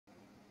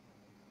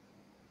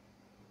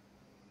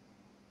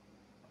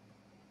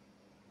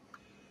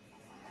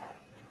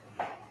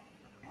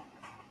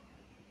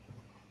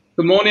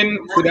Good morning,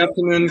 good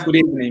afternoon, good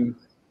evening.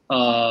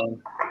 My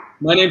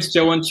name is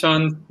Jaewon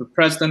Chun, the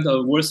president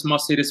of World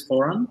Smart Cities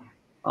Forum.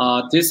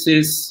 This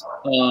is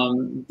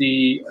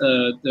the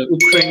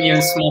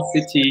Ukrainian Smart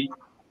City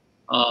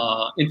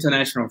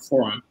International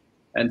Forum,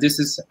 and this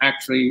is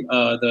actually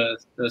the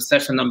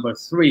session number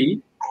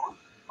 3.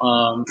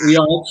 We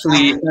are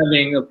actually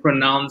having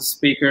pronounced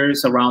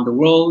speakers around the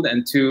world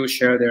and to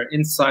share their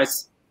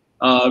insights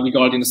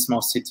regarding the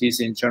smart cities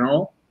in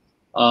general.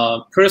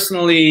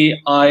 Personally,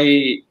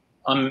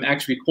 I'm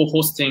actually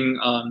co-hosting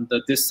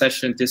this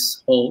session,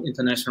 this whole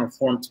international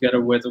forum, together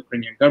with the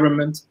Ukrainian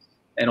government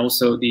and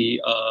also the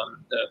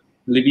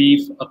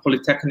Lviv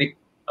Polytechnic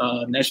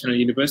National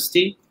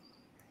University.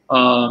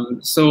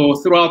 So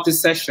throughout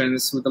these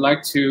sessions, we'd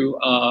like to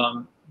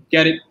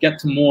get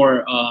to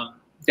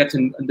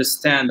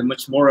understand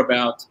much more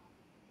about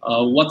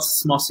what's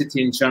smart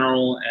city in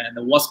general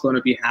and what's going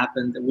to be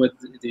happened with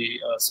the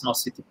smart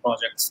city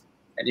projects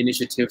and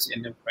initiatives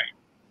in Ukraine.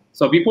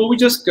 So before we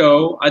just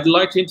go, I'd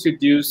like to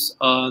introduce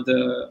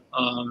the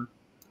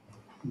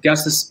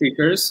guest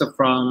speakers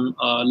from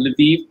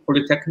Lviv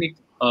Polytechnic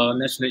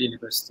National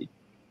University.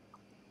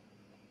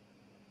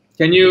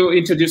 Can you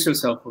introduce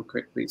yourself real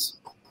quick, please?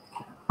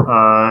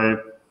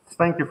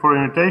 Thank you for the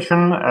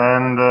invitation.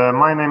 And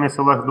my name is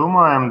Oleg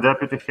Duma. I'm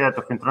Deputy Head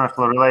of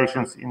International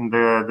Relations in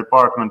the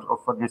Department of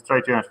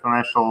Administrative and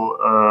Financial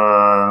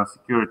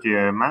Security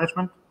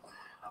Management.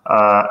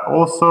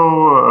 Also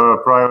a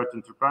private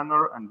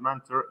entrepreneur and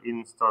mentor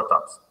in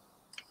startups.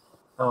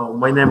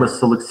 My name is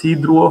Alexey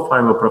Druov.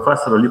 I'm a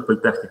professor at Lviv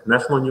Polytechnic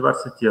National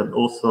University and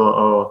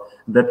also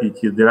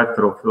Deputy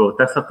Director of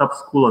Tech Startup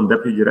School and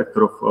Deputy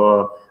Director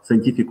of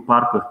Scientific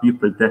Park of Lviv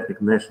Polytechnic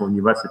National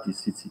University,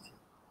 CityZenith.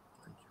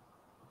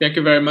 Thank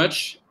you very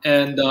much.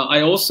 And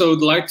I also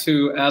would like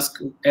to ask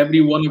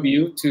every one of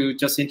you to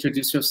just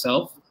introduce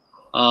yourself,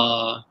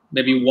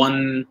 maybe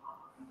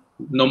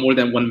no more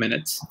than 1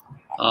 minute.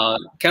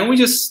 Can we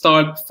just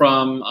start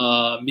from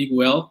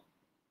Miguel?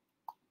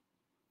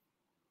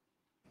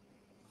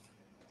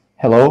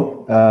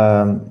 Hello,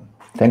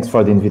 thanks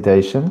for the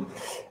invitation.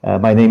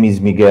 My name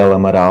is Miguel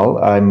Amaral.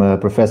 I'm a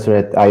professor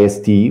at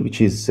ICTE, which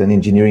is an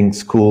engineering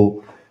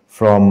school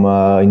from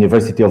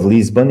University of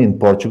Lisbon in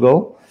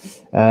Portugal.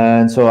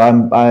 And so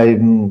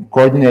I'm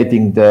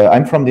coordinating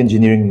I'm from the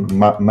engineering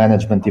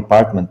management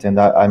department, and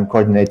I'm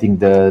coordinating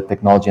the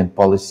technology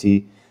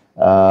policy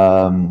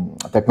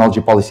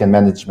and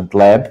management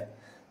lab.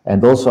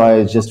 And also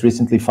I just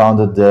recently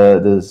founded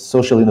the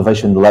social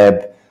innovation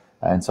lab.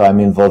 And so I'm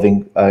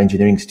involving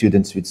engineering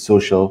students with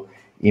social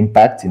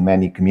impact in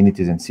many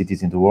communities and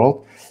cities in the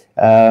world.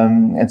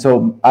 And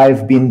so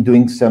I've been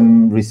doing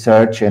some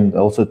research and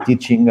also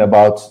teaching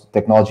about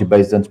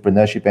technology-based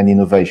entrepreneurship and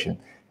innovation.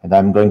 And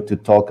I'm going to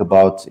talk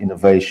about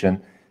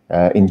innovation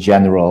in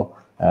general,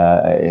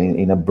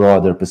 in a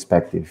broader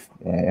perspective,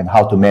 and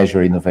how to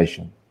measure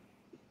innovation.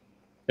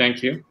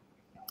 Thank you.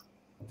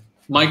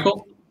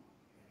 Michael?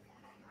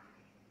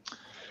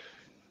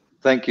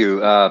 Thank you.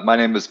 My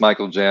name is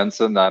Michael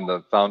Jansen. I'm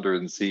the founder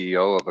and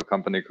CEO of a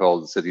company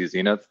called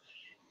CityZenith.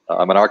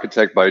 I'm an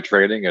architect by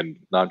training and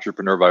an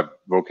entrepreneur by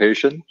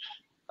vocation.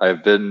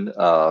 I've been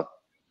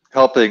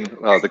helping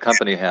the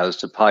company has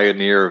to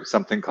pioneer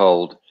something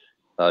called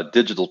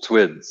digital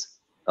twins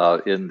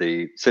in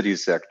the city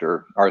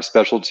sector. Our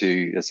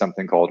specialty is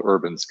something called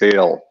urban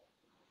scale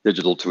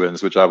digital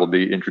twins, which I will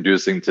be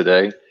introducing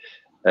today,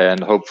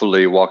 and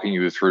hopefully walking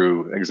you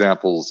through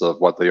examples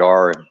of what they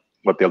are and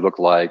what they look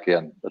like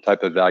and the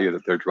type of value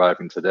that they're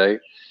driving today.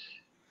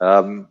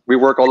 We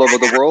work all over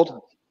the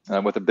world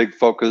with a big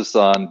focus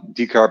on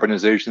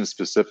decarbonization,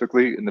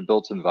 specifically in the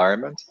built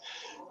environment.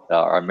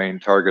 Our main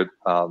target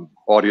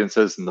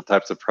audiences and the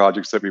types of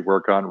projects that we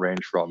work on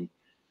range from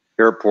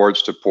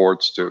airports to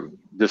ports to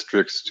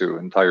districts to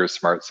entire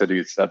smart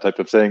cities, that type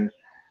of thing.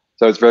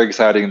 So it's very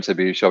exciting to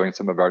be showing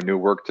some of our new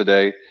work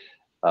today.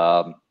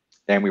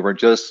 And we were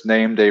just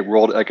named a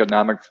World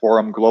Economic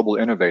Forum Global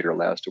Innovator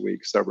last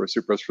week. So we're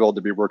super thrilled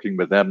to be working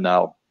with them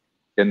now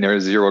in their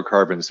Zero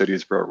Carbon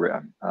Cities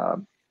program.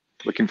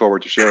 Looking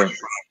forward to sharing.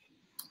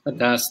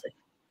 Fantastic.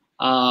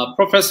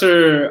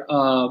 Professor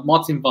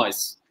Martin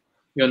Weiss,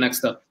 you're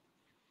next up.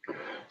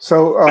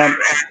 So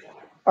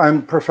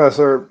I'm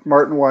Professor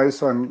Martin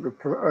Weiss. I'm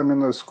in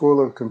the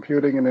School of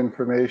Computing and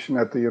Information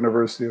at the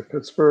University of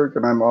Pittsburgh,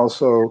 and I'm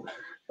also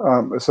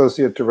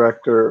Associate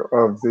Director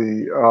of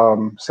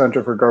the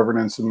Center for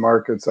Governance and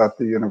Markets at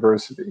the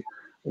university.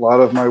 A lot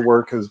of my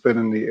work has been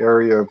in the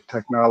area of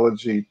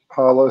technology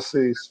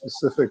policy,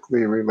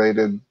 specifically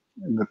related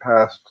in the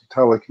past to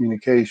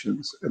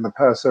telecommunications. In the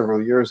past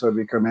several years, I've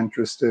become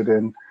interested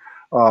in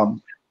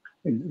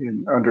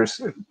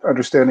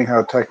understanding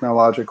how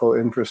technological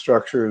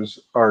infrastructures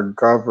are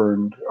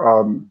governed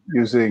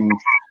using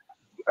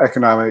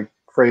economic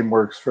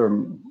frameworks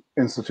from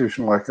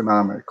institutional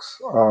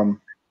economics.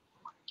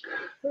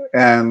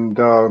 And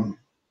I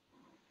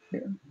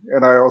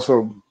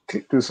also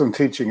do some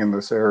teaching in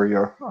this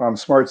area.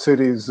 Smart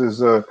cities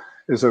is a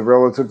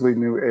relatively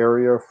new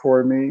area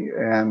for me,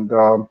 and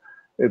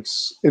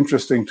it's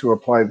interesting to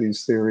apply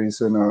these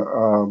theories in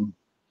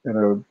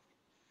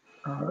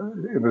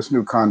this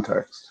new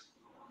context.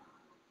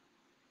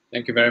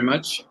 Thank you very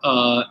much.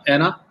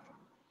 Anna?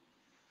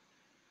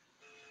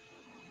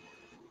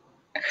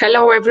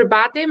 Hello,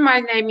 everybody. My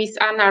name is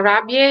Anna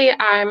Rabie.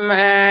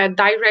 I'm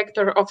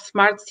Director of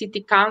Smart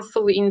City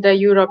Council in the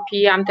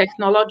European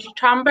Technology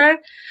Chamber.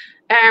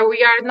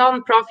 We are a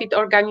non-profit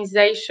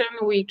organization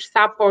which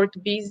support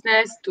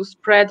business to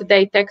spread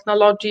their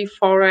technology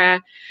for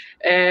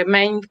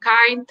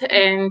mankind,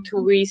 and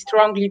we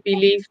strongly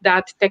believe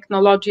that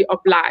technology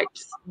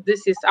obliges.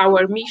 This is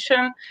our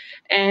mission,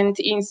 and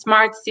in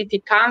Smart City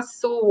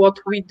Council, what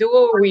we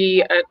do,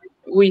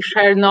 we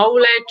share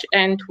knowledge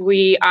and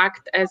we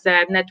act as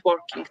a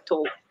networking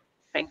tool.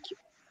 Thank you.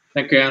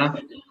 Thank you,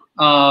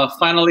 Anna.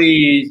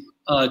 Finally,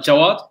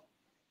 Jawad.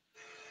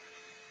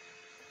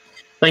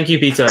 Thank you,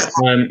 Peter.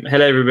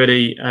 Hello,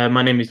 everybody.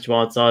 My name is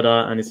Jawad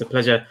Sardar, and it's a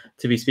pleasure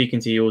to be speaking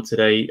to you all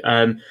today.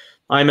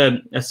 I'm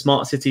a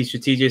smart city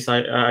strategist.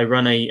 I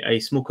run a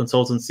small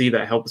consultancy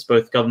that helps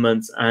both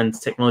governments and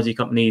technology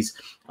companies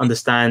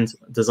understand,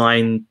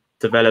 design,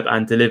 develop,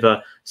 and deliver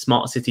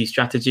smart city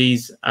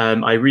strategies.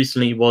 I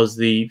recently was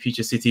the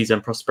Future Cities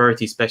and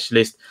Prosperity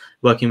Specialist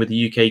working with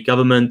the UK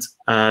government,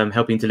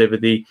 helping deliver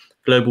the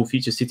Global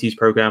Future Cities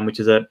Programme, which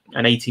is an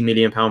 £80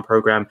 million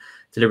programme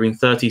delivering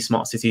 30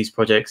 smart cities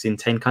projects in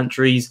 10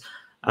 countries.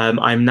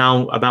 I'm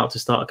now about to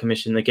start a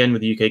commission again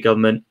with the UK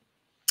government,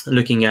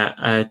 looking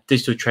at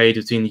digital trade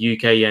between the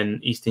UK and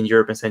Eastern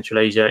Europe and Central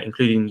Asia,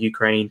 including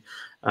Ukraine,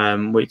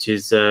 which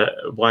is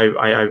why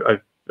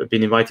I've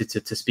been invited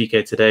to speak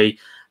here today.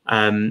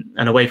 And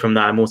away from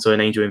that, I'm also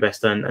an angel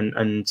investor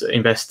and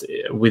invest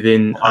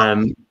within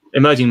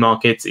emerging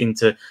markets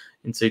into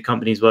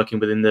companies working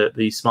within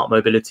the smart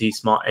mobility,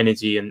 smart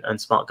energy, and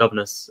smart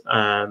governance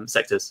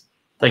sectors.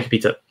 Thank you,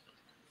 Peter.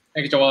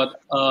 Thank you, Jawad.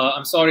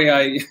 I'm sorry,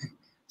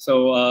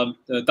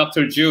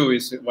 Dr. Ju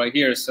is right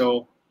here,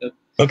 so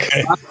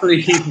okay.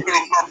 Actually,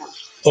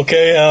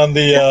 okay, and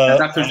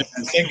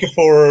thank you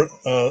for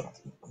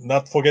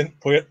not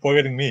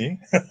forgetting me.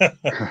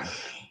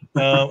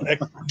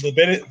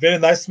 Very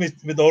nice to meet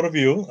with all of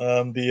you.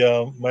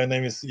 My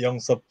name is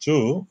Young-sup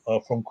Ju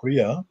from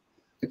Korea.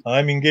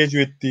 I'm engaged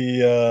with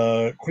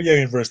the Korea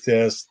University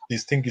as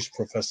distinguished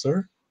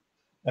professor,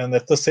 and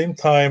at the same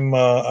time,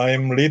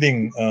 I'm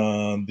leading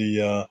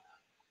the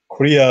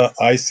Korea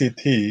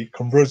ICTE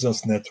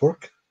Convergence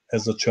Network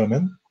as a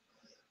chairman.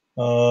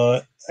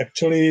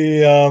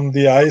 Actually,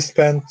 I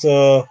spent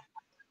 30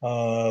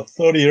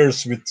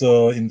 years with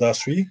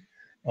industry,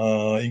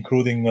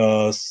 including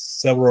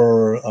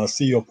several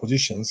CEO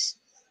positions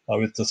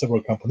with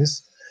several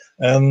companies.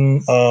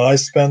 And I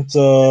spent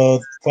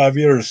 5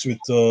 years with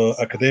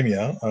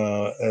academia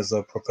as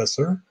a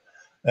professor.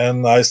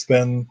 And I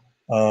spent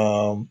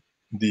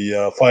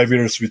the 5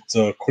 years with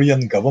the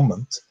Korean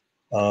government.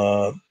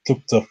 Took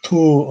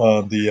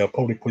the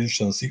public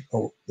positions.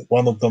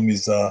 One of them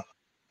is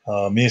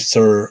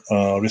minister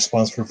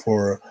responsible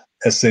for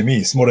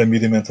SME, small and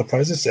medium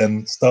enterprises,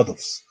 and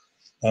startups.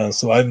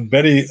 So I'm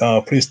very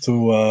pleased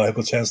to have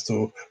a chance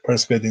to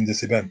participate in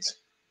this event.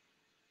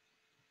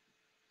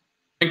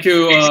 Thank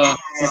you,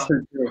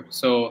 Dr. Drew.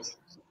 So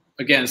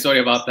again, sorry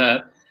about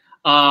that.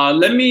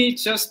 Let me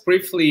just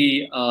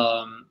briefly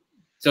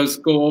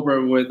just go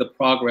over with the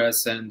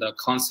progress and the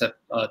concept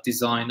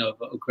design of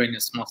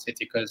Ukrainian Smart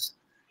City, because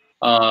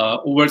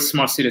World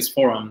Smart Cities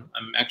Forum,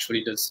 I'm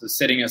actually just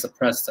sitting as a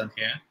president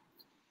here.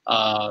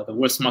 The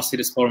World Smart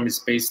Cities Forum is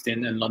based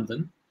in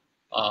London.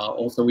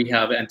 Also, we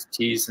have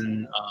entities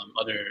and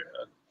other,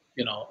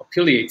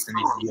 affiliates in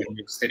New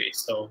York City.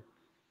 So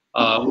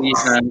we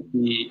have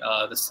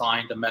the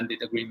signed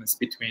amended agreements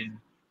between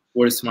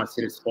World Smart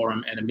Cities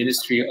Forum and the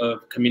Ministry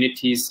of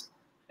Communities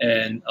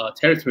and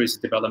Territories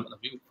Development of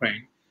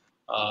Ukraine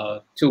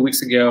 2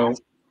 weeks ago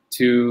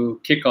to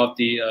kick off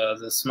the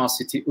Smart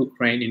City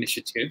Ukraine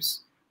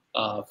initiatives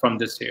from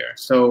this year.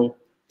 So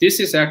this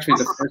is actually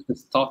the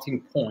first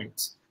starting point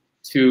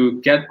to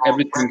get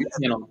everything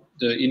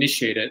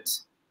initiated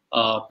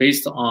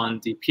based on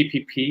the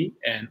PPP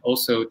and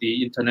also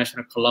the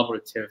international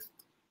collaborative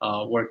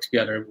work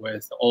together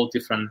with all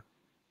different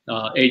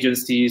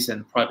agencies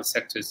and private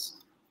sectors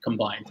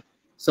combined.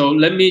 So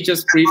let me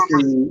just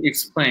briefly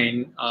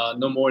explain,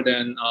 no more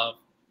than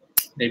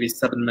maybe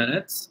 7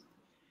 minutes.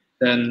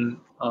 Then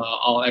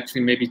I'll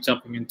actually maybe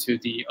jumping into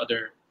the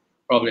other,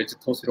 probably to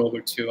toss it over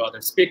to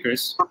other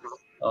speakers,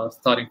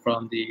 starting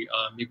from the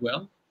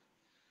Miguel.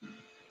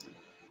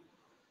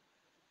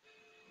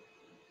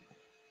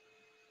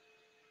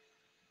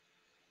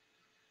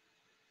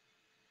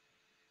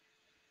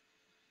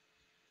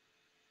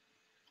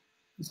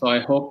 So I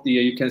hope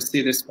you can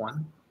see this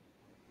one.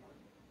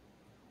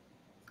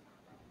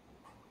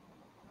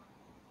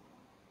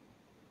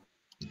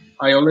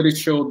 I already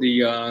showed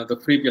the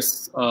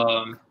previous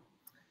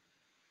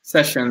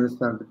sessions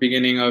at the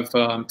beginning of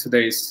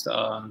today's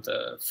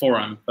the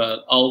forum,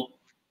 but I'll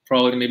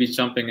probably maybe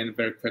jumping in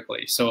very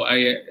quickly. So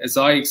as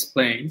I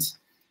explained,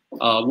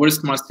 World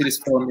Smart Cities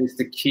Forum is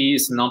the key,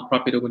 is a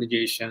non-profit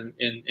organization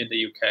in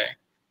the UK.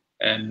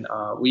 And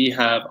we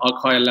have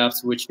Archive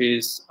Labs, which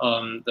is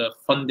the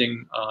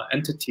funding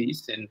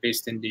entities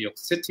based in New York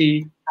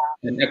City,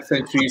 and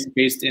X-Entries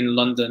based in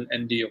London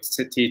and New York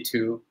City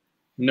to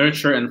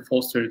nurture and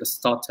foster the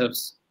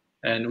startups.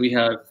 And we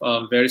have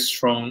very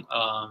strong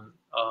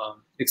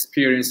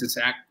experiences,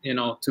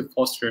 to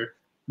foster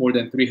more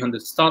than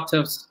 300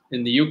 startups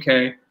in the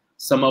UK.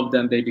 Some of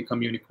them, they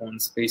become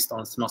unicorns based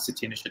on smart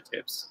city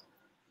initiatives.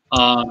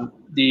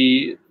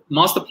 The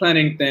master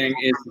planning thing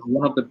is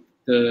one of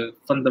the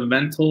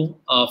fundamental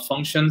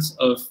functions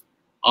of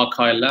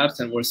Archive Labs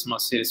and World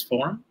Smart Cities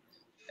Forum.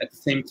 At the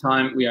same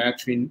time, we are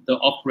actually the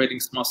operating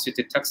Smart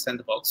City Tech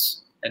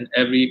Sandbox and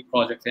every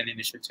project and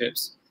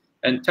initiatives.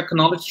 And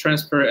technology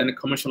transfer and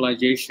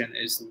commercialization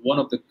is one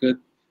of the good,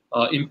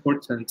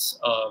 important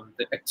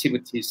the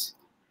activities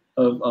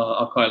of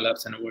Archive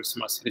Labs and World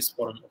Smart Cities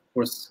Forum, of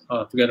course,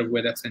 together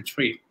with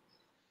X-Entry.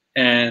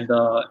 And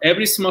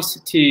every smart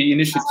city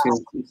initiative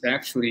is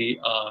actually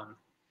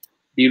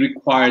be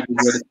required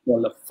with a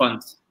scale of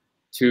funds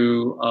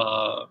to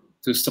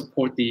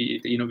support the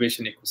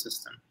innovation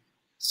ecosystem.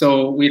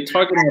 So we're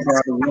talking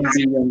about $1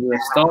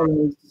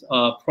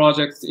 billion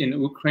projects in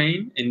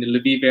Ukraine, in the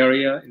Lviv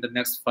area, in the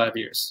next 5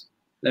 years.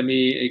 Let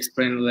me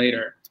explain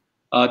later.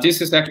 This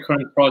is actually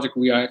current project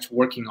we are actually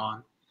working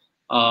on.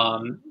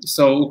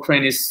 So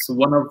Ukraine is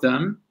one of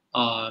them,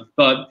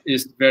 but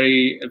is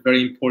very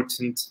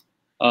important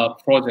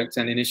projects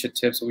and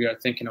initiatives we are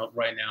thinking of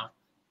right now,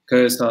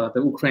 because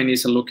the Ukraine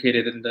is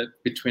located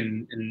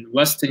in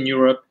Western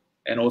Europe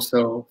and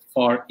also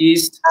far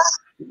east.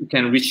 You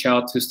can reach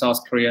out to South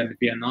Korea and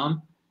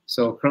Vietnam.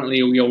 So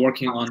currently we are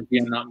working on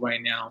Vietnam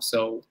right now.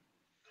 So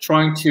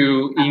trying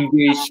to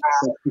engage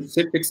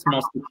specific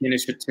small city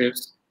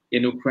initiatives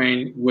in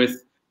Ukraine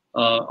with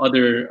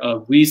other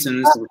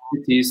regions or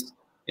cities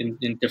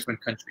in different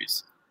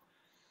countries.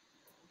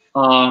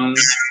 I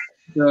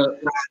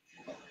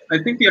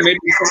think maybe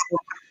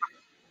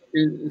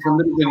it's a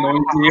little bit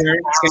noisy here.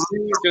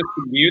 Can you just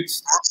mute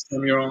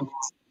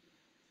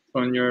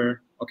from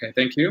your, okay,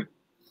 thank you.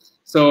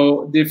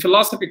 So the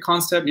philosophy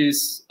concept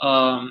is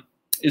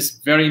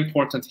very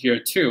important here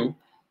too,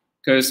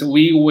 because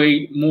we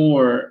weigh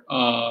more,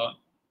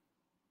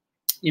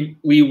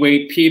 we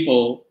weigh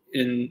people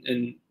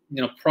in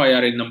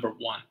priority number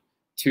one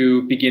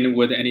to begin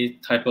with any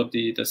type of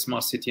the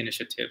smart city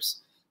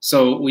initiatives.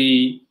 So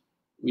we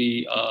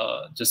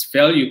just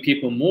value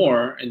people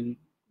more and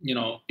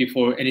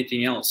before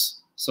anything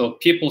else. So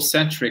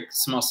people-centric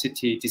smart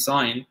city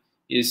design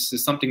is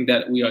something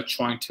that we are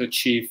trying to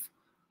achieve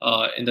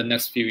in the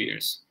next few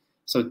years.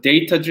 So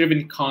data-driven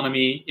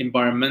economy,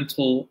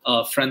 environmental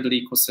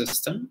friendly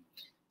ecosystem,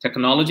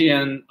 technology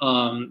and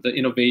the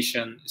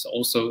innovation is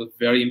also a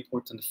very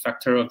important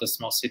factor of the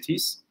smart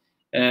cities.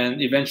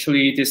 And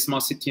eventually these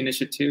smart city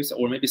initiatives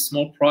or maybe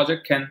small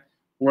project can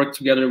work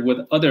together with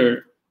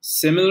other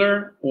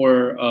similar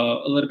or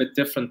a little bit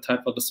different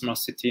type of the smart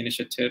city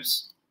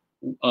initiatives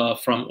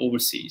from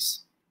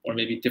overseas or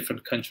maybe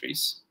different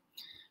countries.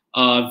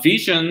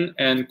 Vision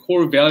and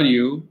core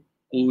value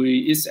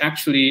is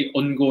actually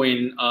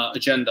ongoing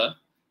agenda.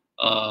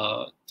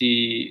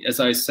 As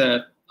I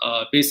said,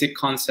 basic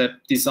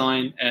concept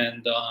design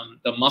and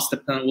the master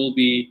plan will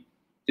be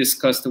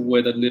discussed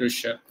with the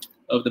leadership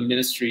of the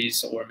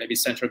ministries or maybe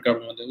central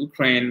government of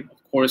Ukraine,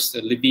 of course,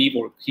 the Lviv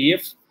or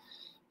Kiev.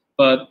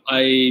 But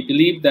I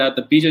believe that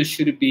the vision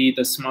should be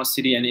the smart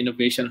city and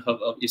innovation hub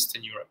of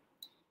Eastern Europe.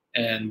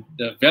 And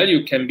the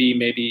value can be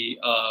maybe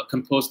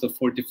composed of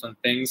 4 different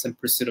things: and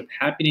pursuit of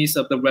happiness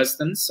of the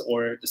residents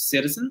or the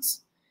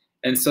citizens,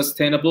 and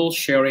sustainable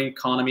sharing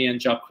economy and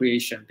job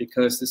creation,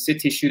 because the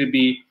city should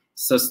be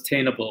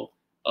sustainable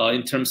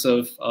in terms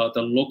of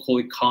the local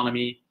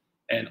economy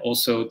and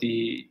also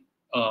the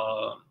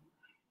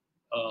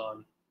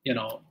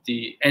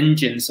the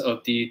engines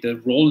of the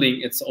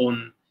rolling its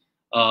own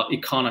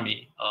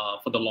economy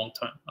for the long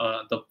term,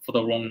 for the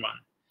long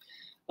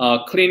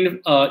run. Clean,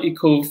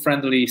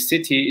 eco-friendly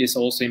city is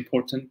also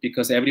important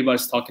because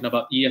everybody's talking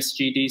about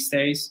ESG these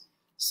days.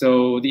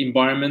 So the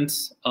environment,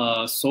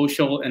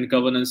 social and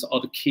governance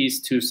are the keys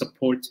to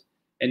support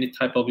any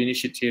type of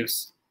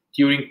initiatives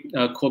during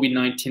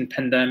COVID-19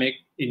 pandemic,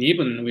 and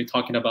even we're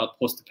talking about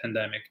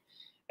post-pandemic.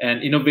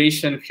 And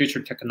innovation,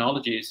 future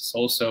technologies is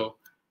also,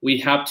 we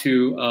have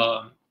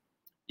to,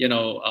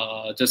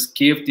 just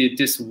give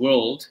this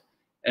world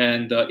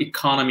and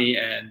economy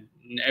and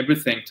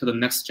everything to the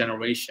next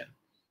generation.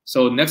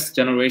 So next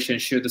generation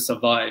should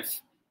survive,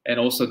 and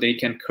also they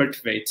can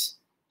cultivate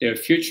their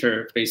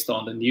future based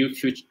on the new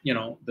future,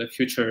 the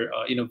future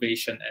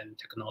innovation and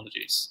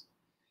technologies.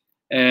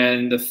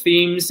 And the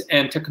themes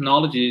and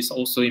technology is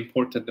also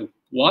important.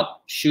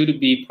 What should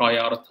be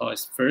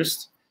prioritized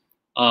first?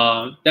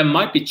 That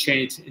might be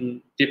changed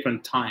in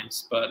different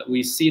times, but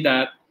we see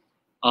that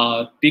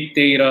big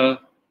data,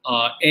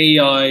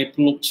 AI,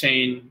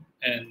 blockchain,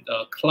 and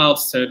cloud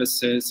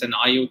services and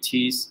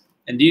IoTs,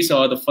 and these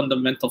are the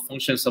fundamental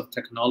functions of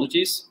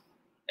technologies.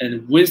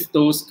 And with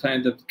those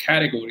kind of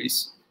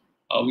categories,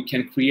 we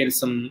can create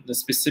the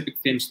specific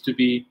themes to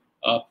be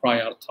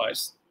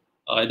prioritized.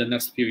 in the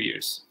next few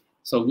years.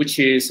 So which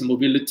is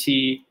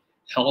mobility,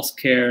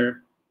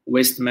 healthcare,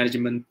 waste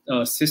management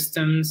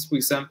systems, for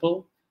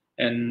example,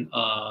 and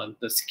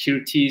the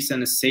securities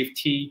and the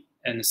safety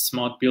and the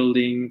smart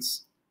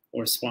buildings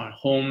or smart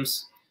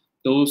homes.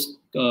 Those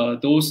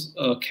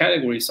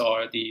categories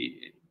are the,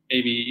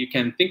 maybe you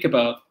can think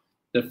about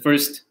the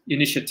first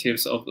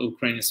initiatives of the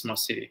Ukrainian smart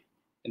city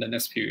in the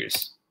next few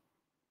years.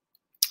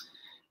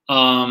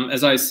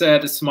 As I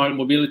said, smart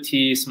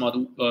mobility, smart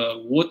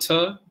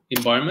water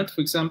environment,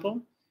 for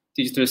example,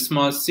 digital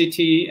smart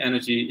city,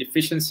 energy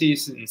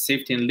efficiencies, and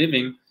safety and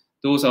living.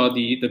 Those are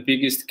the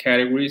biggest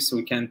categories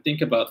we can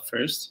think about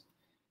first.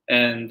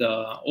 And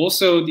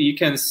also you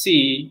can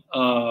see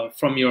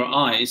from your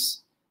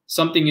eyes,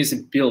 something is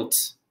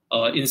built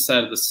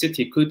inside of the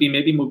city. Could be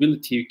maybe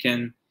mobility. You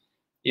can,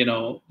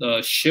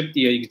 ship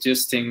the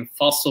existing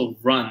fossil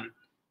run,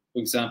 for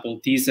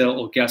example, diesel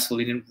or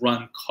gasoline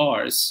run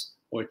cars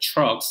or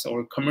trucks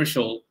or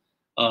commercial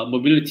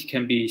mobility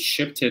can be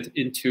shifted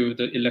into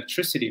the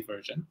electricity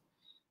version.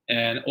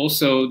 And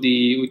also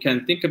we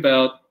can think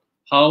about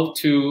how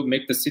to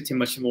make the city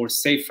much more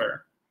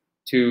safer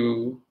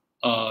to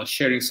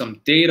sharing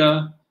some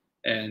data,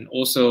 and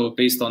also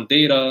based on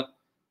data,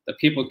 the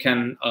people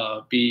can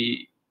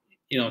be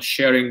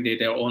sharing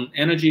their own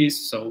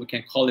energies. So we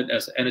can call it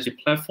as an energy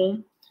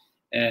platform,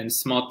 and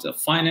smart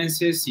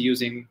finances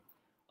utilizing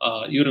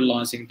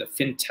the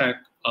fintech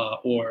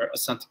or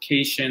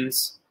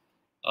authentications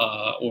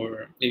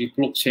or maybe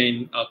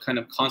blockchain kind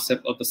of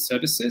concept of the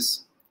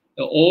services.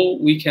 All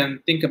we can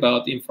think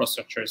about the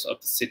infrastructures of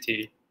the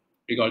city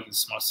regarding the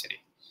smart city.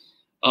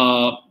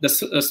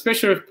 The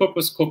special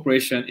purpose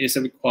corporation is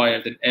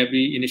required in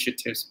every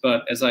initiative,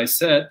 but as I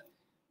said,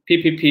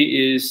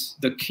 PPP is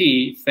the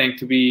key thing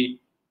to be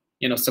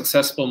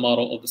successful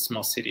model of the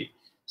smart city.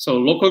 So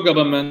local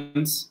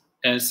governments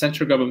and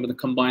central government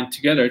combine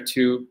together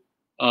to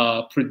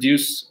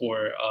produce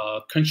or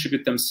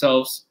contribute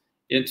themselves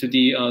into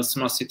the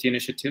smart city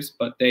initiatives,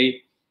 but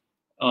they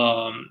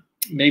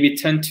maybe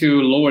tend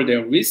to lower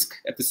their risk.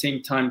 At the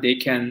same time, they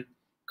can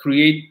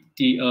create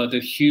the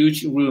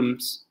huge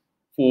rooms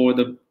for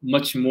the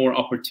much more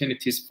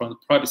opportunities from the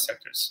private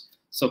sectors.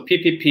 So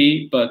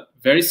PPP, but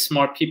very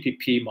smart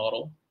PPP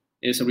model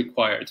is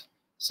required.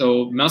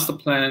 So master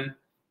plan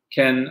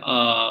can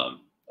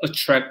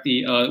attract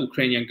the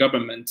Ukrainian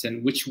government,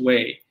 and which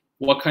way,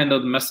 what kind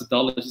of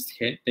methodologies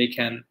they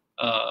can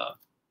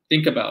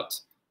think about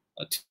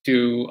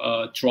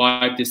to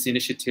drive these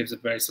initiatives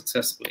very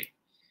successfully.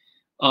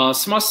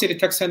 Smart city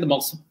tech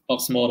sandbox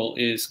model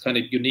is kind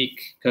of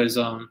unique because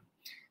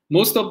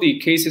most of the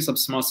cases of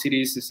smart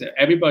cities is that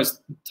everybody's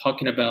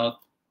talking about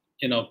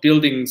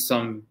building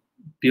some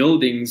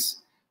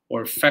buildings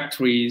or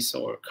factories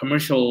or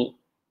commercial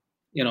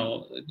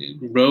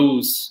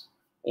roads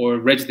or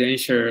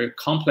residential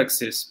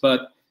complexes,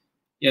 but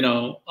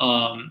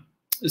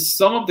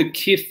some of the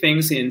key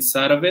things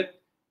inside of it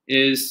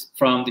is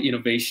from the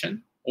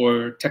innovation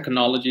or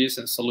technologies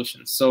and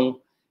solutions.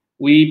 So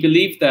we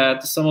believe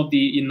that some of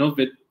the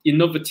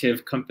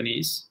innovative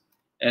companies,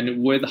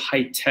 and with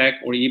high tech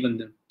or even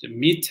the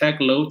mid tech,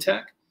 low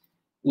tech,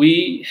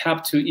 we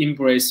have to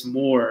embrace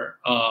more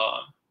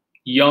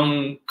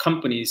young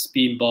companies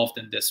be involved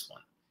in this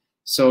one.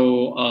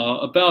 So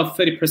about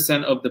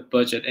 30% of the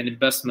budget and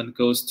investment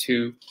goes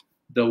to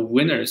the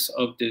winners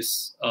of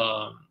this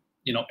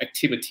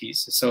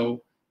activities.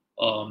 So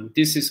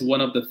this is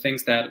one of the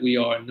things that we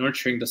are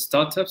nurturing the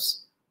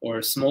startups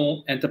or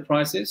small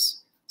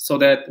enterprises, so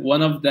that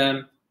one of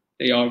them,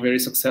 they are very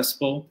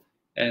successful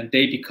and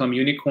they become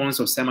unicorns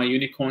or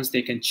semi-unicorns.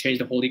 They can change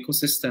the whole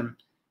ecosystem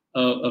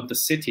of the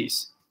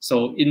cities.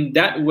 So in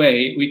that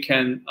way, we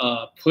can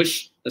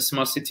push the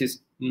smart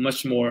cities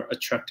much more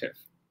attractive.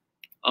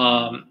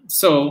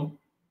 So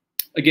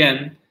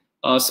again,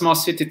 smart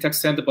city tech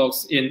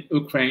sandbox in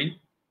Ukraine,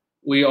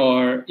 we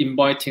are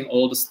inviting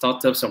all the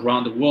startups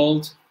around the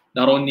world,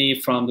 not only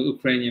from the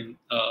Ukrainian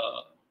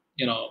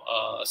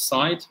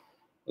side,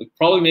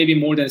 probably maybe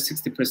more than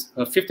 60%,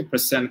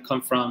 50%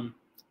 come from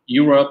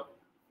Europe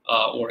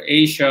or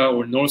Asia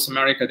or North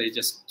America. They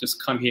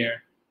just come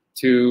here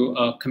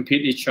to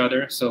compete each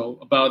other. So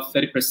about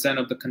 30%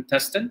 of the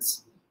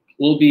contestants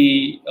will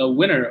be a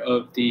winner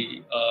of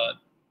the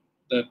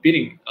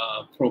bidding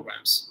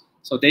programs.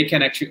 So they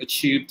can actually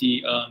achieve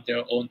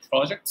their own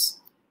projects.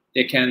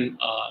 They can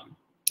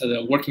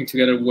working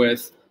together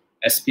with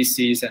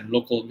SPCs and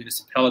local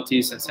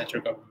municipalities and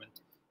central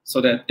government,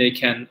 so that they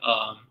can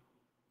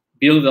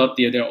build up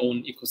their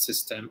own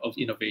ecosystem of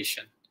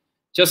innovation.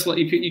 Just like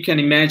you can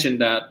imagine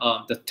that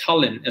the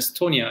Tallinn,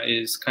 Estonia,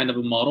 is kind of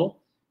a model,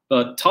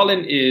 but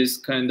Tallinn is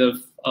kind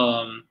of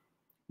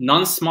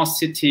non-smart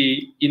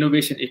city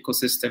innovation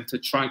ecosystem to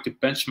trying to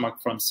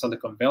benchmark from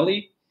Silicon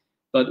Valley.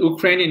 But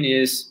Ukrainian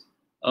is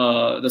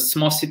the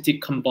smart city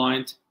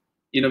combined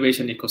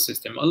innovation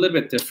ecosystem, a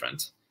little bit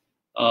different,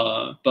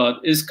 but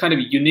it's kind of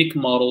a unique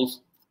model.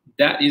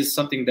 That is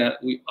something that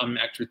I'm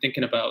actually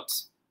thinking about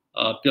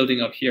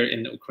building up here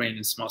in the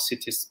Ukrainian smart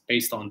cities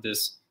based on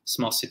this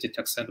smart city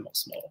tech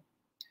sandbox model.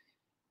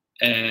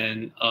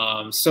 And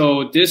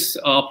so this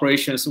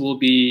operations will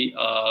be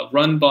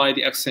run by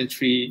the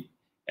Xentry,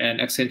 and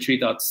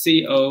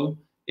Xentry.co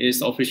is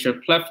the official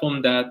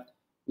platform that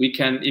we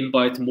can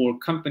invite more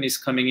companies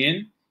coming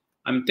in.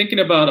 I'm thinking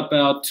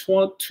about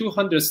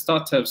 200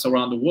 startups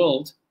around the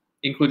world,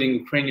 including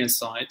Ukrainian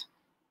side,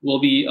 will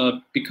be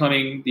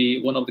becoming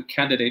one of the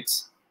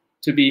candidates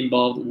to be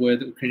involved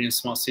with Ukrainian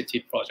smart city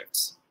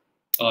projects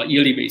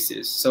yearly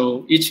basis.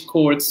 So each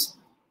course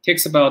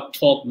takes about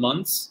 12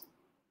 months.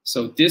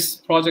 So this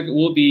project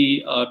will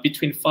be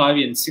between 5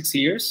 and 6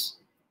 years.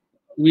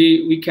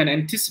 We can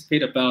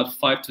anticipate about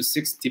 5 to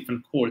 6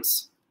 different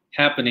courts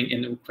happening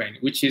in Ukraine,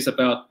 which is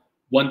about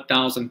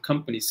 1,000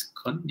 companies.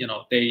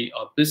 They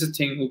are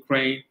visiting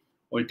Ukraine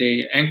or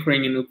they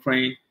anchoring in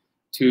Ukraine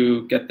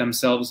to get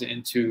themselves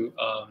into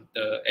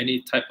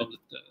any type of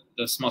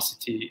the smart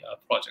city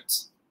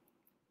projects.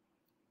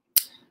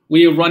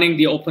 We are running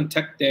the Open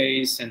Tech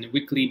Days and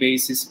weekly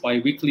basis,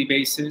 bi-weekly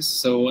basis.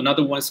 So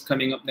another one's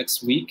coming up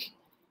next week.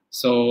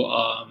 So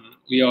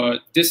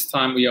this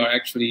time we are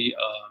actually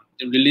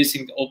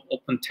releasing the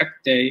Open Tech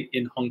Day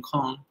in Hong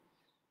Kong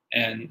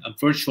and a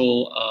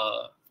virtual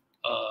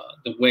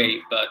the way.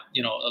 But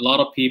a lot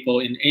of people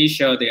in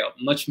Asia, they are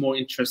much more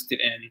interested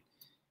in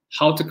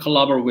how to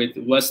collaborate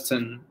with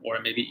Western or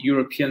maybe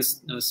European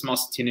smart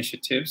city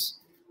initiatives.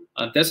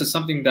 This is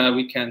something that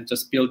we can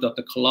just build up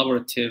the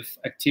collaborative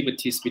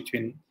activities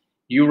between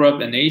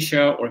Europe and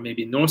Asia, or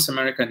maybe North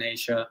America and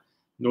Asia,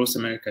 North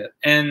America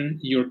and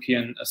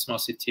European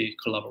smart city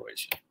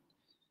collaboration.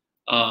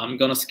 I'm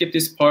gonna skip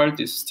this part.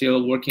 It's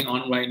still working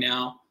on right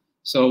now.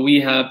 So we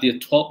have the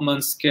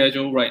 12-month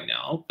schedule right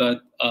now,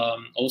 but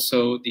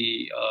also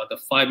the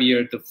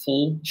 5-year, the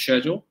full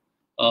schedule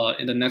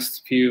in the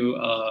next few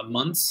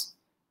months.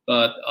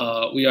 But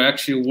we are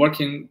actually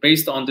working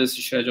based on this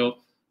schedule.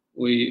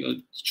 We are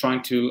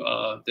trying to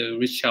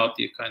reach out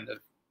the kind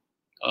of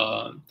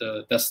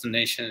the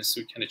destinations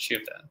we can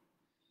achieve that.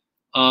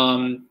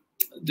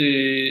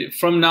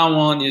 From now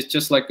on, it's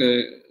just like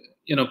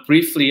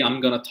briefly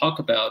I'm gonna talk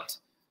about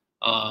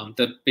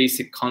the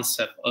basic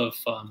concept of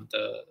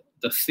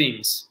the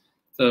themes.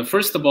 So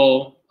first of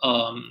all,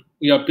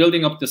 we are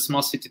building up the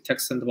smart city tech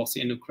sandbox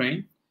in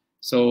Ukraine.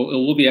 So it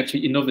will be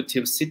actually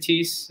innovative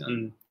cities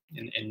in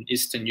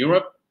Eastern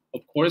Europe,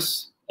 of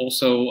course.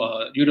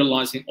 Also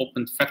utilizing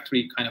open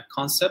factory kind of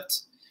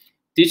concepts.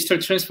 Digital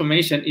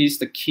transformation is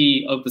the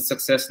key of the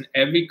success in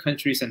every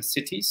countries and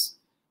cities.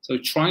 So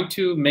trying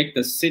to make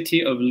the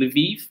city of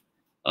Lviv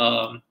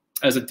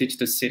as a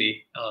digital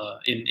city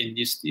in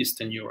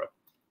Eastern Europe.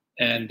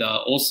 And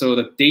also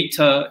the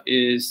data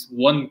is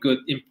one good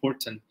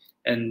important,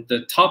 and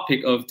the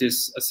topic of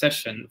this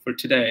session for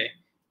today,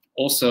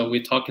 also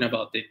we're talking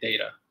about the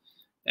data.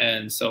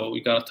 And so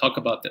we gotta talk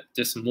about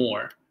this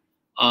more.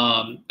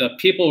 The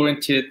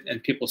people-oriented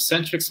and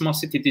people-centric smart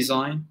city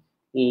design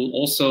will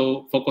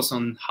also focus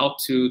on how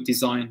to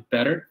design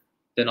better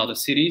than other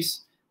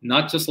cities,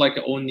 not just like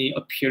only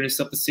appearance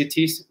of the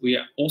cities. We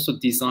also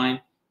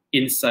design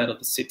inside of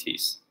the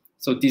cities.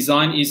 So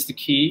design is the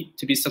key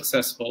to be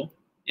successful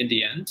in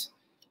the end.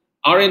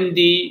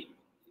 R&D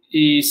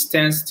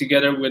stands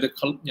together with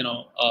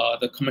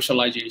the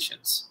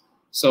commercializations.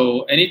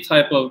 So any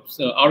type of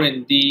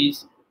R&D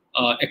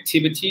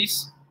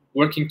activities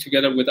working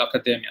together with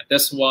academia.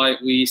 That's why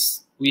we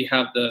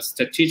have the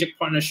strategic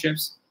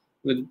partnerships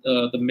with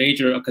the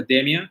major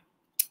academia.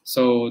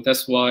 So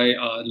that's why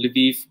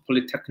Lviv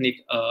Polytechnic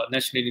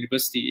National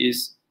University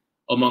is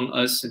among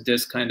us in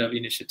this kind of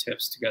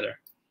initiatives together.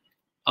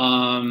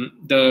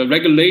 The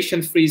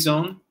regulation-free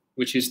zone,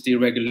 which is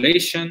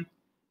deregulation,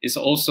 is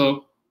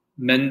also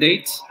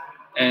mandate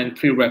and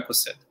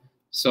prerequisite.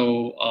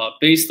 So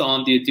based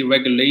on the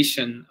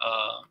deregulation,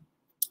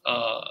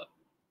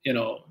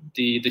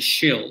 the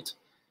shield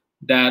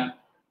that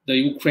the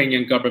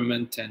Ukrainian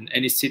government and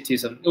any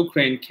cities of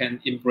Ukraine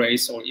can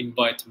embrace or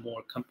invite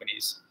more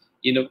companies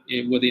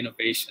with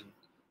innovation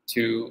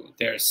to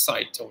their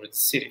site or the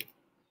city.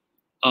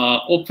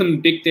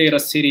 Open big data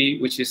city,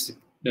 which is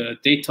the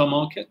data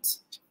market,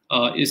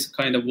 is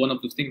kind of one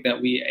of the things that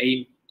we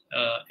aim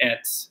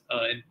at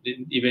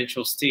in the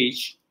eventual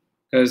stage,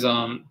 because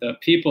the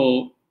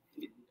people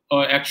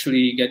are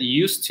actually get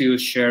used to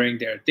sharing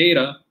their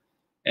data,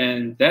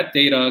 and that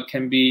data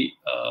can be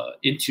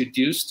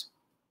introduced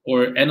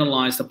or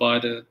analyzed by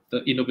the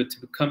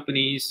innovative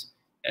companies,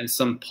 and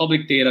some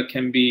public data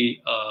can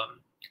be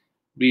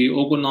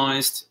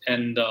reorganized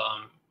and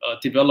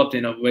developed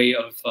in a way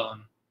of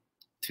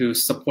to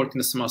supporting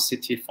the smart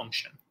city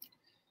function.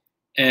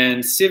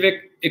 And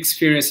civic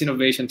experience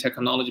innovation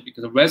technology,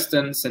 because the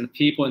residents and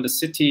people in the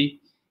city,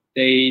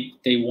 they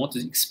want to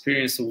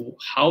experience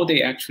how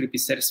they actually be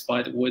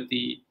satisfied with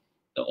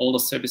all the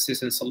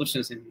services and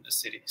solutions in the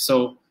city.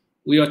 So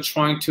we are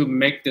trying to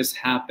make this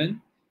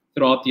happen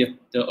throughout the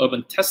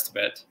urban test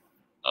bed,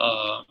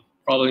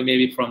 probably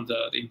maybe from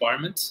the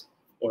environment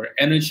or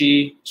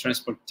energy,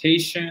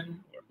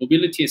 transportation, or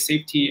mobility,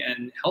 safety,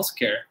 and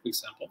healthcare, for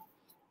example.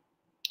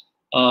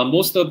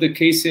 Most of the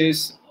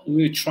cases,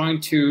 we're trying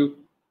to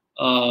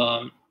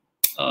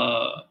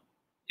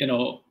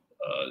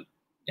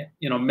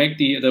make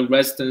the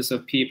residents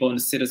of people and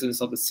the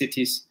citizens of the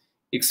cities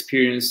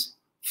experience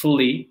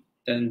fully,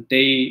 then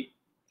they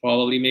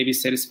probably may be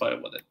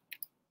satisfied with it.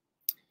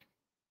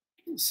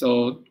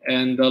 So,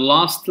 and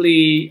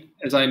lastly,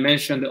 as I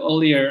mentioned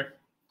earlier,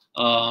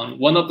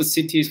 one of the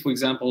cities, for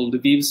example,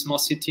 Lviv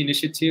Smart City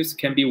Initiatives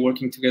can be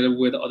working together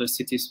with other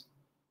cities,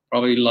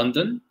 probably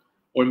London,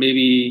 or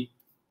maybe,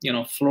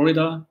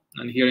 Florida,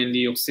 and here in New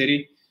York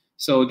City.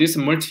 So this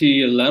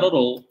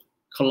multilateral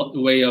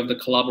way of the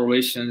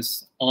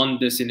collaborations on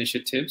these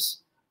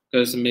initiatives,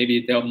 because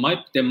maybe there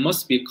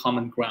must be a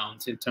common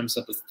ground in terms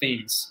of the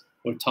themes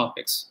or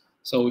topics.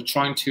 So we're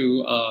trying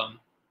to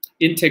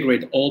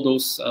integrate all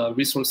those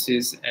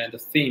resources and the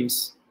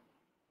themes,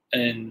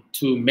 and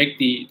to make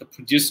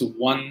produce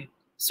one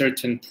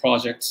certain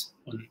project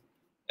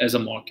as a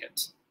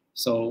market.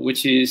 So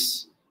which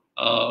is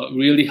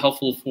really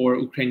helpful for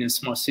Ukrainian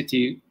smart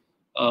city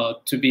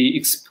to be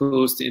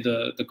exposed in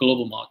the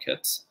global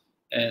markets.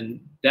 And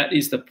that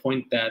is the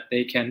point that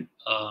they can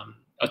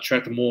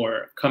attract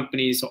more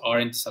companies or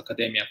R&D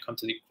academia come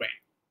to the Ukraine.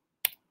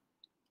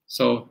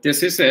 So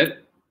this is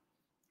it.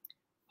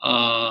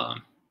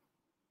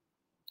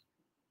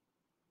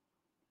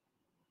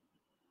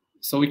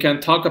 So we can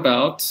talk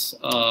about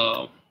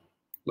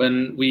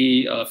when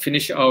we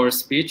finish our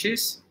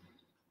speeches.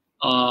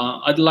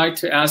 I'd like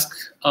to ask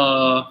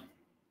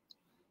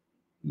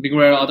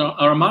Miguel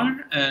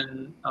Amaral,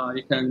 and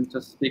you can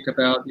just speak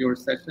about your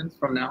sessions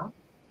from now.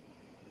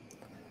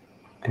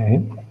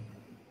 Okay.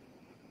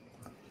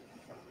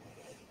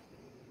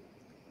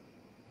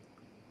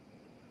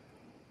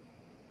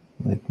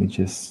 Let me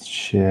just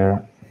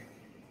share.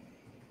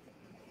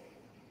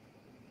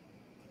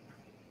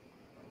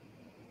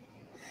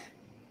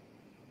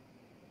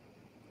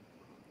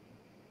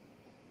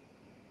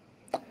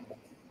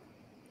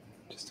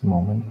 Just a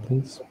moment,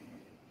 please.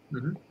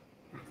 Mm-hmm.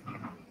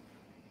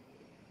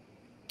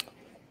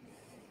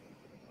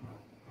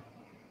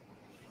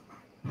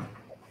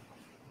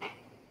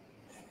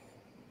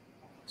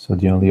 So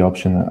the only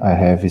option I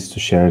have is to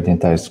share the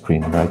entire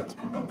screen, right?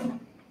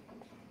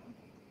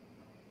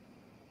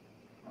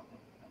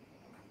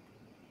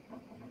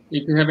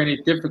 If you have any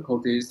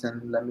difficulties,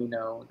 then let me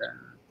know. Then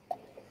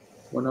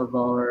one of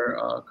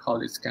our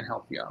colleagues can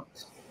help you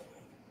out.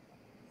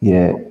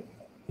 Yeah,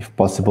 if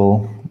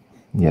possible,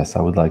 yes,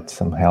 I would like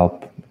some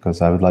help,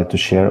 because I would like to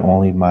share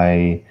only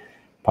my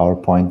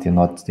PowerPoint and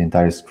not the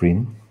entire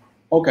screen.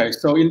 Okay,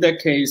 so in that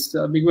case,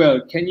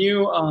 Miguel, can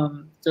you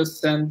just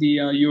send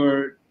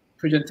your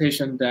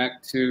presentation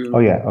deck to? Oh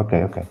yeah,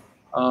 okay.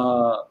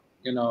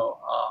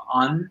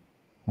 An.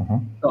 Mm-hmm.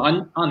 So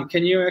An,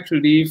 can you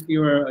actually leave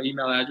your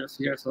email address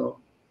here so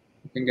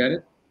you can get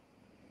it?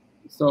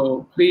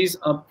 So please,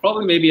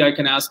 probably maybe I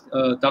can ask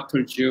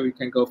Dr. Ju, you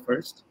can go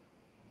first.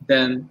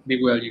 Then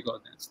Miguel, you go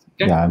next.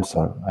 Okay? Yeah, I'm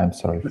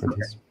sorry for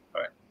this.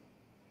 All right.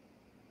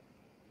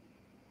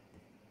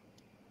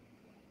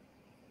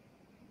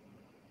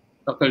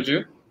 Dr.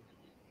 Ju.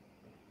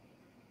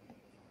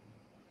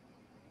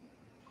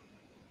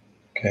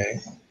 Okay.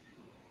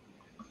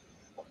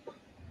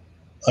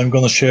 I'm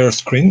going to share a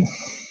screen.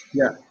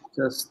 Yeah,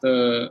 just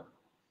the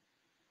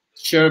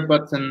share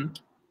button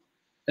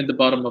at the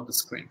bottom of the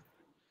screen.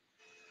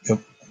 Yep.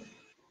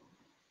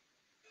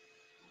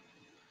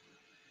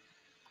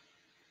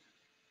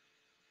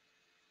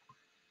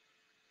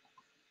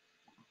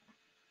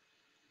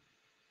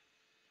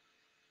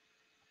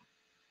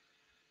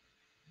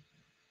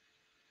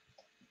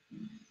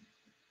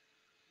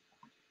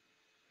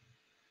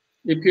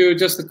 If you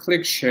just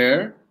click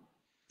share.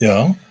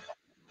 Yeah.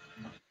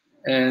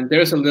 And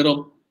there's a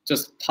little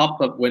just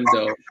pop-up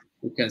window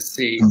you can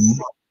see.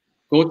 Mm-hmm.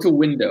 Go to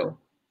window.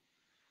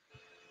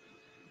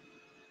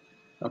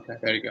 Okay,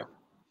 there you go.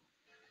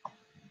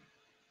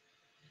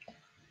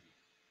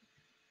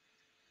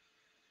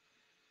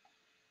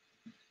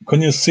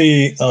 Can you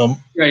see my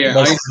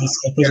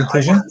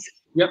presentation?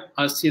 Yep,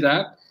 I see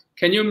that.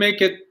 Can you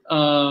make it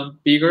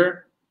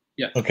bigger?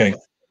 Yeah. Okay.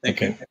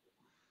 Thank you.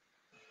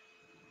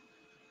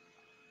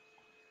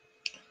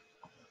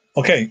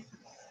 Okay.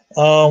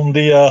 I'm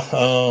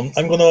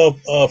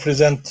gonna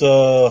present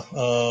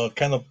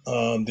kind of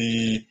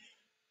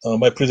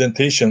my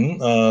presentation.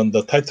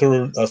 The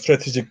title,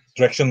 strategic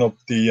direction of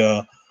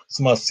the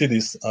smart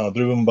cities,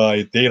 driven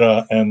by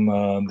data and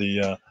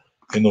the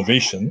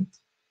innovation.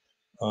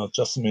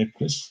 Just a minute,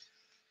 please.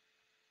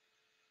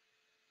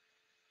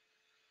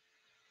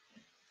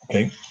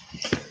 Okay.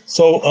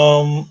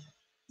 So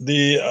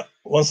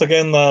once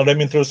again, let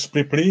me introduce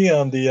briefly.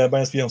 My name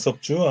is Young-sup.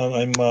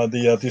 I'm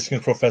the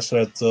distinguished professor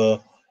at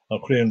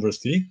Korea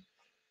University.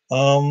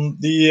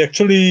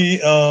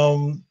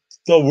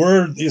 The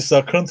world is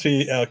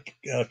currently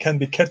can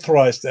be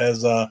characterized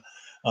as a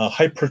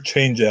hyper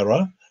change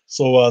era.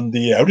 So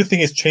everything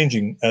is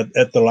changing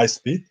at the light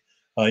speed,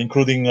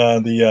 including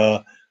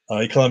the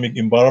economic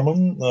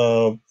environment,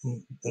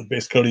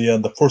 basically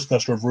the fourth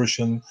industrial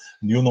revolution,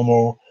 new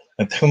normal,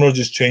 and technology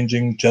is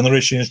changing,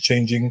 generation is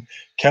changing,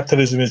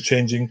 capitalism is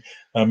changing,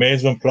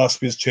 management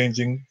philosophy is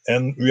changing,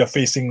 and we are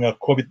facing a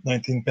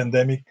COVID-19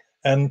 pandemic,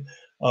 and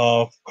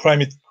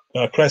climate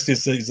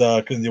crisis is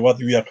what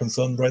we are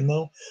concerned right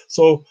now.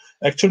 So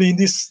actually, in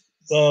this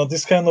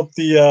this kind of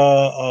the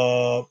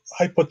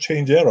hyper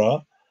change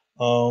era,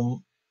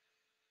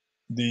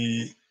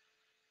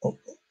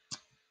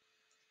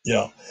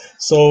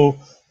 so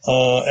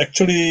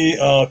actually,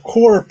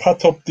 core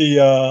part of the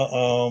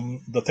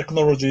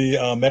technology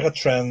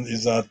megatrend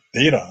is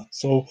data.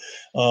 So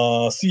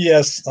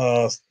CES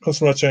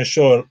Consumer Electronics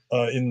Show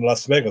in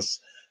Las Vegas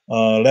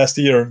last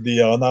year, they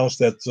announced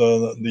that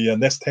the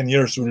next 10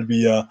 years will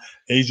be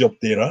age of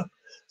data.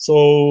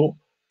 So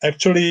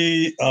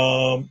actually,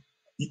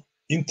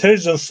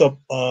 intelligence of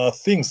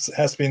things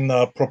has been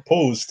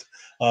proposed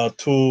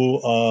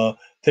to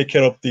take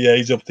care of the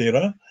age of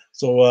data.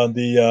 So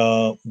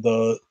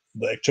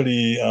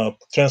actually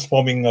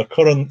transforming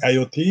current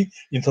IoT,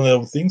 Internet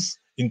of Things,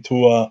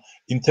 into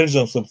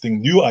intelligence of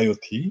things, new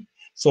IoT.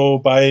 So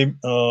by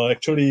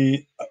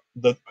actually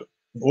the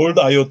old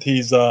IoT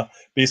is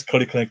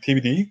basically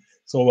connectivity.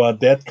 So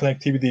that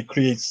connectivity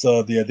creates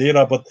the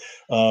data, but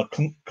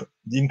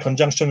in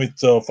conjunction with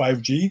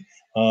 5G,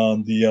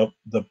 the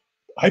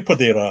hyper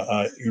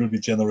data will be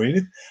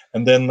generated,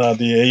 and then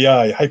the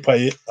AI,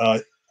 hyper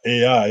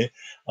AI,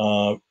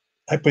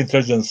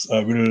 hyperintelligence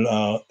will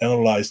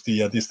analyze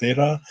this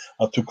data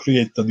to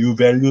create the new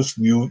values,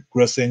 new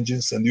growth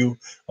engines, and new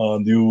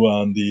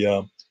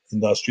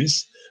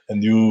industries,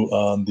 and new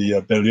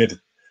the value added.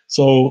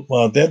 So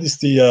that is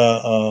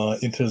the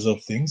interest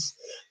of things.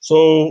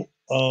 So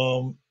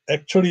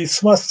actually,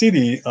 smart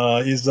city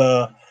is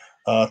a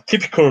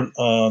typical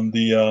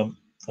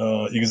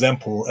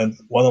example and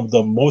one of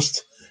the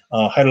most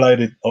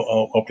highlighted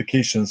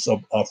applications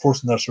of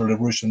fourth industrial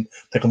revolution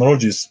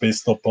technologies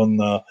based upon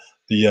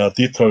the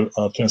digital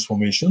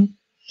transformation.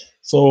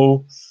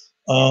 So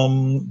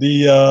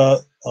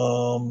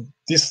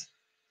these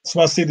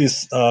smart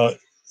cities are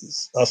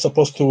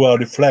supposed to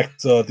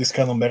reflect this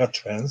kind of mega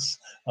trends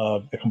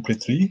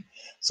completely.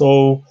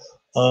 So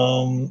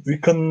we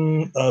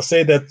can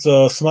say that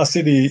smart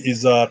city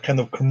is a kind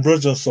of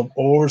convergence of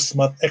all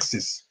smart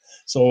axes.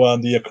 So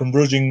the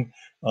converging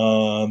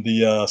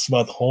the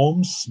smart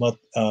homes, smart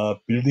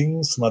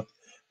buildings, smart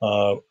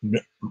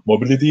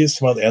mobility,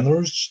 smart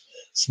energy,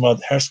 smart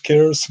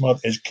healthcare, smart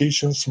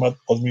education, smart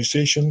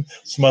administration,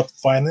 smart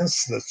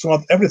finance,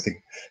 smart everything.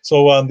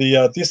 So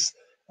this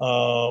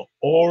all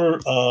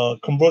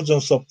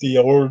convergence of the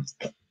all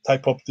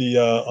type of the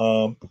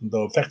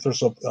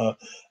factors of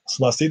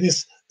smart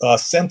cities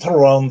center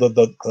around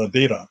the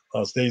data.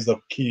 There is the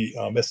key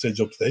message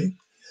of today.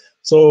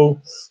 So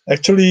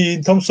actually,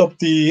 in terms of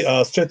the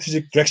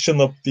strategic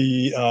direction of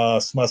the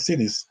smart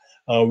cities,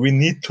 we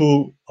need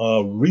to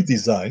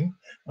redesign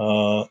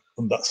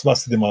the smart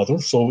city model.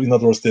 So in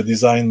other words, they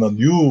design a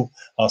new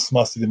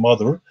smart city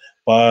model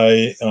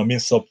by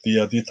means of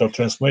the digital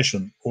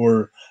transformation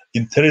or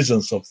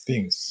intelligence of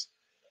things.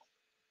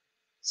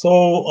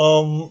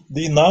 So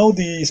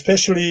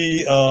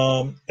especially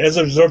as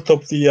a result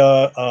of the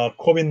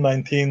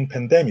COVID-19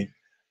 pandemic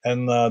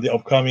and the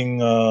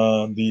upcoming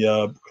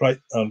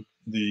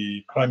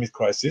the climate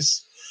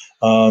crisis,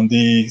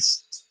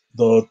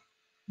 the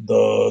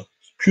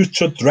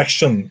future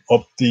direction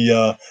of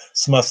the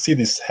smart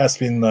cities has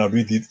been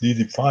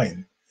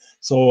redefined.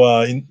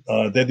 So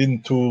that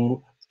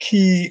into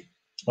key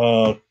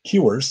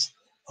keywords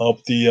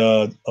of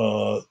the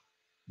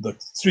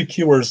three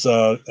keywords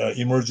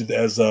emerged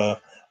as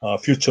a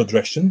future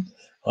direction.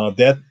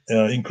 That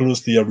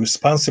includes the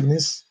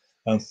responsiveness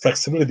and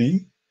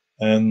flexibility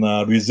and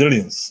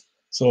resilience.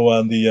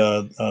 So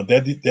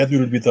that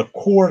will be the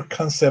core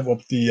concept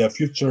of the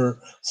future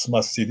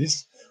smart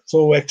cities.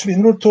 So actually,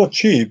 in order to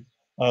achieve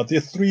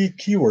the three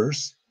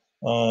keywords,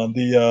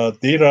 the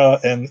data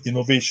and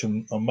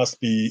innovation must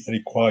be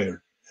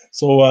required.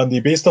 So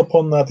based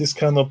upon this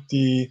kind of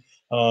the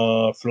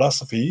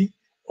philosophy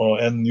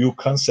and new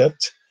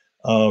concept,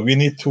 we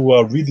need to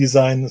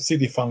redesign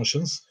city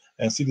functions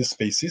and city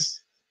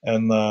spaces,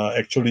 and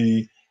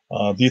actually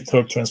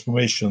digital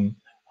transformation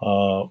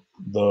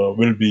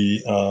will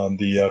be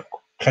the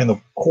kind of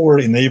core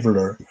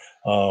enabler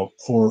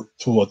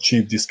to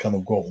achieve this kind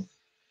of goal.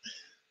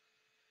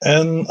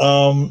 And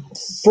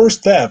first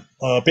step,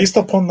 based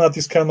upon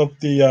this kind of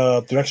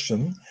the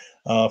direction,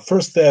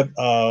 first step,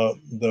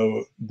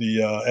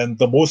 and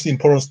the most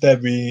important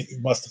step we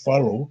must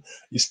follow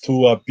is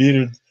to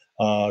build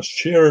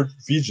shared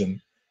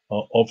vision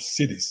of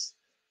cities,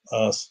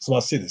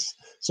 smart cities.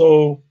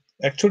 So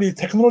actually,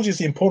 technology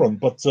is important,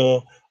 but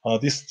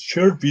this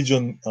shared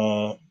vision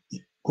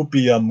could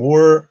be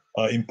more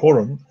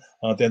important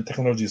than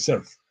technology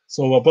itself.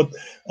 So, but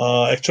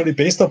actually,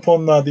 based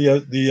upon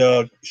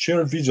the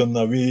shared vision,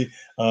 we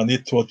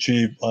need to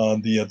achieve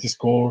this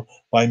goal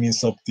by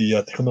means of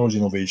the technology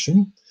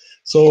innovation.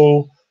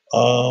 So,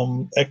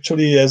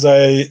 actually, as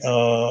I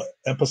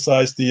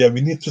emphasized,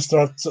 we need to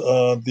start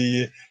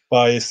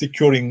by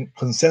securing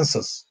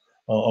consensus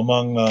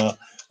among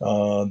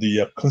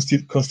the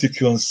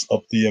constituents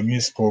of the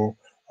municipal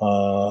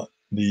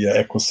the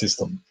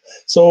ecosystem.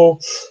 So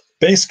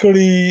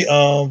basically,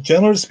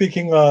 generally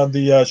speaking,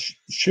 the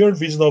shared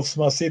vision of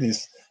smart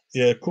cities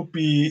could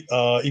be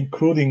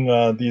including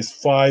these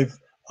 5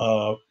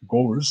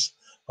 goals.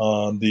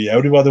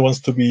 Everybody wants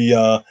to be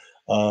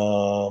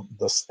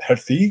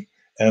healthy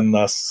and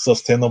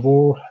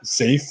sustainable,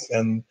 safe,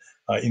 and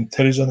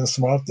intelligent and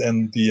smart,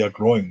 and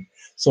growing.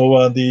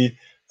 So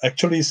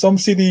actually some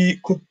city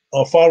could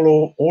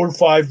follow all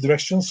 5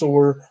 directions,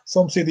 or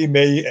some city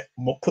may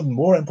put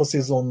more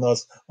emphasis on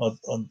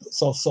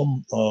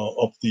some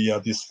of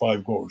these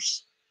 5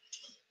 goals.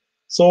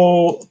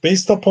 So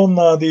based upon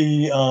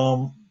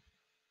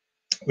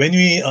when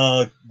we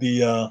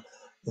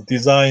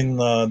design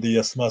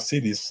the smart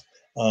cities,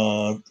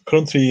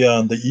 currently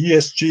the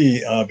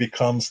ESG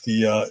becomes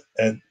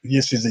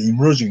ESG is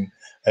emerging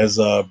as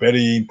a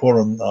very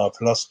important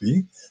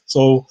philosophy.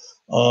 So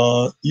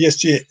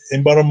ESG,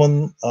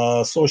 environment,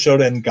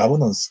 social, and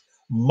governance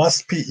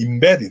must be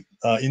embedded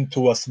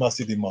into a smart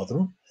city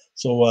model.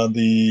 So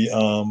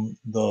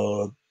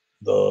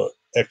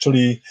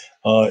actually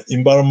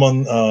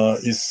environment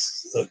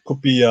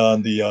could be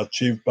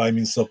achieved by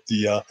means of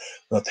the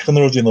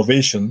technology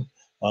innovation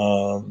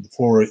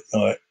for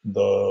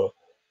the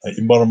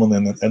environment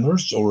and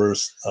energy, or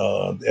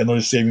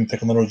energy saving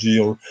technology,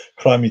 or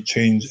climate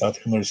change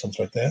technology,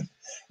 something like that.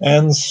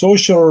 And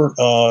social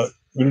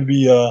will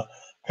be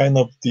kind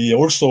of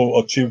also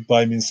achieved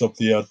by means of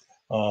the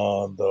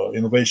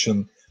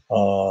innovation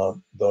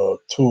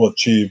to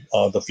achieve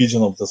the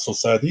vision of the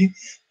society.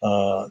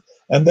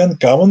 And then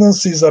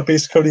governance is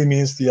basically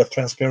means the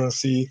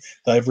transparency,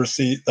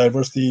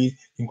 diversity,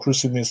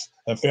 inclusiveness,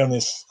 and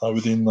fairness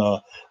within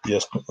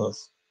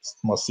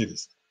smart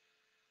cities.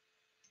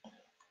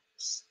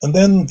 And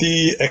then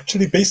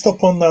actually based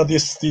upon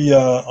this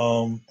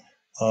the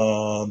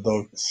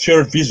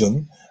shared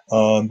vision,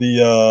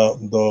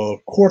 the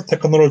core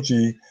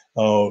technology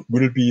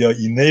will be an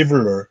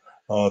enabler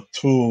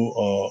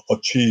to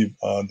achieve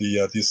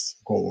this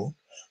goal.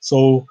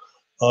 So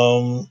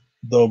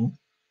the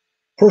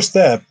first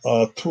step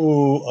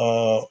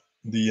to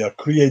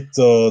create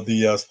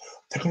the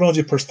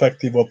technology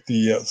perspective of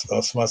the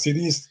smart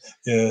cities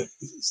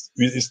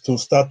is to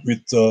start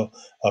with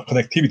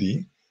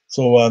connectivity.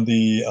 So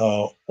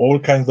all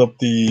kinds of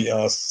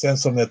the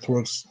sensor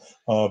networks,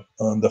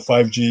 the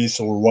 5Gs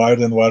or wired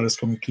and wireless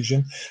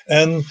communication,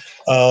 and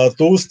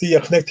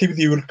the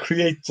connectivity will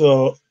create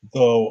a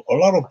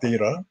lot of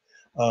data,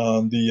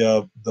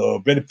 the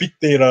very big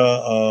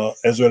data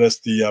as well as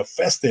the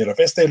fast data.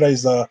 Fast data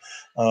is the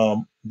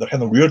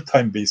kind of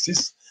real-time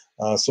basis.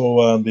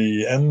 And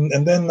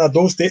then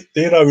those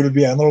data will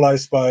be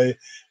analyzed by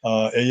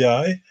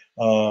AI.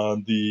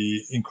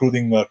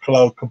 Including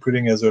cloud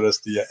computing as well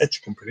as the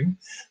edge computing.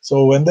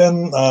 So, and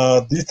then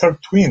digital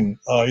twin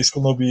is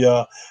going to be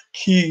a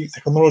key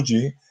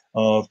technology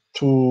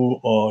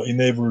to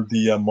enable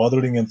the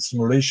modeling and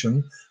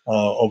simulation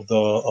of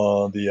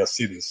the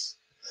cities.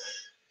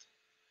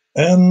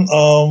 And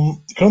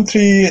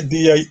currently,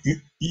 the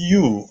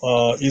EU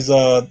is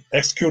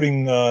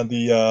executing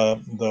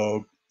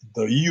the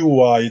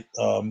EU-wide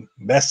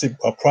massive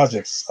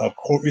projects,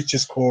 which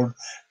is called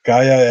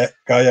Gaia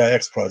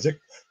X project,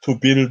 to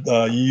build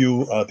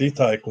EU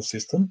data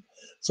ecosystem.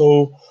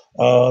 So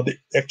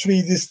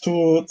actually, this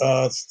to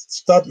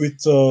start with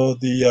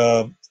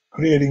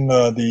creating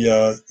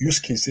the use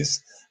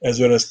cases as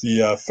well as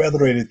the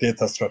federated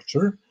data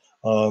structure.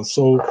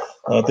 So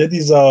that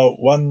is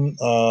one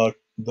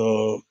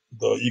the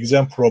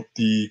example of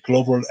the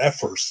global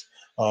efforts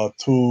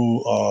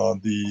to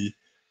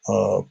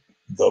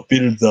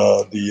build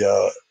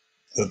the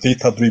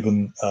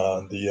data-driven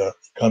the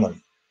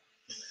economy.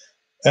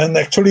 And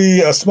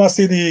actually, a smart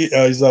city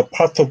is a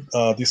part of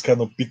this kind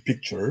of big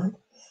picture.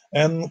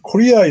 And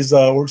Korea is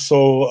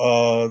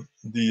also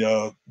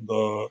the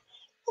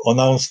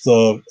announced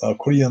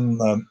Korean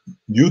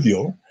New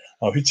Deal,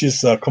 which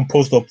is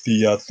composed of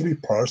the 3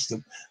 parts,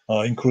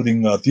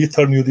 including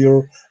digital New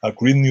Deal,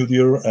 Green New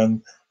Deal,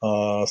 and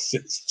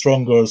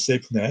stronger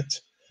safety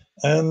net.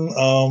 And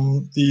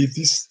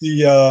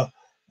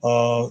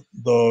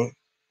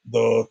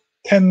the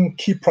 10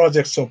 key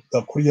projects of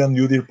the Korean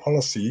New Deal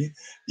policy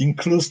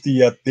includes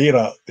the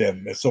data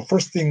then. So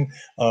first thing,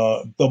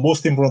 the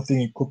most important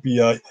thing, it could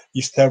be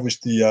establish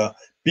the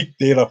big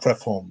data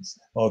platforms.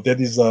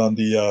 That is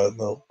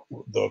the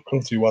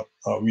currently what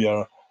we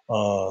are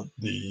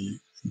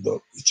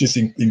which is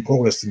in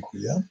progress in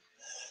Korea.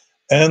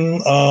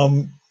 And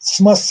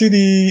smart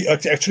city,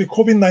 actually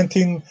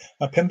COVID-19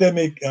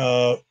 pandemic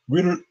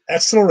will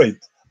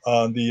accelerate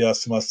the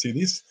smart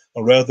cities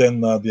rather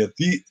than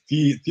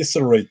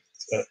decelerate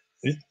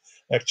it.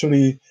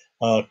 Actually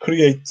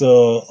create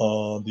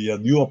the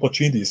new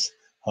opportunities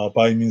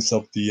by means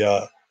of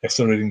the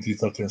accelerating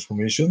digital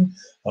transformation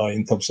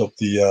in terms of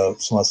the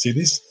smart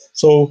cities.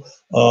 So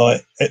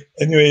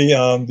anyway,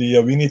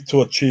 we need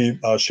to achieve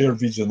a shared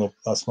vision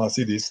of smart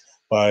cities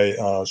by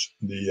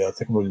the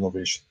technology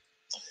innovation.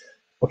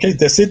 Okay,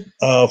 that's it.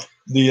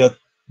 The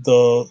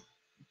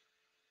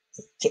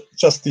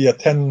just the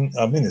 10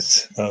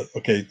 minutes.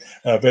 Okay,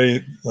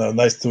 very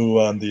nice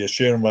to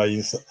share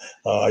my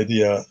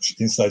idea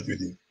inside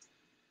with you.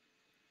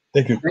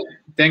 Thank you.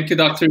 Thank you,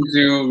 Dr.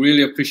 Zhu.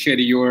 Really appreciate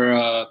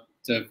your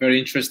the very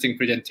interesting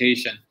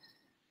presentation.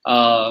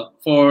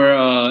 For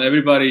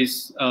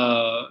everybody's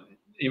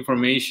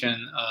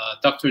information,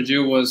 Dr.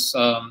 Zhu was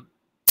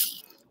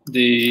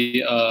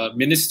the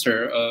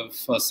minister of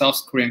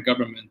South Korean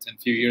government a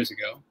few years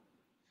ago.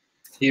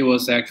 He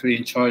was actually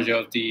in charge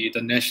of the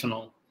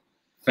national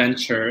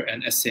venture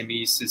and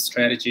SMEs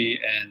strategy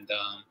and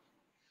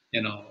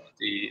you know,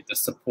 the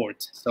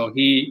support. So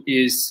he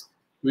is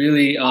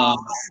really a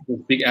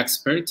big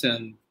expert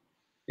in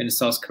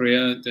South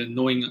Korea,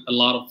 knowing a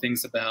lot of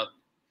things about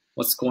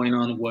what's going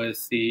on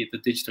with the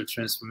digital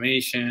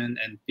transformation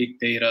and big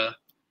data.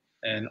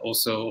 And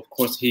also, of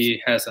course,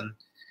 he has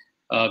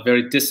a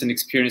very distant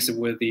experience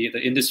with the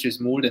industries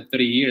more than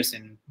 30 years.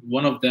 And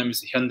one of them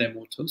is Hyundai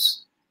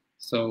Motors.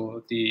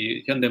 So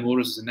the Hyundai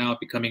Motors is now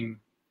becoming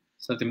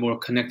something more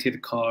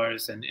connected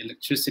cars and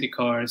electricity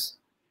cars.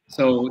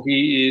 So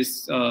he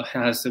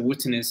has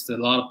witnessed a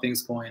lot of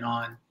things going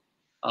on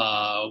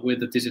with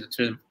the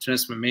digital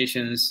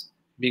transformations,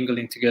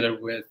 mingling together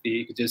with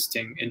the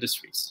existing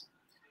industries.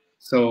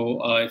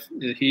 So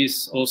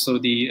he's also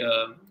the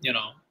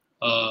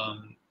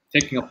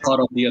taking a part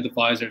of the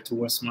advisor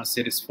towards Smart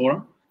Cities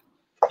Forum.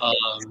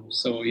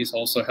 So he's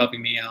also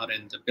helping me out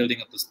in the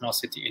building of the smart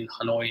city in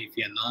Hanoi,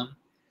 Vietnam.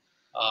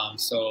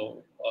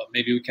 So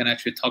maybe we can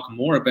actually talk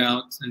more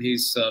about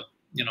his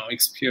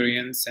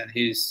experience and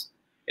his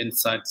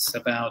insights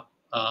about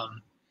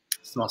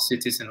smart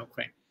cities in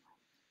Ukraine.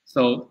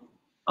 So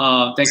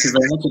thank you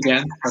very much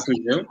again, Dr.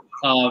 Zhu.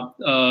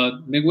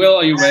 Miguel,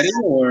 are you ready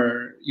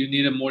or you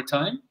need more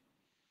time?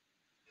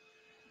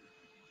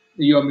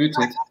 You are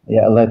muted.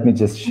 Yeah, let me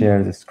just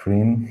share the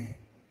screen.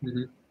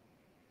 Mm-hmm.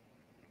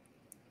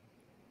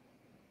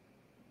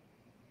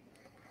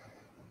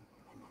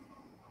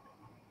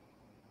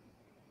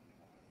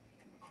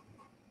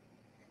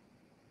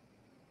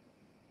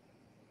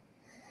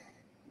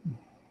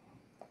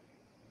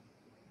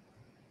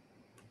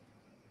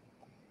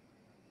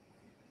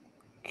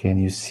 Can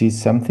you see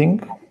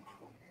something?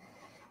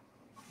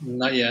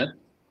 Not yet.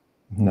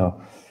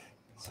 No.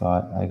 So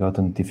I got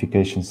a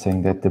notification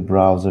saying that the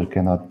browser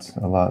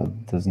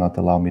does not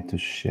allow me to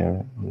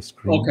share the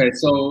screen. Okay,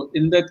 so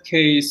in that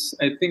case,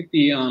 I think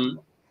the An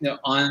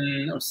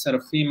or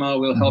Serafima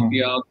will help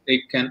you out.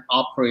 They can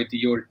operate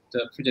the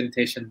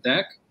presentation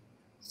deck.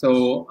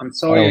 So I'm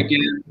sorry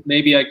again.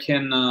 Maybe I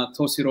can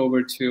toss it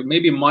over to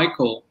maybe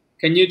Michael.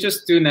 Can you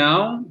just do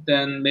now?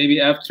 Then maybe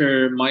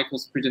after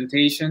Michael's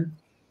presentation,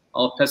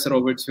 I'll pass it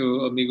over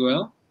to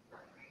Miguel.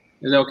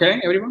 Is that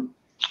okay, everyone?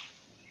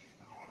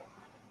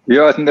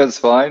 Yeah, I think that's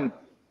fine.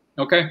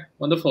 Okay,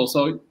 wonderful.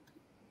 So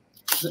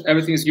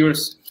everything is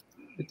yours.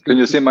 Can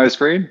you see my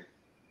screen?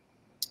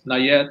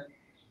 Not yet.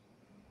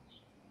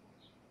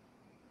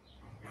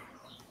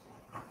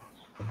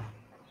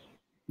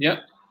 Yep,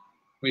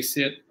 we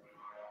see it.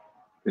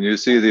 Can you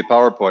see the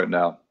PowerPoint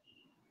now?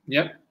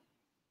 Yep.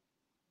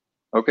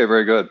 Okay,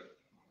 very good.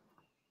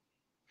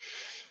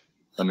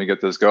 Let me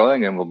get this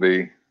going and we'll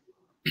be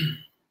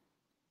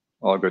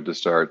all good to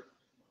start.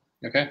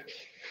 Okay.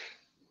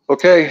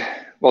 Okay,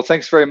 well,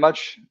 thanks very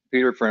much,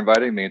 Peter, for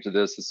inviting me into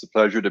this. It's a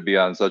pleasure to be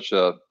on such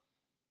an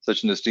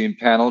esteemed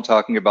panel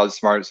talking about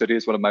smart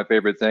cities, one of my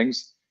favorite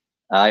things.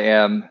 I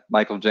am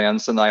Michael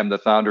Jansen. I am the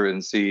founder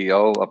and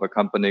CEO of a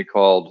company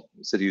called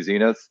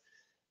CityZenith.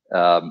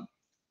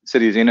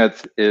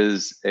 CityZenith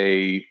is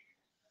a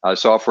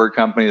software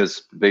company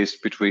that's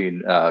based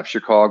between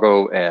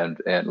Chicago and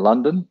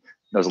London.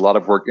 Does a lot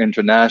of work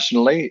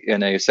internationally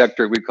in a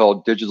sector we call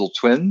digital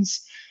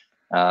twins,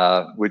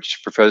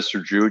 which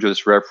Professor Zhu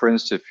just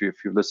referenced. If you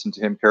listen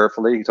to him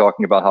carefully,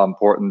 talking about how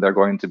important they're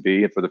going to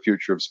be for the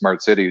future of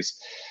smart cities.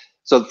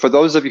 So for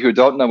those of you who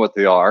don't know what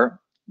they are,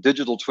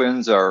 digital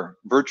twins are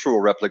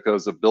virtual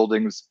replicas of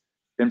buildings,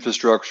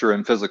 infrastructure,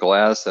 and physical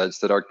assets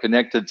that are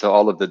connected to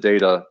all of the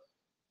data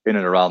in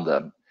and around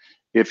them.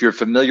 If you're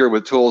familiar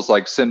with tools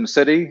like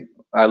SimCity,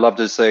 I love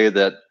to say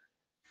that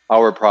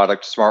our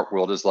product, Smart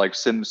World, is like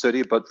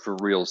SimCity, but for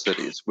real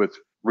cities with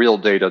real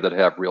data that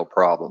have real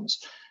problems.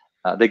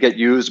 They get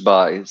used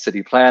by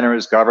city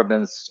planners,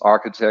 governments,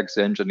 architects,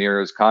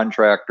 engineers,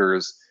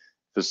 contractors,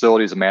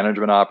 facilities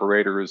management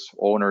operators,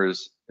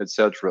 owners,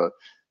 etc.,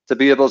 to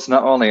be able to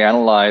not only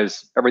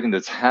analyze everything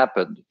that's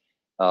happened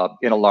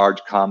in a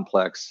large,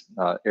 complex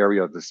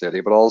area of the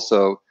city, but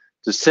also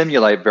to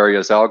simulate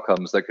various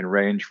outcomes that can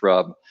range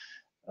from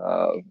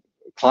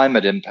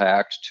climate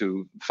impact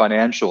to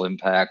financial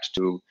impact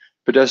to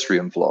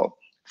pedestrian flow.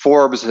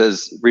 Forbes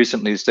has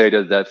recently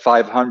stated that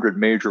 500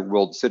 major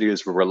world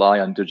cities will rely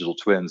on digital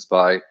twins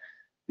by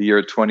the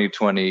year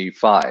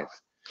 2025.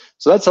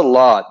 So that's a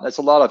lot. That's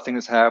a lot of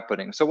things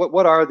happening. So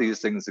what are these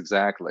things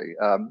exactly?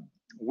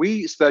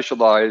 We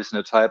specialize in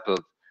a type of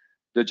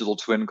digital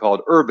twin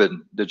called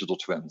urban digital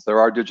twins. There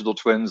are digital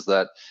twins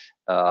that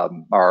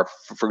are,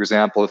 for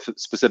example,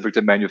 specific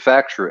to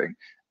manufacturing.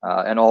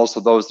 and also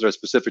those that are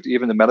specific to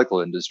even the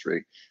medical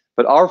industry.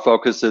 But our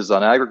focus is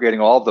on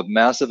aggregating all the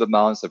massive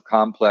amounts of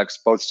complex,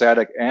 both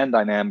static and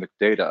dynamic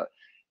data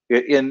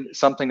in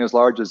something as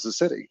large as the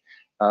city.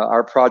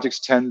 Our projects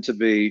tend to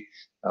be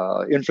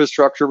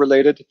infrastructure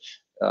related,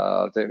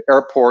 the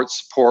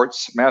airports,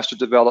 ports, master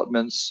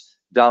developments,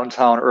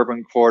 downtown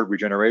urban core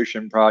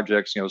regeneration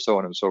projects, so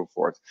on and so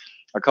forth.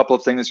 A couple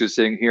of things you're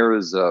seeing here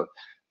is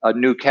a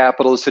new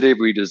capital city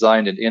we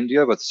designed in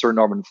India with Sir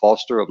Norman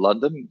Foster of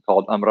London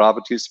called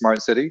Amaravati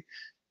Smart City.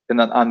 And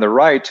then on the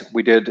right,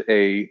 we did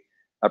a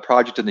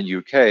project in the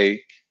UK,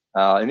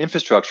 an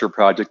infrastructure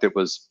project that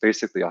was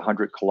basically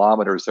 100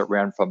 kilometers that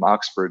ran from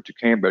Oxford to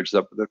Cambridge,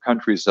 the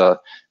country's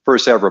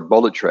first ever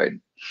bullet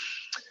train.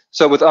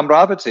 So with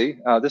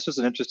Amaravati, this was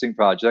an interesting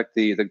project.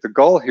 The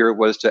goal here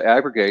was to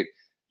aggregate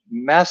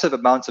massive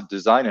amounts of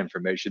design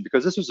information,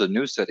 because this was a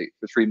new city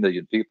for 3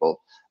 million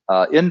people,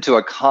 into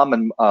a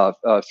common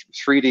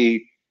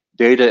 3D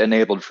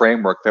data-enabled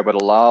framework that would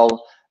allow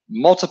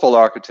multiple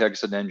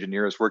architects and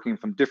engineers working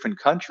from different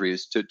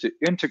countries to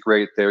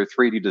integrate their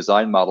 3D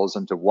design models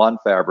into one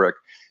fabric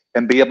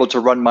and be able to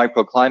run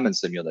microclimate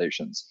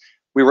simulations.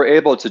 We were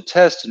able to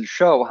test and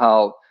show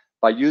how,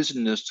 by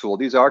using this tool,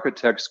 these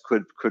architects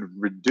could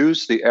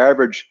reduce the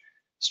average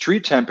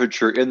street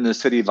temperature in the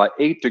city by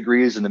 8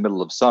 degrees in the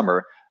middle of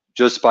summer,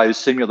 just by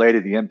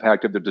simulating the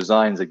impact of the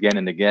designs again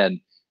and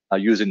again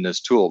using this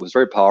tool. It was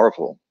very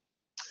powerful.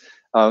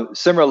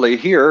 Similarly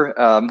here,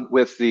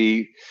 with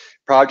the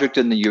project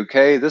in the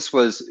UK, this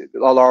was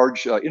a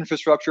large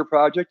infrastructure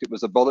project. It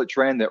was a bullet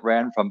train that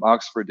ran from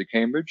Oxford to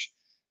Cambridge.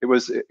 It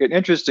was an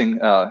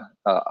interesting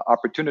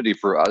opportunity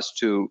for us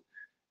to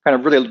kind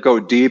of really go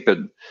deep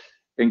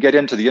and get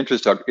into the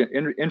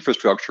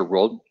infrastructure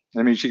world.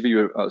 Let me give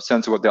you a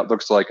sense of what that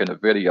looks like in a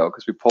video,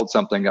 because we pulled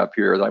something up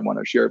here that I want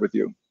to share with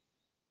you.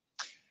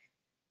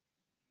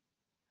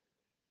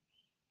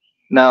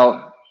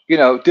 Now,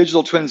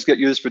 digital twins get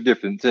used for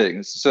different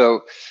things.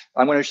 So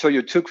I'm going to show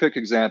you 2 quick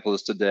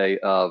examples today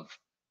of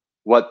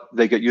what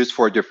they get used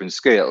for at different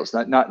scales.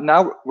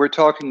 Now we're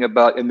talking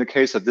about, in the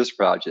case of this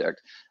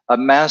project, a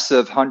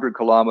massive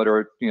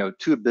 100-kilometer,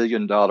 $2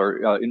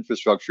 billion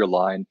infrastructure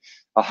line,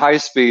 a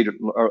high-speed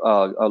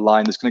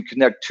line that's going to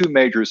connect 2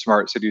 major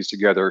smart cities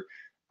together,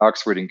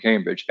 Oxford and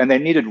Cambridge. And they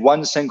needed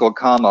one single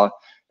comma,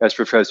 as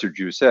Professor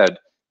Ju said,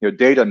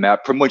 data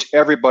map from which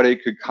everybody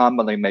could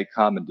commonly make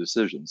common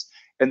decisions.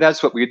 And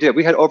that's what we did.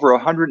 We had over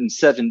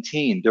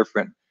 117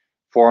 different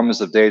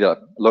forms of data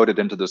loaded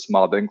into this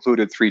model that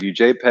included 3D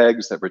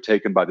JPEGs that were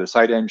taken by the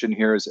site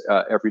engineers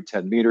every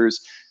 10 meters,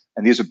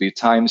 and these would be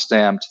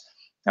time-stamped.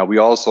 Now, we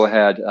also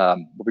had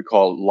what we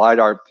call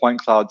LiDAR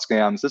point cloud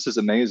scans. This is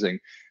amazing.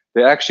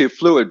 They actually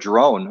flew a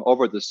drone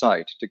over the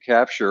site to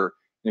capture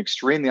an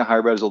extremely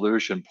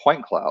high-resolution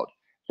point cloud.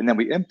 And then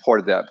we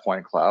imported that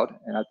point cloud,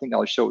 and I think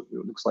I'll show it.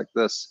 It looks like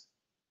this.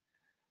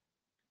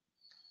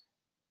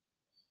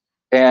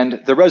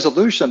 And the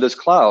resolution of this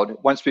cloud,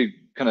 once we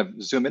kind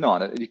of zoom in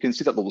on it, you can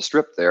see that little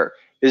strip there,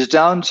 is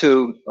down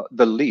to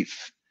the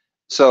leaf.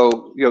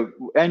 So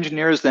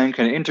engineers then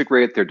can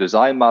integrate their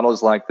design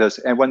models like this,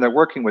 and when they're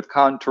working with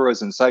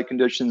contours and site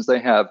conditions, they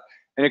have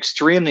an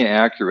extremely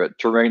accurate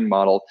terrain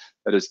model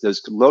that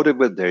is loaded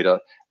with data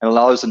and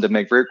allows them to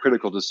make very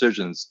critical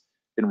decisions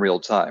in real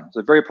time. It's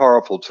a very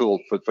powerful tool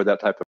for that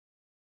type of.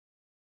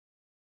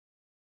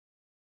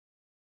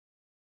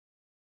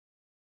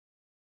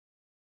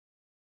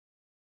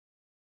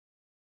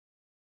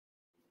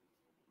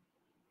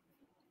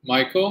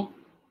 Michael?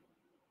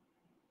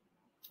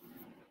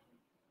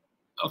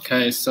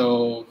 Okay,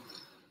 so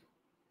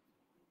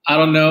I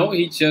don't know,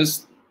 he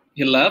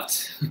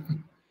left.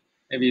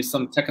 Maybe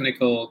some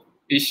technical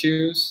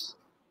issues.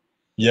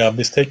 Yeah,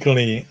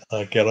 mistakenly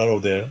get out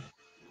of there.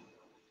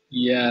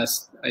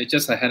 Yes, I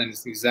had an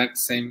exact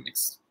same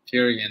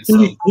experience.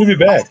 He'll be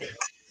back.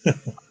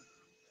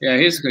 Yeah,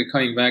 he's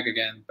coming back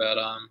again, but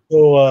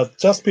So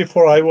just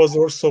before I was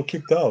also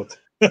kicked out.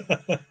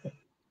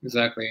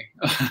 Exactly.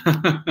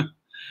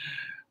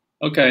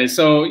 Okay,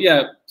 so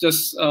yeah,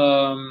 just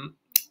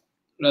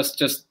let's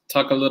just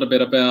talk a little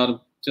bit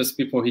about just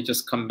before he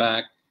just come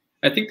back.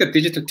 I think the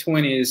digital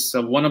twin is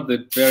one of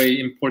the very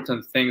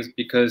important things,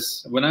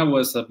 because when I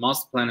was a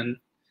master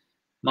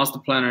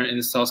planner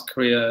in South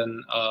Korea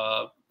and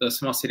the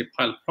Smart City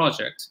Pilot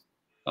Project,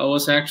 I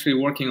was actually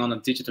working on a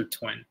digital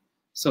twin.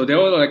 So there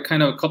were like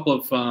kind of a couple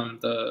of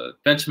the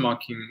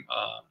benchmarking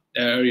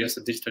areas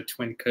of digital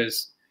twin,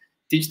 because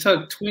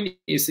digital twin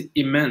is an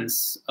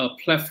immense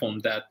platform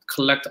that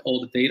collects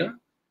all the data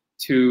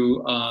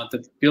to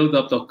build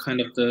up the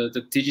kind of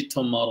the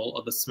digital model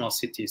of the smart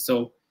city.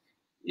 So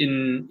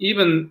in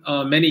even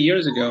many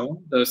years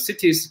ago, the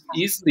city is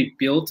easily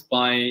built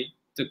by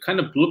the kind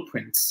of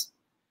blueprints.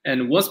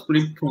 And once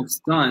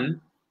blueprints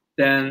done,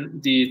 then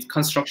the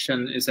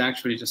construction is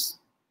actually just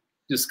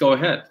go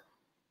ahead.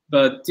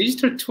 But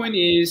digital twin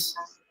is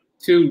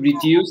to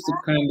reduce the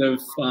kind of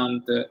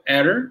the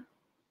error,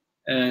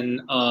 and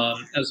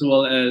as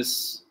well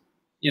as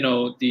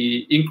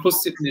the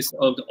inclusiveness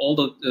of all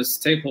the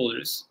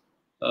stakeholders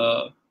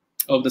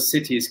of the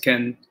cities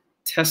can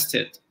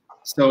tested.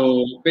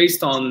 So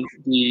based on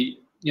the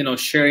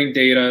sharing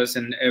data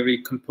and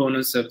every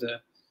components of the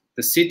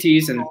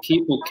cities, and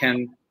people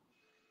can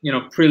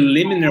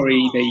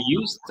preliminary they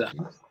use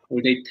them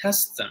or they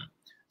test them.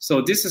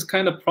 So this is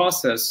kind of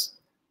process,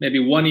 maybe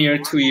 1 year,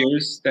 2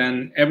 years,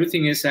 then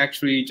everything is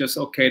actually just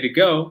okay to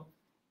go.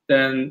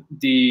 Then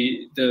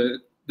the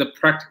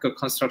practical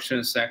construction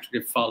is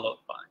actually followed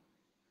by.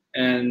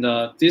 And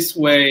this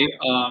way,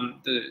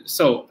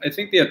 so I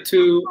think there are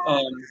two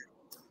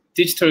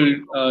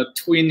digital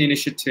twin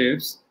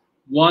initiatives.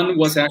 One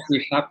was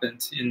actually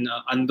happened in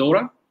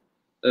Andorra,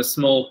 a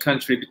small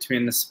country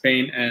between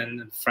Spain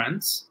and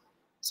France.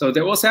 So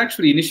that was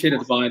actually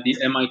initiated by the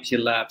MIT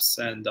labs,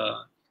 and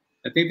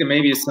I think there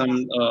may be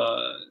some,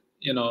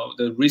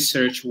 the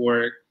research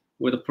work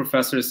with the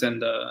professors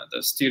and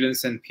the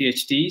students and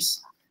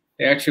PhDs.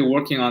 They're actually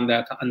working on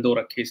that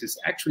Andorra case. It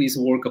actually is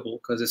workable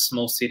because it's a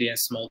small city and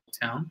small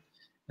town,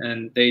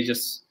 and they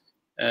just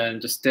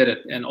did it.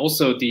 And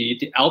also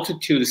the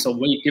altitude is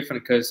way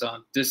different because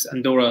this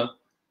Andorra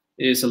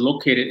is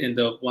located in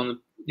the one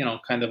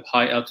kind of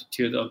high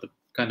altitude of the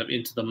kind of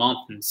into the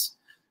mountains.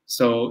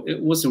 So it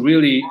was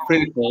really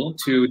critical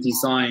to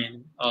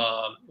design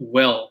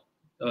well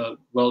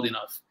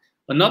enough.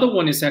 Another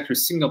one is actually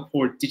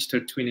Singapore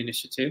Digital Twin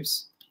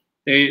Initiatives.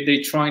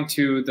 They trying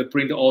to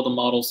bring all the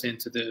models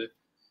into the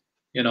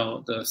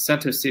the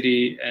center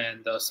city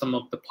and some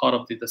of the part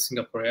of the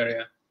Singapore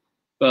area.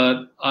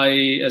 But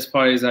as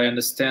far as I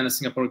understand, the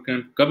Singapore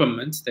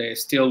government, they're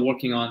still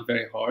working on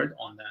very hard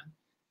on that.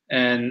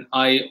 And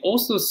I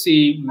also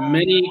see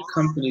many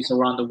companies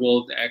around the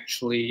world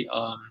actually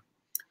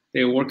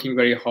they're working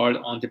very hard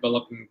on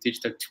developing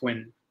digital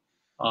twin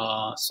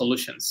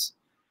solutions.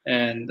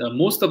 And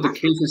most of the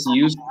cases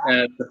used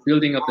at the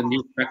building of the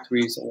new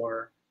factories,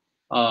 or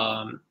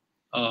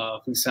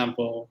for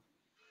example,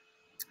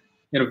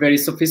 very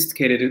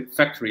sophisticated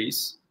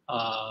factories,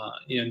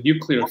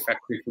 nuclear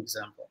factory, for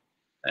example,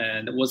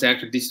 and it was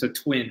actually digital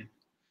twin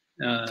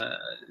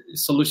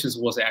solutions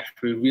was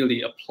actually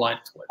really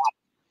applied to it.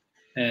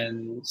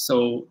 And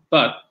so,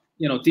 but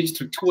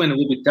digital twin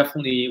will be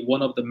definitely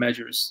one of the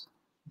measures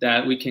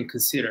that we can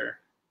consider.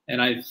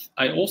 And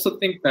I also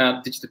think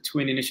that digital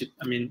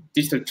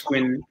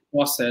twin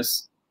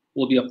process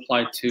will be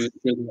applied to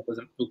building up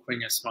the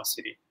Ukrainian smart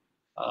city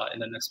in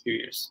the next few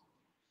years.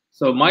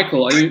 So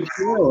Michael, are you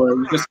here or are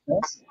you just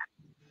lost?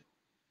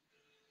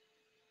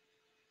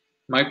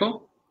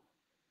 Michael?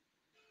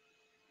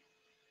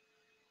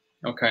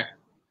 Okay.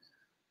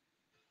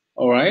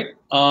 All right.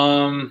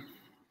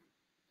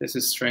 This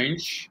is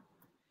strange.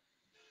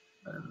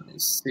 Let me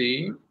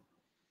see.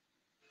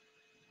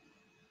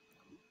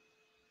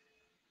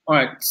 All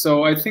right,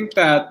 so I think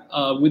that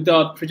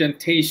without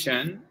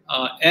presentation,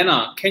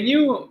 Anna, can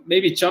you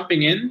maybe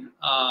jumping in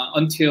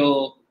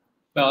until,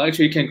 well,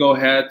 actually you can go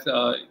ahead,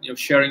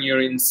 sharing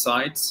your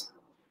insights.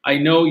 I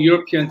know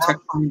European Tech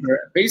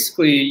Chamber,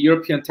 basically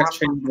European Tech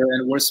Chamber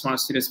and World Smart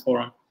Cities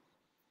Forum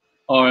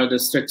are the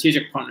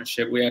strategic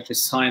partnership we actually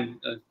signed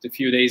a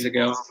few days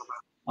ago.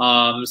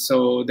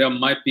 So there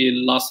might be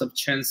lots of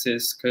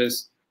chances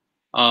because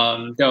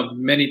there are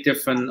many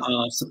different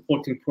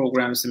supporting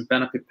programs and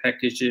benefit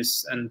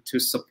packages, and to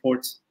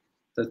support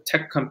the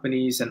tech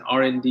companies and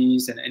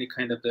R&Ds and any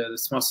kind of the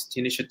smart city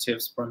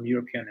initiatives from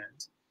European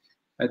end.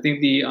 I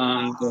think the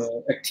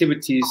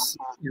activities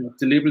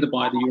delivered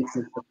by the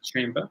European Tech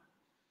Chamber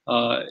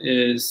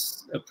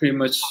is pretty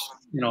much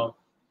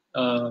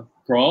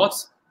broad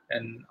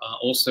and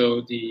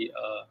also the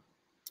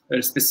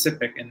very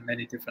specific in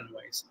many different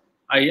ways.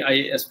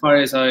 As far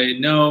as I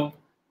know,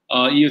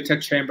 EU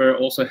Tech Chamber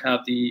also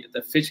have the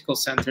physical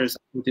centers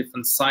in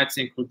different sites,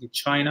 including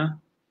China,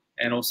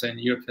 and also in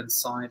the European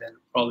side, and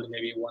probably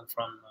maybe one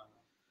from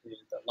the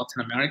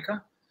Latin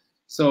America.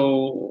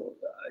 So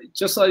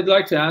just I'd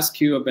like to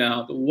ask you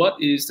about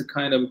what is the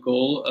kind of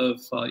goal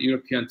of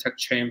European Tech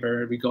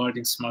Chamber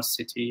regarding smart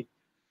city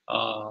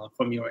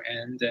from your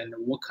end, and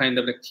what kind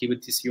of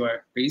activities you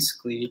are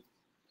basically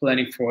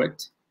planning for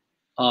it.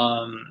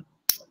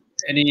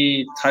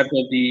 Any type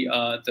of the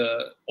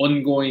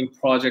ongoing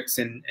projects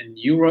in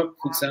Europe,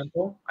 for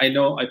example. I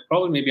know I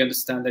probably maybe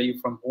understand that you're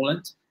from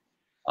Poland.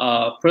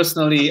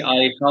 Personally,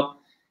 I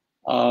helped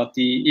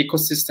the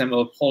ecosystem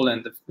of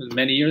Poland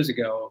many years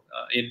ago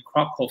in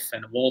Krakow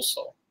and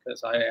Warsaw,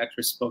 because I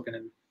actually spoken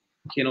in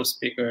keynote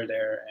speaker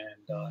there,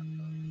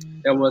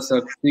 and there was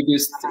a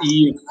biggest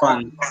EU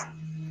fund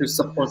to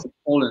support the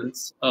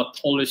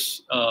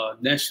Polish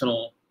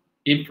national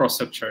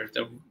infrastructure,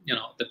 the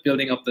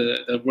building of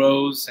the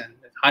roads and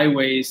the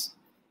highways,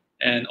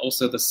 and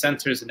also the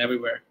centers and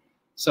everywhere.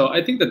 So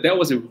I think that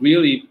was a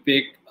really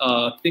big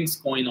things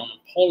going on in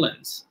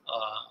Poland,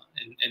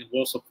 in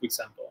Warsaw, for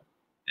example,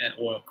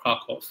 or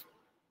Krakow.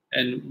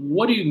 And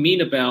what do you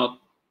mean about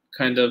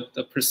kind of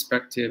the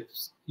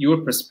perspectives,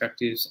 your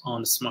perspectives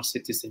on smart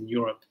cities in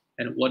Europe,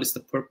 and what is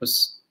the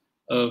purpose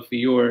of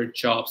your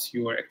jobs,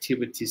 your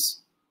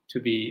activities to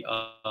be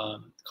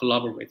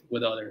collaborate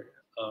with other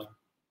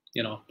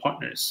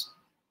partners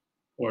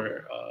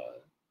or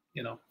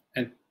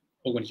and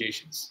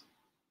organizations?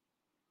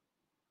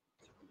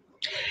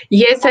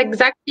 Yes,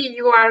 exactly.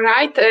 You are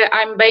right.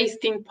 I'm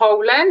based in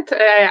Poland.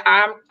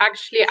 I'm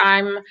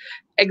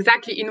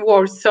exactly in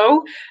Warsaw.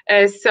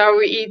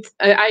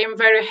 I am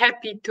very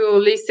happy to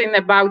listen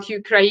about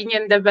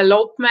Ukrainian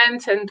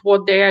developments and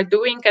what they are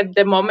doing at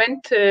the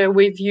moment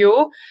with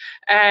you,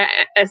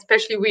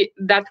 especially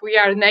that we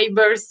are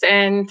neighbors,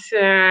 and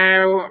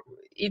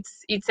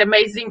it's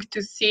amazing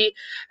to see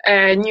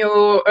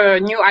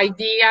new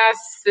ideas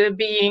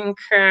being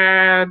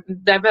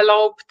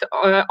developed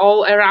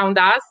all around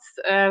us.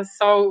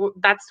 So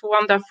that's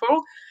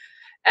wonderful.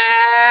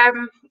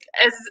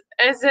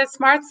 As a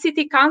smart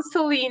city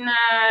council in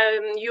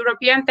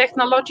European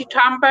Technology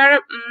Chamber,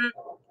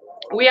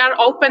 we are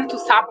open to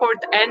support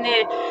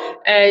any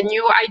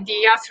new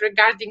ideas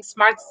regarding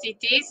smart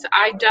cities.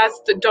 I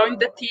just joined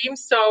the team,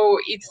 so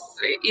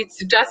it's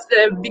just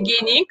the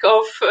beginning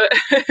of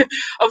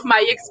of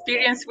my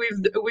experience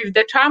with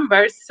the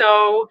chamber.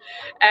 So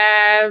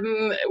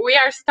we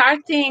are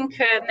starting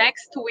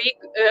next week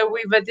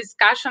with a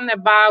discussion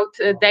about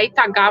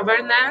data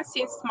governance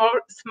in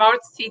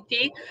smart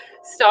city.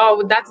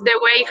 So that's the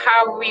way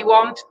how we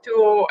want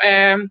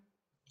to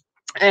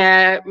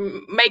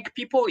make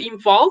people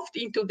involved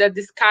into the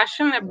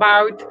discussion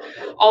about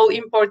all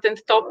important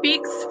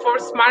topics for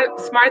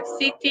smart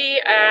city.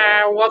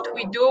 What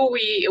we do,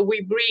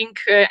 we bring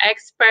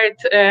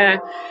experts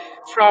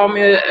from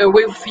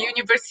with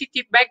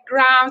university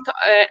background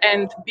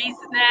and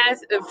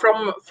business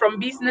from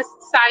business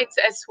sides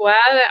as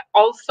well.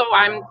 Also,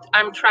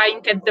 I'm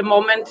trying at the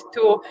moment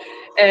to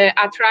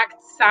attract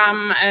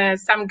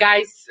some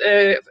guys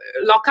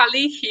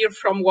locally here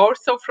from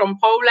Warsaw, from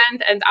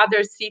Poland, and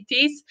other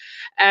cities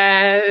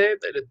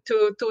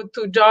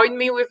to join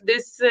me with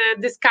this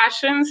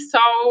discussion. So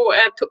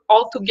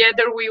all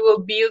together we will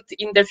build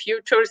in the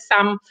future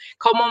some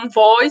common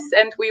voice,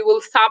 and we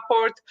will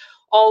support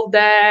all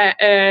the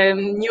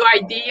new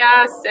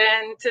ideas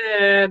and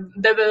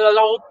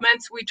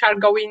developments which are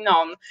going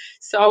on.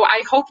 So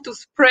I hope to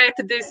spread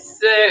this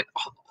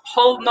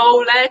whole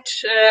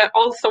knowledge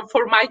also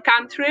for my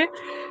country.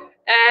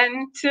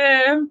 And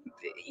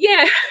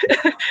yeah,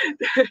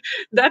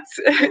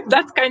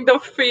 that's kind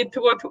of it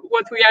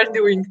what we are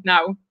doing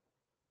now.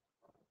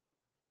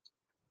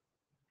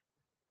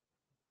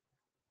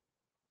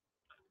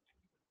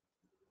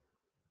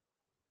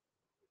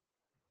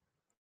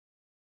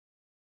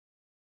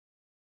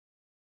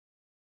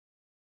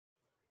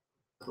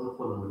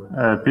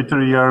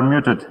 Peter, you are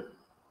muted.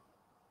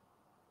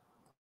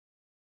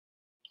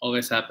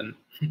 Always happen.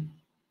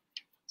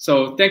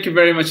 So thank you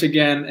very much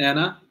again,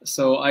 Anna.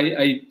 So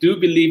I do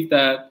believe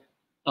that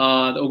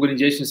the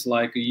organizations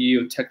like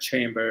EU Tech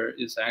Chamber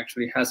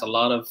has a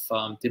lot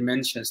of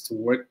dimensions to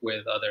work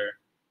with other,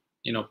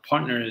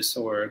 partners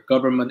or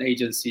government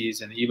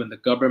agencies, and even the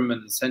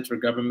government, the central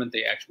government,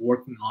 they actually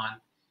working on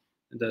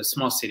the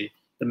smart city.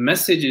 The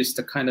message is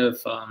the kind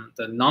of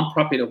the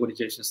nonprofit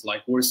organizations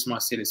like World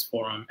Smart Cities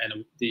Forum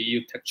and the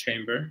EU Tech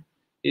Chamber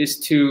is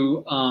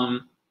to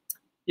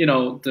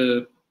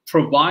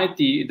provide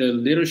the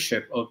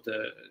leadership of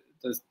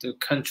the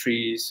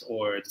countries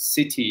or the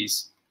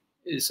cities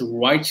is a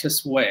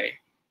righteous way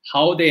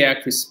how they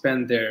actually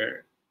spend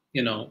their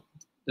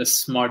the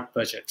smart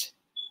budget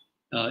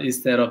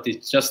instead of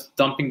just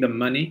dumping the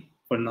money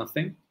for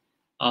nothing.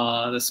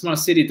 The smart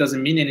city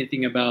doesn't mean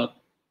anything about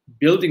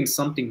building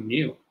something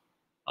new.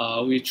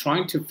 We're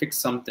trying to fix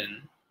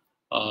something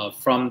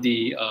from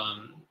the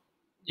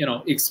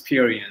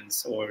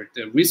experience or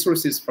the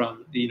resources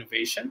from the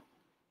innovation,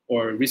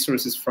 or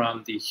resources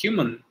from the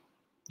human,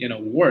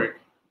 work,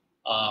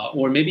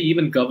 or maybe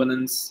even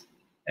governance,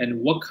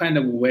 and what kind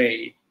of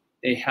way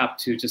they have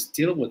to just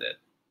deal with it,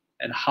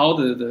 and how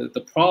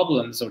the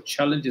problems or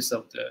challenges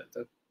of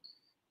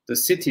the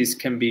cities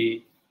can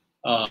be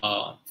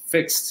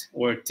fixed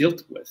or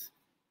dealt with.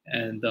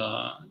 And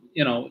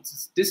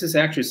this is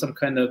actually some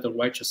kind of the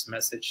righteous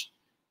message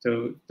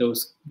to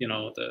those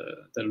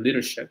the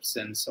leaderships.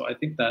 And so I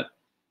think that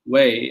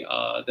way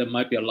there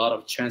might be a lot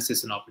of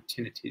chances and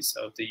opportunities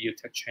of the EU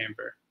Tech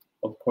Chamber,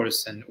 of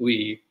course, and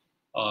we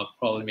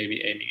probably may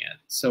be aiming at.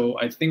 So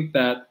I think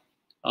that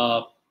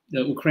the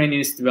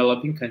Ukrainian is a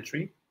developing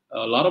country,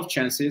 a lot of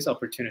chances,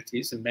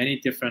 opportunities, and many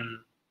different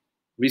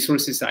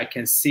resources I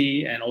can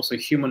see, and also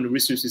human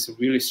resources are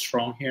really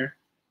strong here.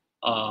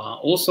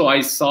 Also,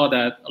 I saw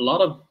that a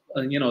lot of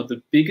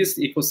the biggest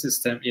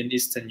ecosystem in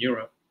Eastern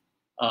Europe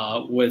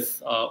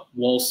with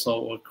Warsaw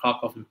or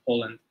Krakow in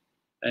Poland.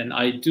 And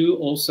I do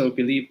also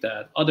believe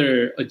that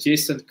other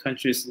adjacent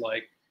countries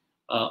like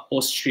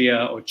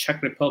Austria or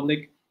Czech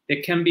Republic, they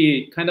can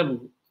be kind of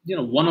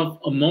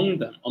among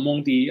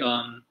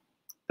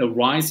the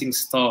rising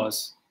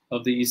stars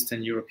of the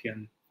Eastern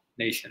European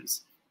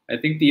nations. I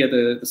think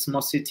the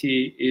smart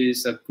city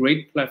is a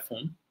great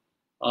platform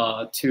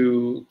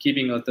to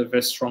giving the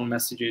very strong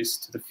messages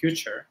to the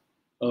future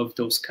of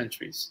those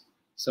countries.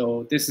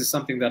 So this is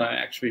something that I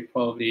actually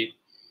probably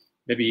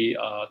maybe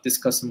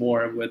discuss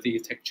more with the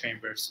tech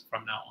chambers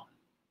from now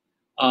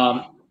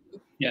on.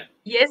 Yeah.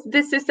 Yes,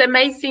 this is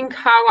amazing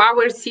how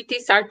our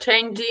cities are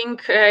changing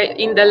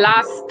in the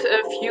last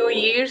few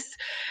years.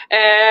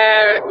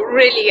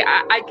 Really,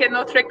 I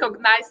cannot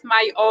recognize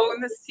my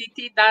own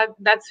city.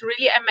 That's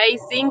really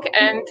amazing,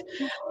 and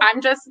I'm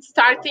just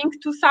starting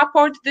to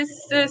support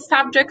this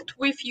subject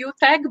with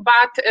UTech,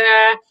 but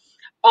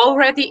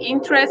already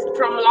interest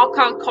from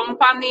local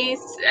companies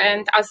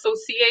and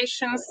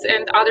associations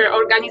and other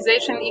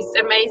organizations is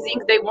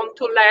amazing. They want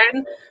to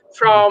learn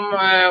from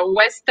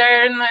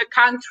Western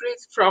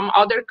countries, from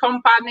other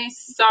companies.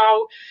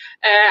 So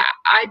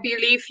I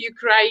believe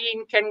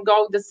Ukraine can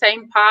go the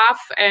same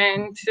path,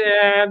 and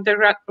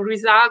the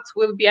results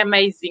will be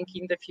amazing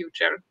in the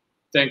future.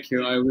 Thank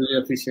you. I really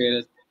appreciate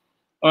it.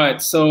 All right.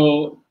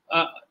 So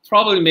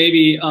probably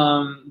maybe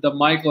the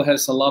Michael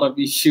has a lot of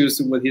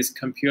issues with his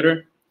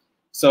computer.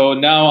 So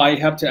now I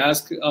have to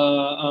ask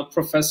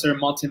Professor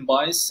Martin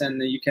Weiss,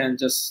 and you can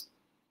just,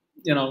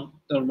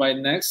 right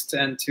next,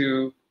 and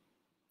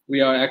we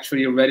are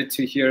actually ready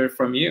to hear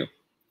from you.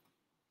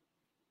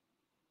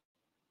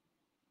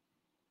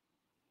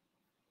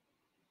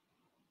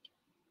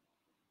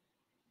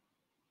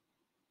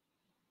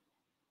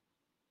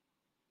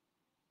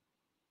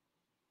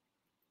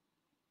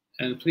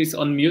 And please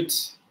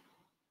unmute.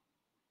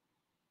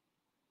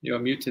 You are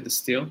muted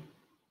still.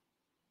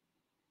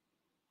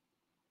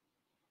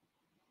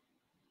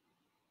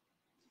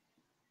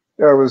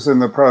 Yeah, I was in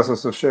the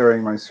process of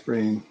sharing my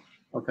screen.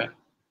 Okay.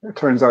 It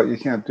turns out you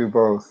can't do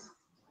both.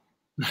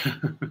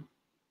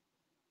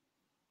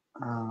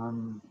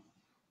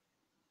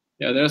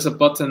 Yeah, there's a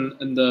button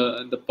in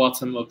the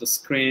bottom of the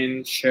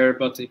screen, share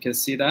button. You can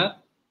see that.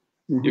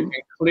 Mm-hmm. You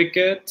can click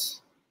it,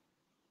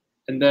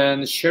 and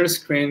then share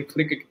screen.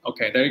 Click it.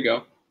 Okay, there you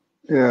go.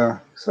 Yeah,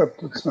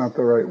 except it's not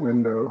the right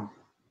window.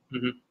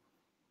 Mm-hmm.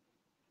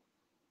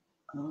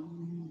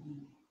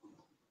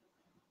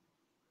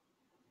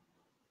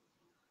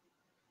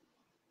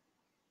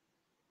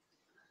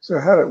 So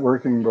I had it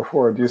working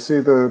before. Do you see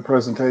the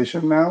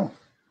presentation now?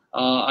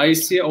 I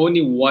see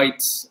only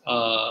white.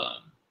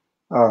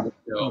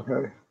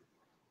 Okay.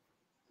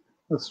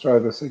 Let's try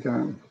this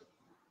again.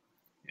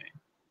 Okay.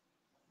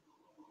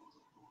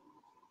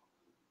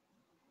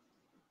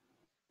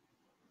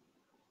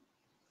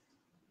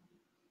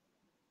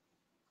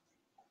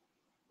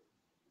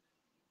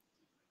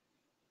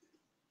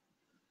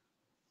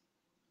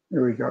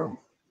 Here we go.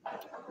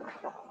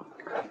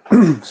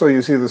 So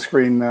you see the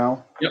screen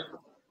now? Yep.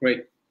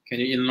 Great. Can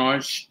you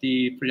enlarge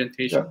the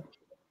presentation?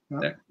 Yeah.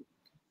 There.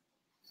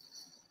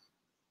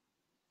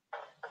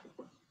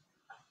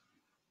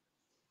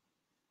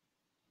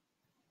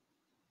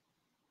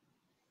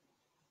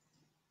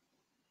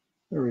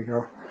 There we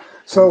go.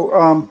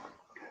 So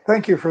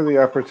thank you for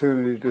the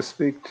opportunity to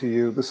speak to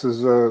you. This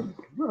is a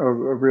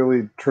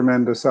really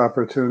tremendous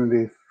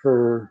opportunity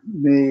for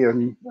me,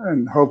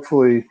 and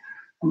hopefully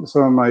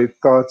some of my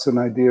thoughts and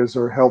ideas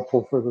are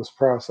helpful for this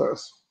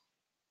process.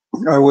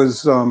 I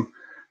was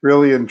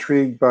really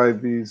intrigued by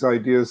these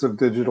ideas of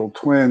digital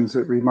twins.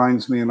 It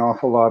reminds me an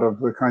awful lot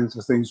of the kinds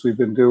of things we've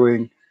been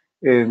doing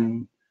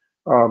in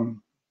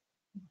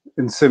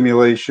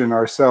simulation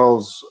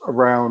ourselves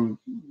around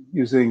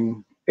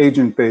using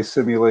agent-based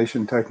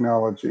simulation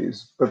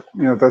technologies. But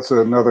that's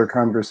another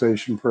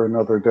conversation for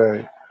another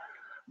day.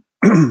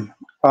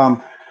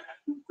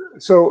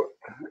 So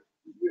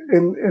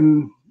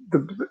in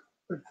the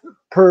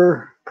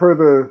per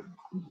the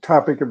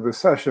topic of the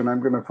session, I'm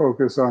going to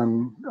focus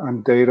on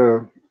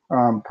data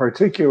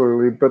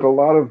particularly, but a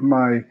lot of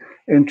my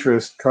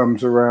interest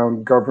comes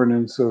around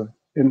governance of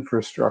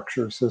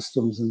infrastructure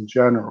systems in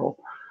general.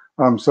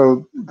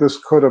 So this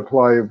could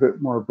apply a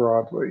bit more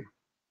broadly.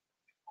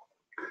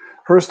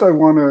 First, I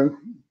want to,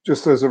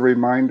 just as a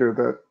reminder,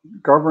 that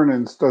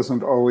governance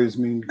doesn't always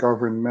mean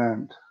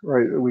government,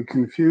 right? We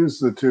confuse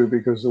the two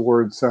because the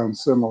words sound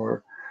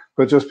similar.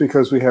 But just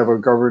because we have a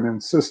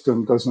governance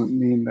system doesn't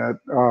mean that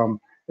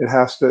it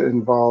has to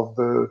involve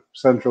the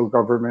central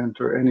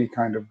government or any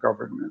kind of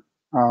government.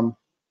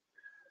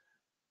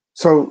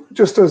 So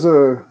just as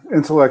an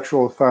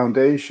intellectual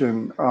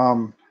foundation,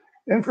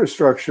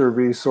 infrastructure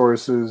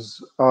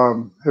resources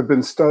have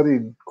been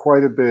studied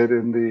quite a bit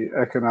in the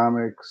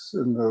economics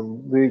and the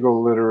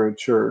legal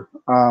literature.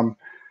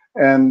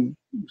 And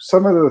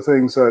some of the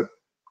things that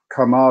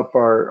come up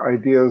are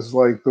ideas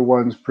like the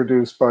ones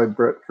produced by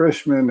Brett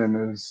Frischman in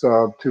his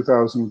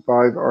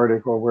 2005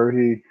 article, where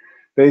he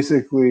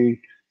basically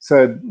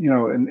said,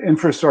 an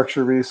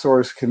infrastructure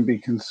resource can be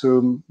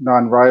consumed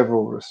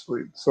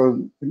non-rivalrously.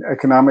 So in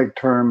economic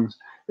terms,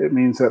 it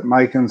means that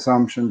my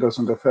consumption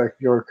doesn't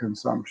affect your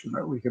consumption,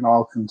 that we can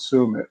all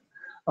consume it.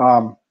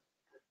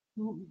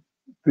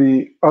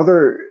 The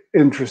other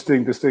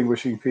interesting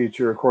distinguishing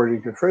feature,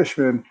 according to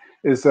Frischman,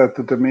 is that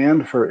the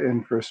demand for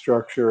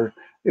infrastructure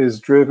is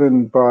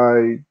driven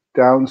by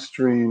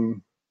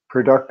downstream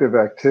productive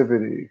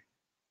activity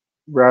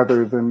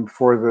rather than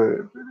for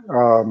the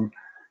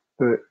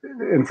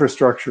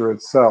infrastructure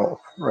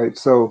itself, right?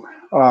 So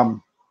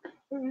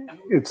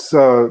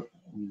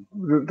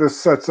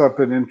this sets up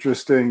an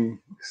interesting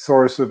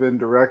source of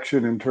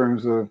indirection in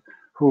terms of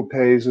who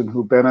pays and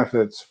who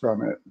benefits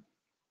from it.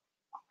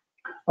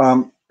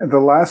 And the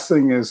last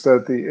thing is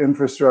that the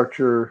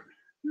infrastructure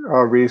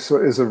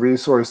is a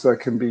resource that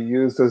can be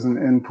used as an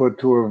input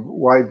to a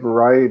wide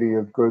variety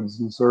of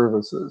goods and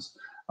services,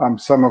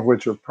 some of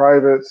which are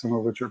private, some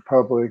of which are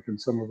public, and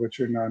some of which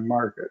are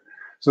non-market.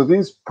 So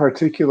these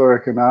particular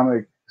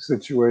economic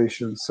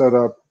situations set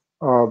up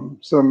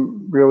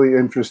some really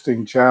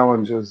interesting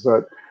challenges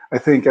that I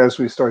think as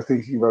we start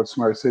thinking about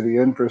smart city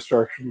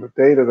infrastructure and the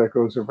data that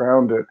goes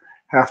around it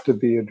have to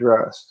be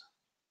addressed.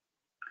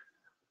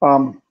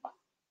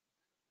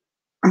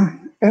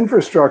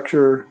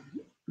 Infrastructure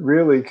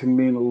really can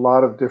mean a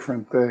lot of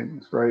different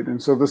things, right?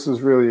 And so this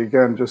is really,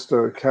 again, just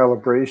a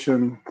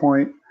calibration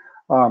point.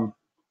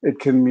 It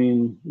can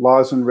mean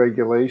laws and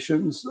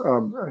regulations.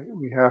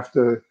 We have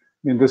to,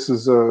 I mean, this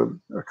is a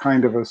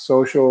kind of a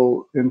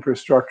social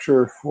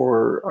infrastructure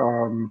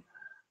for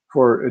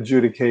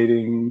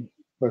adjudicating,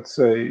 let's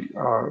say,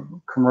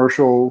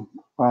 commercial,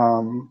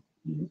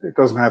 it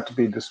doesn't have to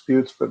be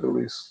disputes, but at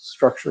least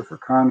structure for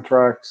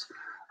contracts.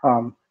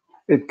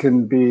 It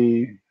can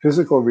be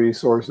physical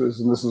resources,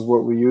 and this is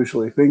what we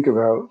usually think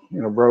about,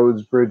 you know,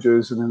 roads,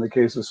 bridges, and in the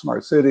case of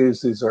smart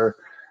cities, these are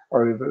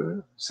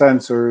the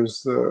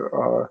sensors,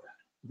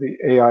 the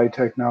AI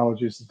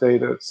technologies, the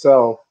data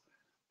itself.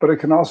 But it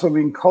can also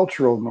mean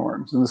cultural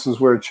norms, and this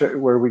is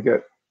where we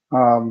get,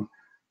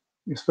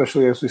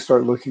 especially as we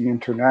start looking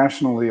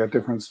internationally at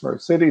different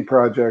smart city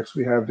projects,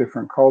 we have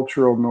different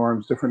cultural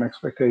norms, different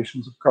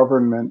expectations of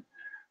government,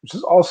 which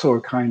is also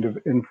a kind of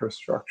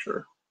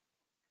infrastructure.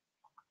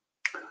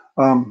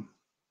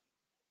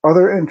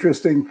 Other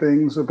interesting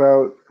things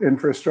about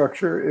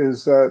infrastructure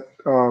is that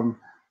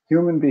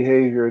human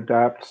behavior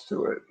adapts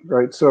to it,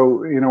 right?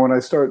 So, you know, when I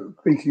start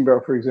thinking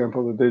about, for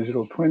example, the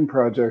digital twin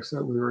projects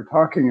that we were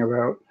talking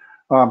about,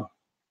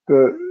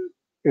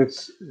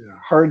 it's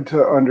hard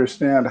to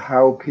understand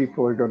how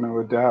people are going to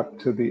adapt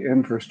to the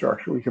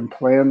infrastructure. We can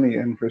plan the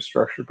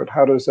infrastructure, but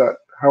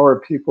how are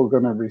people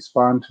going to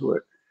respond to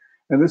it?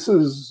 And this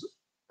is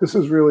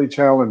really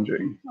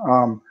challenging.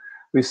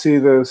 We see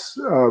this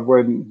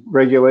when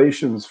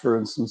regulations, for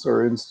instance,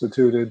 are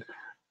instituted.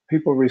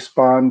 People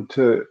respond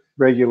to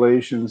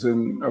regulations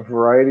in a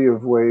variety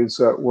of ways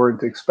that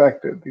weren't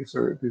expected. These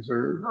are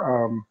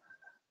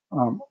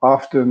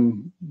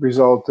often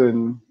result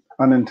in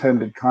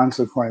unintended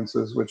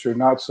consequences, which are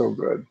not so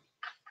good.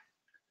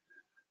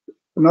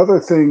 Another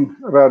thing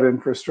about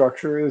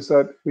infrastructure is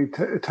that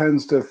it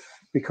tends to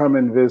become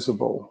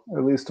invisible,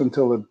 at least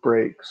until it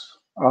breaks.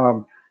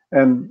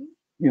 And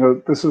you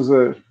know, this is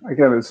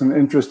again, it's an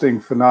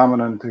interesting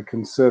phenomenon to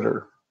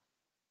consider.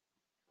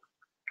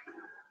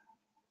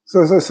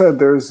 So as I said,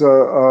 there's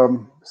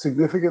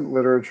significant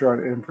literature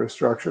on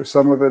infrastructure.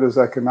 Some of it is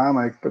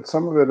economic, but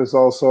some of it is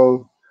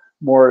also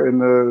more in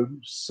the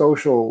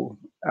social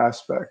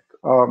aspect.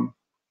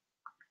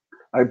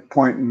 I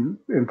point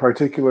in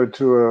particular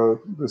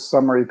to the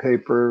summary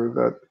paper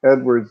that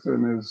Edwards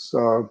and his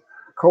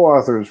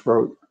co-authors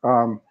wrote,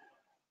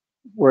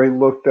 where he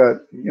looked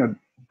at, you know,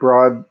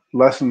 broad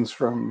lessons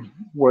from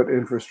what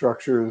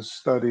infrastructure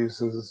studies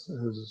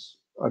has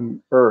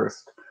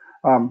unearthed.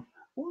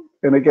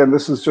 And again,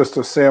 this is just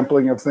a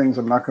sampling of things.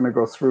 I'm not going to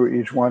go through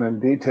each one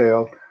in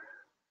detail.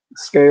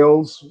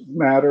 Scales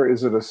matter.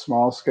 Is it a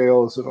small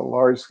scale? Is it a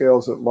large scale?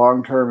 Is it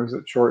long term? Is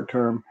it short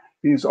term?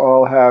 These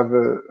all have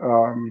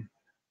an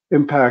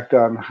impact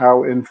on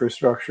how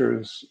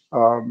infrastructures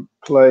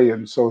play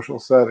in social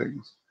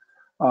settings.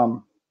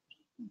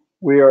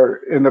 We are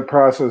in the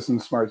process in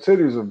smart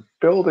cities of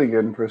building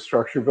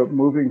infrastructure, but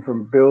moving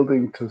from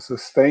building to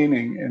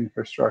sustaining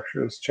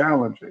infrastructure is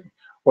challenging.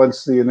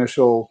 Once the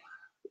initial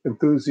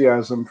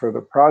enthusiasm for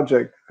the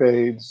project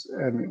fades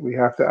and we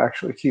have to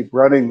actually keep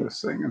running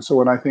this thing. And so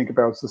when I think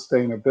about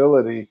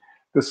sustainability,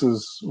 this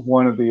is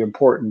one of the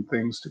important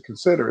things to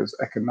consider is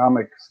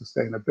economic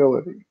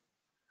sustainability.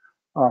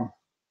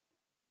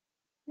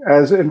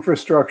 As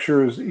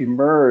infrastructures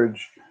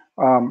emerge,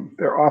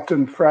 they're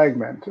often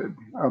fragmented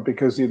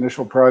because the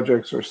initial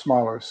projects are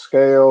smaller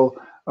scale.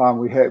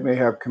 We may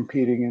have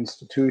competing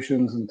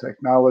institutions and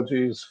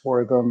technologies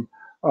for them,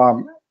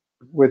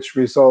 which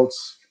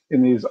results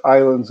in these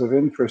islands of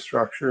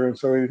infrastructure. And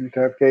so we need to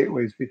have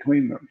gateways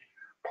between them.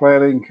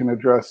 Planning can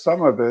address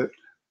some of it,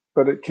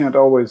 but it can't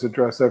always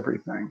address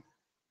everything.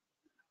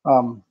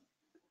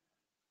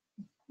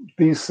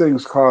 These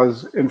things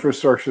cause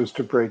infrastructures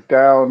to break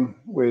down,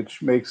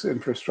 which makes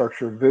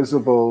infrastructure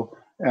visible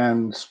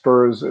and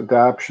spurs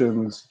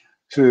adaptations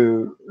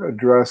to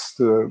address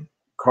the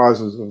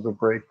causes of the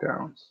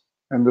breakdowns.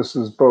 And this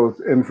is both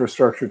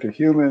infrastructure to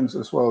humans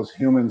as well as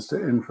humans to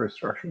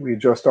infrastructure. We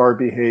adjust our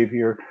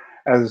behavior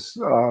as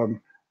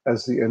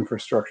the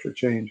infrastructure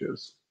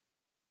changes.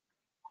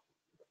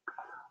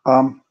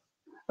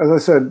 As I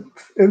said,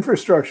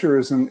 infrastructure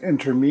is an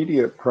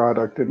intermediate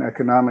product in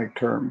economic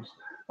terms.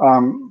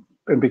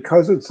 And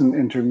because it's an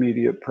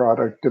intermediate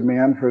product,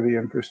 demand for the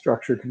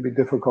infrastructure can be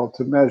difficult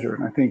to measure.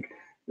 And I think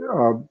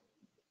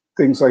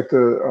things like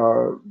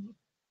the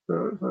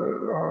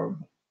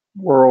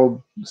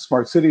World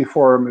Smart City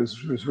Forum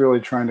is really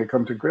trying to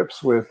come to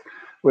grips with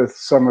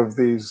some of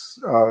these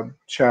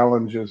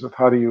challenges of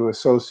how do you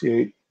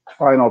associate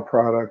final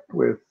product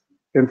with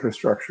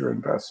infrastructure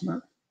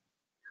investment.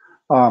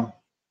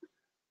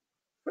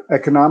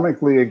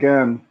 Economically,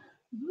 again,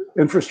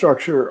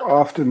 infrastructure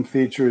often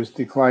features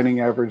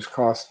declining average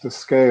cost to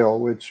scale,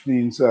 which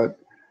means that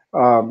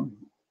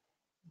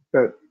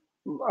that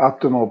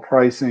optimal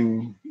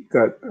pricing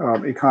that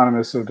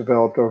economists have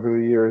developed over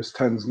the years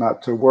tends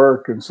not to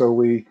work, and so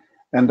we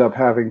end up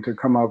having to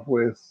come up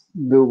with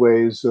new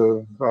ways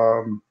of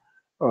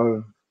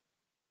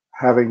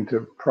having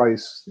to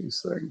price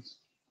these things.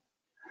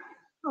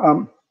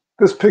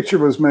 This picture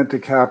was meant to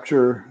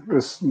capture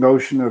this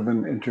notion of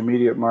an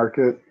intermediate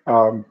market.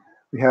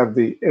 We have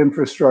the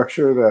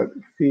infrastructure that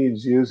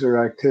feeds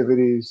user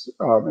activities,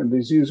 and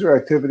these user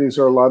activities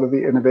are a lot of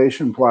the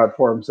innovation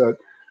platforms that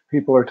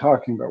people are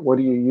talking about. What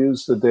do you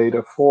use the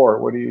data for?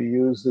 What do you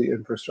use the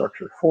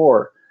infrastructure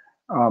for?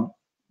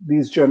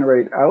 These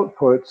generate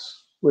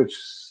outputs which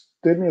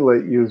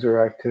stimulate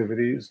user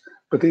activities,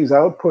 but these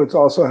outputs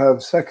also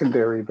have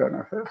secondary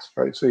benefits,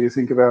 right? So you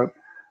think about,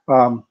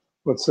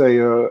 let's say,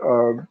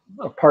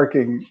 a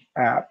parking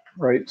app,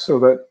 right? So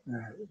that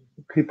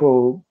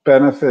people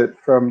benefit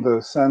from the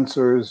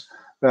sensors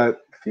that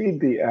feed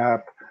the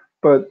app,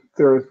 but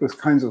the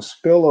kinds of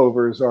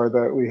spillovers are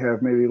that we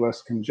have maybe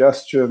less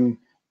congestion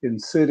in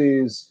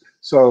cities.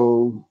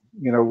 So,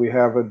 you know, we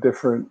have a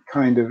different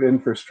kind of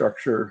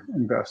infrastructure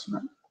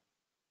investment.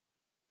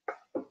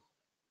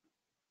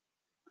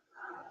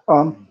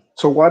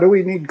 So why do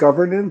we need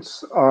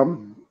governance?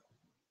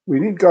 We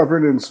need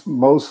governance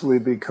mostly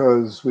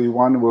because we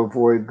want to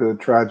avoid the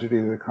tragedy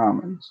of the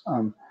commons.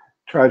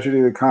 Tragedy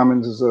of the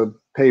Commons is a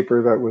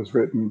paper that was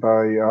written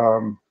by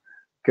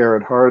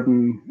Garrett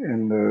Hardin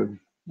in the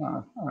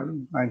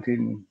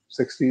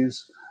 1960s.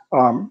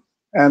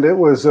 And it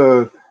was,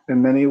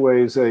 in many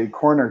ways, a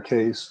corner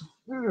case,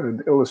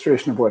 an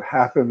illustration of what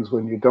happens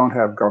when you don't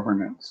have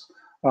governance.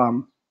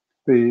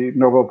 The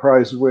Nobel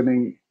Prize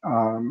winning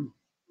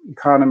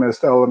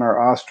economist Elinor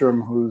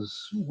Ostrom,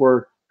 whose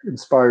work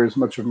inspires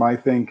much of my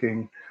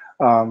thinking,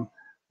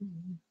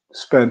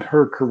 spent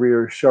her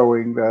career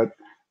showing that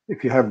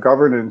if you have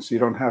governance, you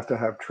don't have to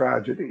have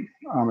tragedy.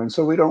 And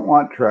so we don't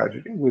want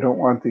tragedy. We don't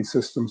want these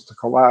systems to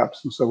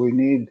collapse. And so we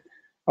need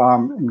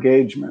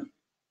engagement.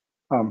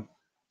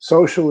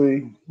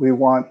 Socially, we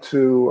want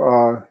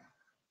to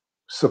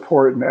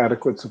support an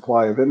adequate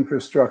supply of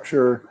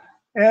infrastructure,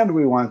 and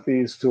we want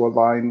these to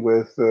align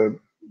with the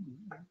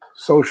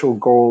social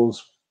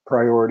goals,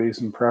 priorities,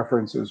 and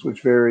preferences,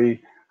 which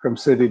vary from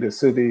city to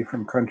city,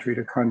 from country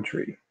to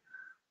country.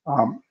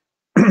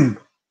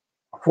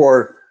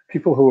 For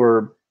people who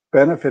are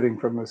benefiting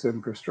from this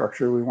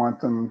infrastructure, we want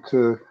them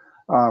to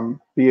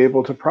be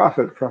able to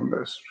profit from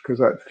this, because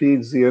that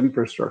feeds the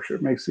infrastructure,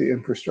 it makes the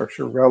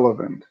infrastructure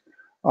relevant.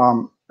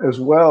 As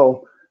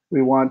well,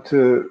 we want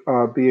to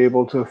be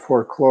able to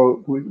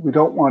foreclose, we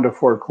don't want to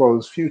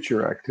foreclose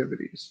future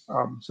activities.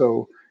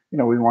 So, you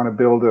know, we want to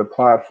build a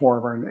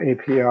platform or an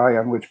API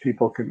on which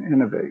people can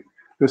innovate.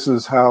 This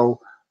is how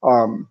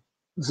an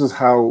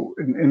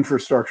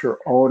infrastructure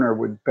owner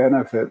would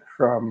benefit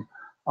from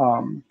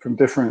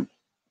different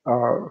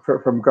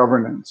from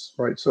governance,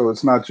 right? So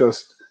it's not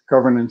just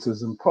governance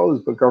is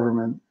imposed, but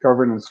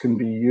governance can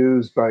be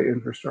used by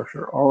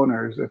infrastructure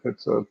owners if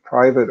it's a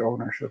private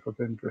ownership of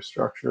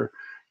infrastructure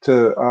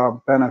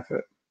to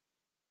benefit.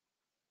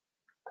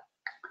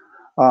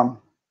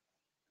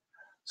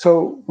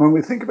 So when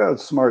we think about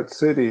smart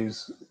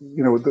cities,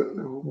 you know,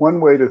 one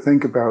way to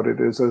think about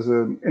it is as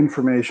an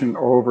information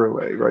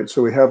overlay, right?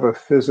 So we have a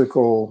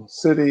physical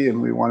city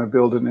and we want to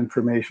build an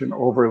information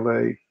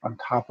overlay on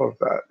top of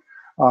that.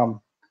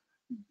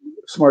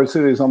 Smart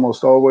cities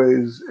almost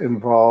always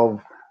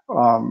involve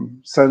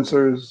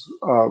sensors,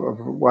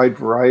 a wide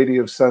variety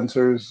of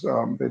sensors.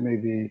 They may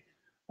be,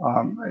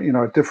 you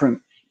know, at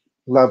different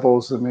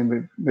levels. I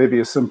mean, maybe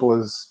as simple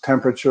as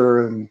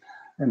temperature and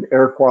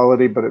air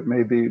quality, but it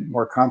may be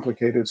more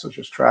complicated, such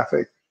as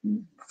traffic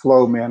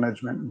flow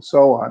management and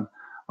so on.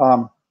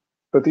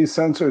 But these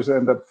sensors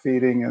end up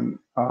feeding in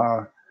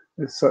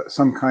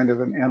some kind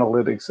of an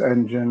analytics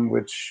engine,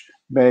 which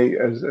may,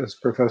 as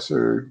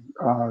Professor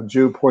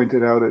Ju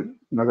pointed out, you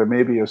know, there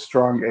may be a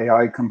strong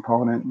AI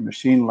component,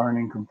 machine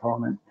learning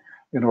component,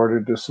 in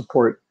order to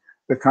support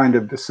the kind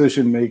of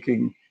decision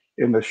making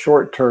in the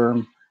short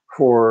term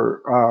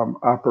for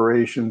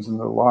operations, in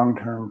the long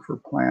term for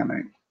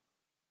planning.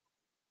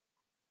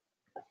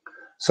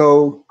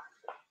 So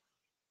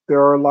there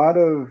are a lot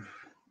of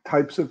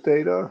types of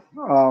data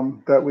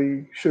that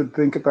we should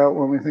think about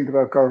when we think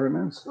about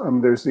governance.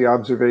 There's the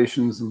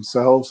observations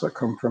themselves that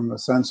come from the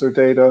sensor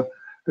data.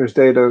 There's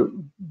data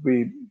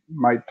we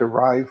might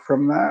derive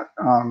from that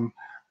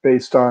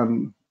based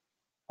on,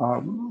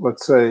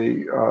 let's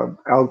say,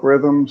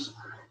 algorithms.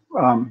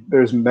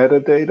 There's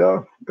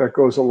metadata that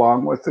goes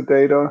along with the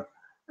data,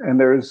 and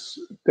there's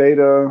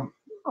data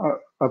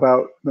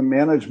about the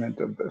management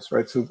of this,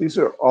 right? So these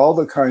are all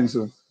the kinds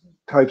of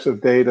types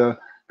of data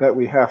that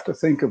we have to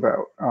think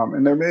about,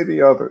 and there may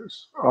be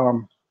others.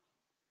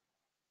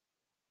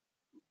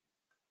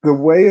 The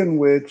way in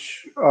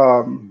which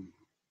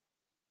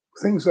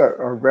things that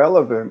are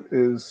relevant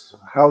is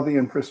how the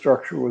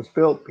infrastructure was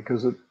built,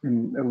 because at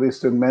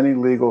least in many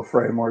legal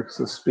frameworks,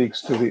 this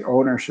speaks to the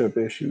ownership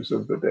issues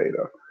of the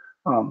data.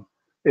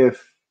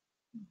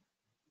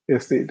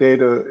 If the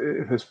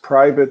data, if it's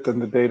private, then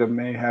the data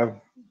may have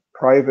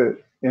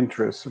private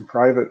interests and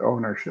private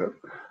ownership.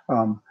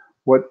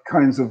 What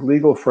kinds of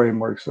legal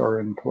frameworks are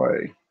in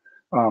play?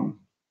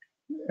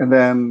 And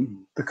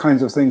then the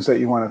kinds of things that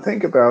you want to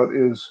think about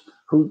is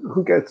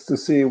who gets to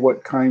see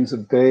what kinds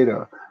of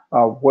data,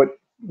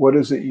 what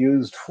is it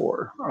used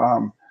for,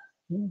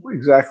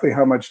 exactly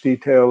how much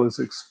detail is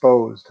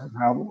exposed, and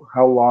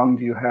how long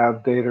do you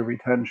have data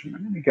retention?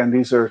 And again,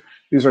 these are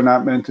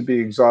not meant to be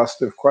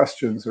exhaustive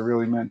questions. They're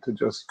really meant to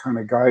just kind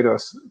of guide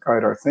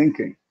our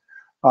thinking.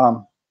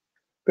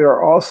 There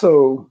are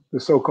also the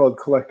so-called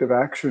collective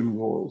action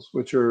rules,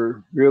 which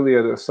are really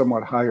at a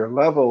somewhat higher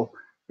level.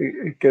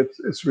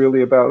 It's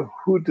really about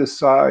who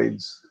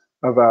decides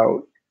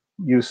about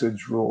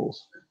usage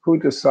rules, who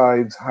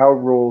decides how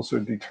rules are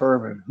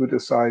determined, who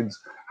decides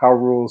how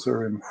rules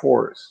are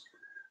enforced.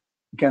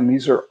 Again,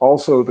 these are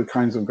also the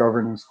kinds of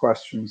governance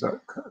questions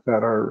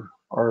that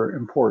are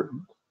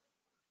important.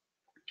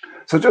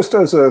 So just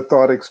as a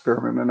thought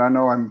experiment, and I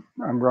know I'm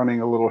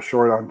running a little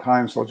short on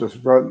time, so I'll just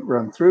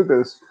run through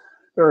this.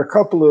 There are a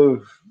couple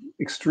of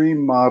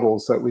extreme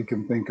models that we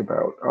can think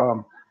about.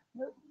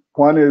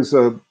 One is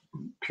a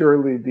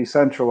purely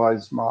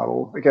decentralized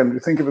model. Again, you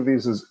think of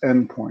these as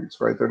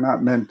endpoints, right? They're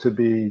not meant to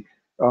be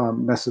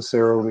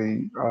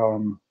necessarily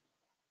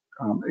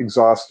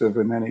exhaustive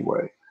in any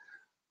way.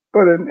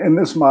 But in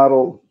this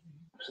model,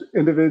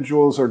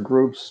 individuals or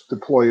groups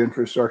deploy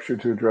infrastructure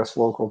to address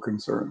local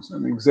concerns.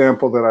 An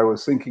example that I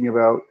was thinking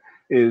about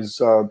is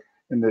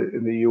in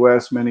the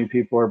US, many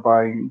people are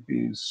buying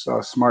these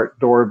smart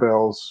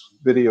doorbells,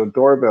 video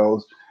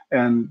doorbells,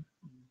 and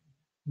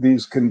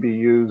these can be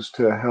used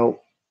to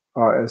help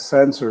as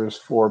sensors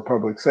for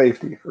public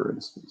safety, for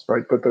instance,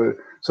 right? But the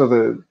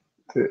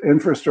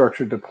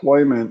infrastructure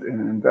deployment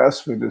and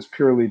investment is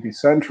purely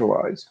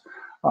decentralized.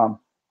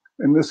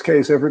 In this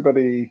case,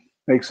 everybody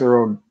makes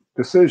their own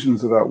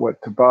decisions about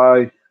what to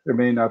buy. There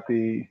may not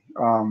be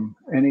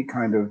any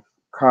kind of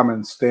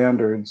common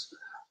standards.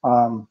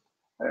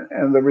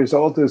 And the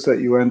result is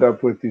that you end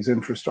up with these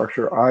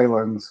infrastructure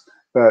islands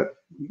that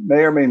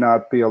may or may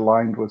not be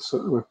aligned with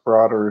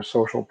broader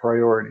social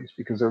priorities,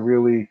 because they're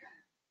really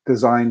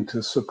designed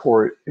to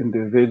support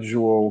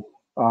individual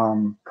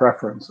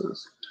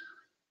preferences.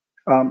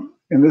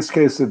 In this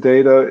case, the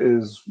data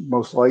is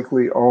most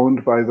likely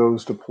owned by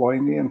those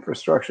deploying the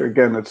infrastructure.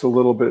 Again, it's a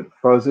little bit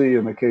fuzzy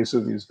in the case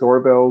of these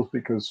doorbells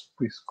because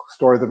we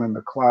store them in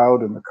the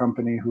cloud, and the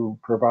company who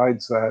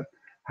provides that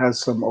has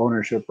some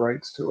ownership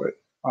rights to it.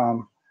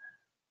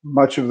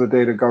 Much of the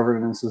data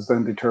governance is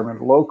then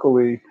determined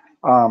locally,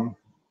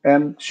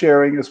 and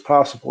sharing is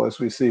possible, as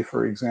we see,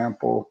 for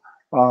example,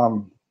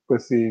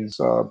 with these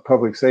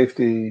public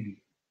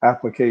safety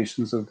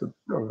applications of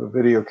the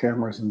video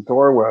cameras and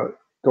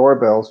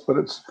doorbells, but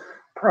it's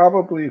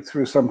probably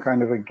through some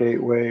kind of a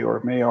gateway,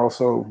 or may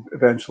also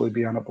eventually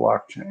be on a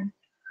blockchain.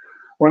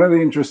 One of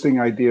the interesting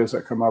ideas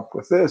that come up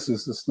with this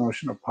is this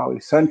notion of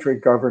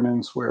polycentric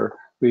governance, where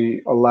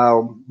we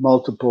allow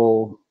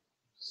multiple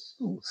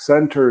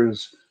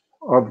centers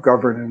of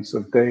governance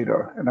of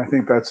data. And I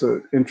think that's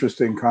an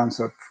interesting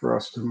concept for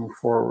us to move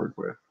forward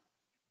with.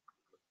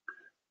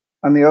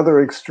 On the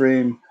other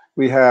extreme,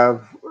 we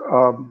have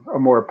a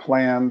more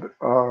planned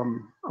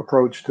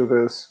approach to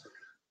this.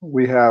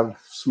 We have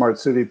smart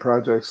city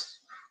projects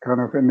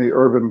kind of in the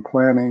urban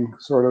planning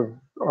sort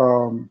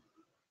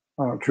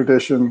of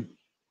tradition,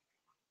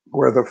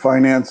 where the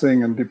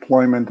financing and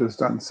deployment is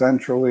done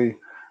centrally.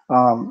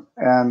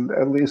 And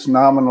at least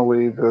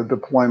nominally, the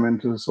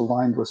deployment is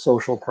aligned with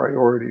social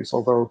priorities.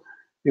 Although,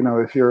 you know,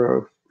 if you're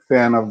a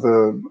fan of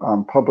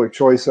the public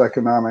choice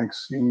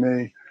economics, you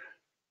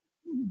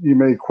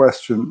may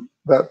question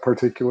that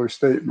particular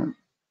statement.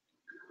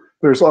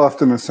 There's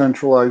often a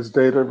centralized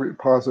data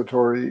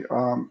repository,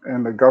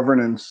 and the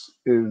governance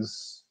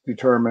is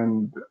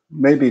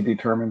may be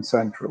determined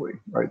centrally,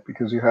 right?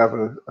 Because you have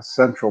a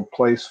central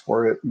place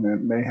for it, and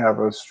it may have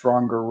a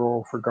stronger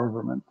role for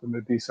government than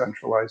the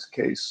decentralized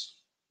case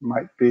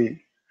might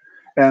be.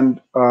 And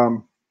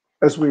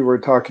as we were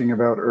talking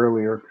about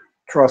earlier,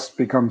 trust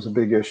becomes a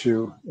big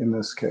issue in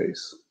this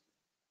case.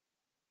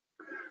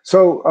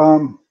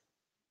 So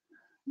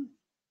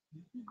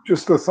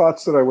just the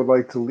thoughts that I would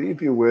like to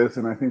leave you with,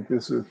 and I think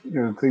this is,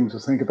 you know, things to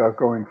think about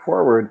going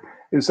forward,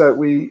 is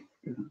that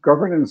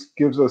governance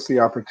gives us the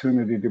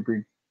opportunity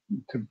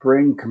to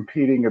bring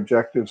competing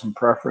objectives and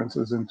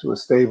preferences into a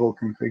stable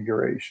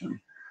configuration.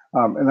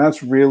 And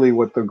that's really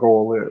what the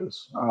goal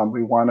is.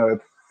 We want to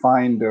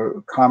find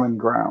a common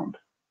ground.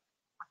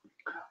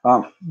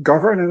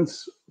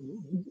 Governance,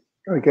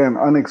 again,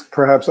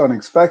 perhaps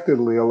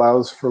unexpectedly,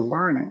 allows for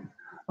learning.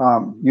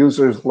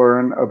 Users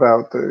learn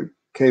about the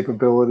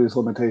capabilities,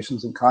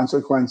 limitations, and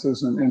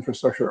consequences, and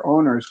infrastructure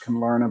owners can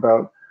learn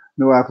about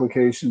new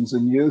applications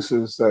and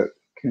uses that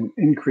can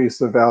increase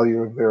the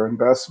value of their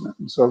investment.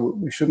 And so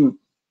we shouldn't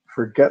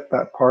forget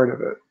that part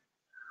of it.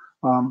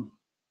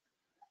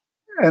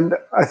 And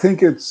I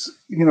think it's,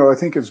 I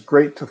think it's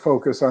great to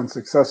focus on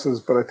successes,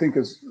 but I think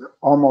it's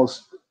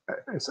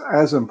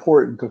as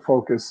important to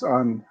focus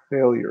on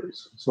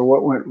failures. So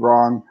what went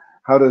wrong?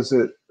 How does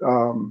it,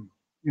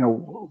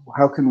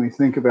 how can we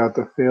think about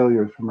the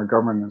failures from a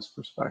governance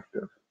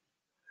perspective?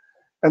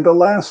 And the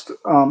last,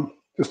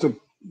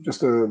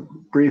 just a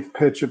brief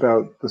pitch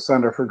about the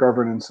Center for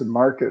Governance and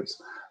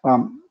Markets.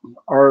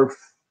 Our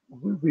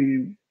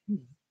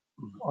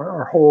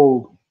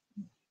whole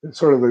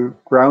sort of the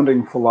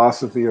grounding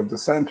philosophy of the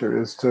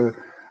center is to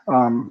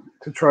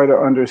try to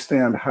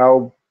understand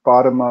how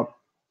bottom-up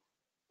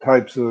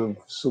types of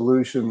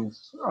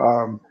solutions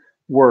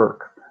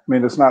work. I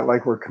mean, it's not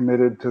like we're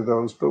committed to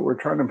those, but we're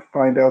trying to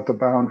find out the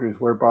boundaries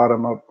where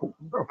bottom-up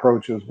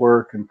approaches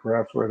work and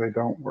perhaps where they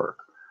don't work.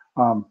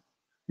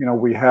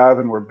 We have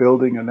and we're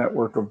building a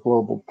network of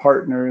global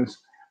partners,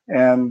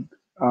 and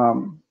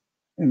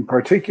in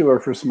particular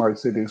for smart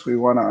cities, we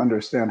want to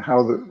understand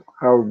how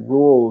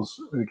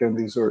rules, again,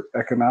 these are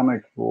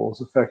economic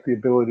rules, affect the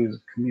abilities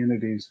of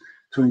communities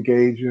to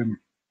engage in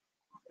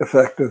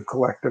effective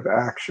collective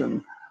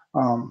action.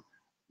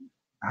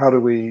 How do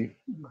we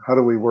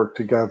work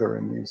together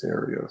in these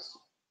areas?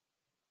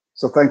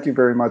 So thank you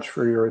very much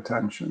for your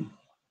attention.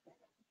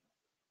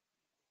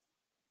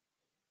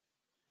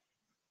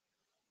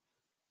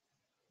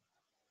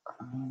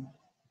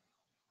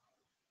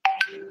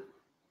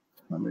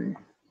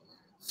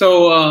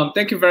 So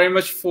thank you very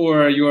much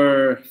for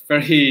your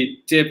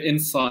very deep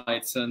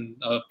insights, and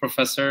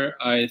Professor.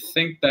 I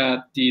think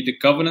that the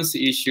governance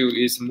issue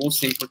is the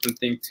most important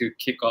thing to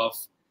kick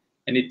off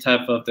any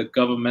type of the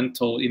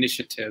governmental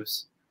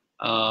initiatives.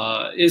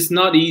 It's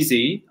not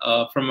easy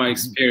from my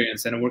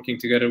experience and working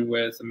together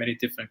with many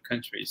different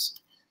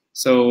countries.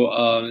 So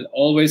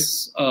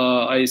always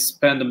I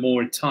spend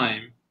more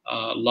time,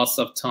 lots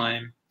of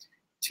time,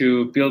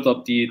 to build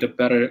up the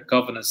better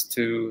governance,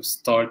 to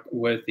start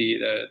with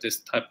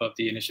this type of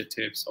the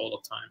initiatives all the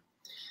time.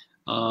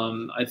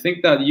 I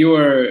think that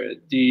your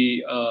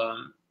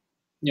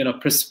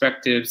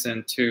perspectives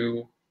and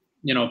to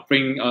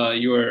bring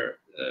your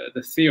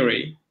the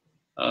theory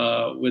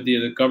with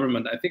the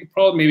government. I think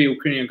probably maybe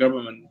Ukrainian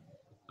government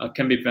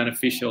can be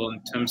beneficial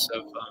in terms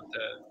of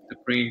the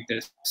bringing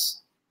this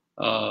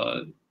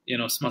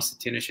smart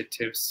city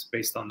initiatives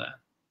based on that.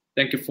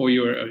 Thank you for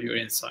your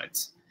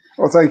insights.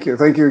 Well, thank you.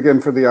 Thank you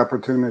again for the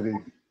opportunity.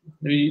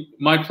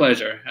 My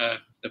pleasure.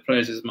 The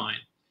pleasure is mine.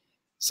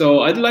 So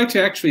I'd like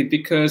to actually,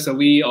 because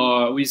we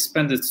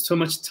spend so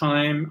much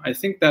time, I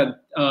think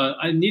that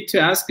I need to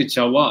ask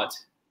Jawad.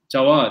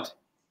 Jawad.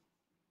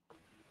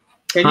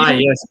 Hi,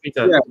 yes,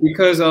 Peter. Yeah,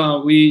 because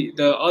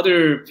the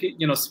other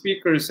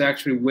speakers are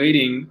actually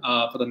waiting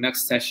for the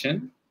next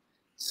session.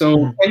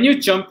 So can you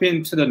jump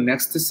into the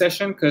next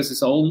session, because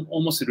it's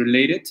almost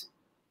related?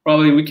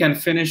 Probably we can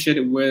finish it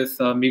with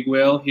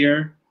Miguel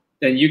here.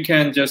 Then you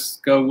can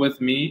just go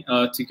with me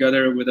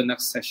together with the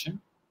next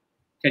session.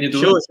 Can you do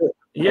it? Sure.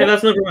 Yeah,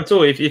 that's no problem at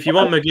all. If you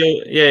want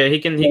Miguel, yeah, he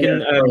can do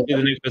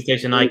the next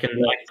presentation. I can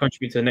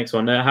contribute to the next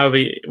one. However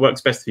it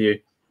works best for you.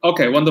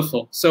 Okay,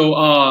 wonderful. So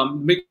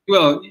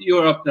Miguel,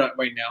 you're up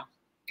right now.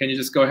 Can you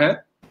just go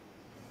ahead?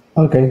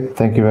 Okay,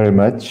 thank you very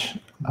much.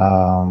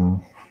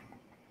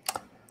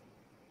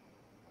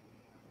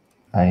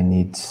 I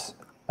need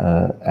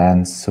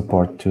Anne's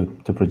support to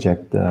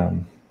project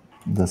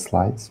the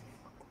slides.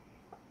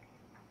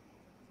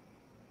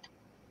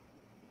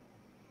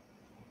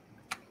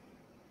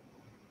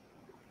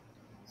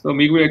 So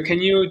Miguel, can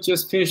you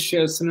just finish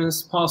as soon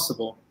as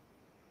possible?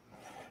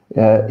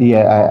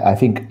 Yeah, I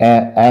think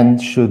Anne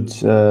should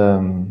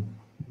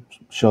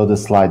show the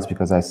slides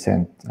because I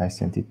sent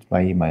it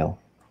by email.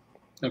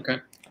 Okay.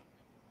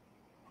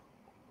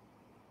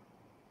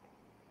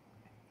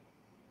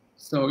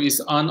 So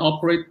is Anne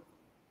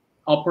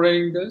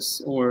operating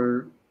this,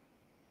 or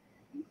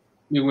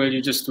Miguel,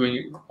 you're just doing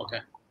it? Okay.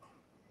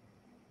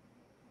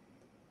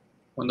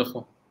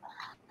 Wonderful.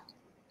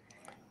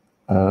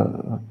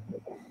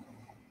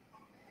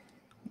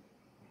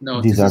 No,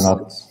 these are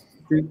not.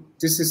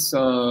 This is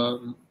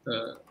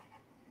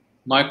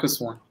Michael's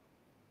one.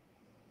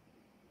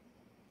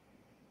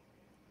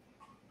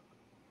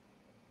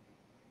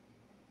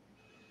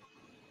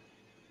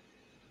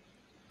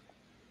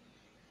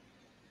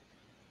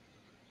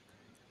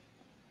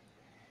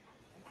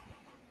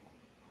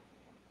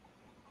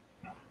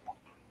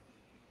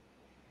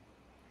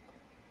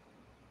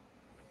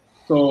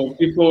 So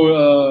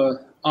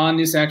before Anne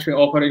is actually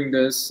operating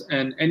this,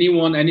 and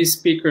any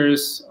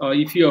speakers,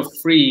 if you are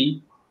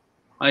free,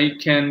 I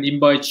can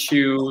invite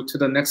you to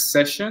the next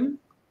session.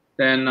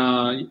 Then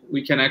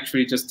we can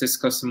actually just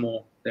discuss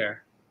more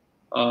there.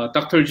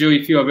 Dr. Zhu,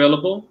 if you're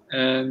available,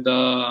 and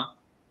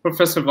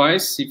Professor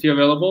Weiss, if you're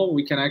available,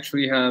 we can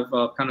actually have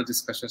panel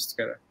discussions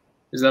together.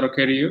 Is that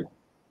okay to you?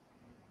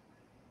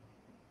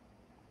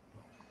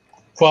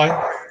 Fine.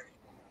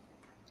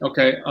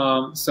 Okay,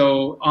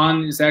 so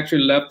An is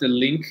actually left the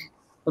link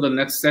for the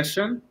next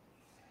session.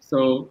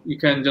 So you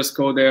can just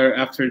go there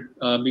after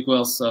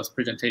Miguel's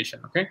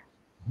presentation, okay?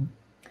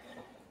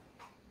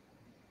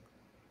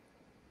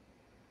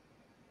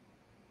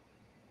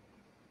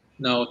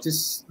 No,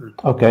 this.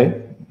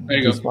 Okay, there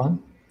you this go.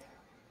 one.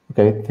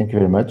 Okay, thank you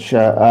very much.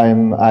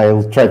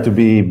 I'll try to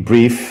be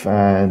brief,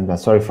 and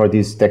sorry for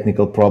these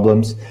technical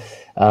problems.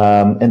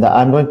 And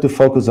I'm going to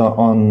focus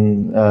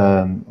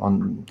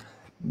on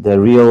the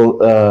real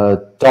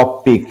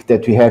topic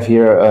that we have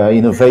here,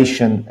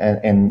 innovation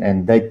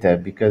and data,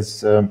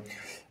 because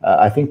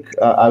I think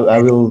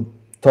I will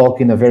talk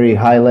in a very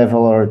high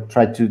level, or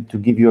try to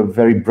give you a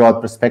very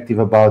broad perspective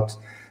about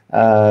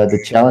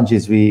the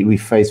challenges we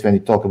face when we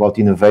talk about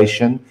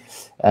innovation,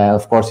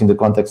 of course in the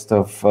context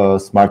of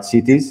smart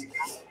cities.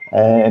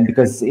 And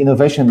because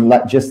innovation,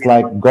 just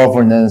like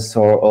governance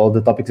or all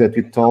the topics that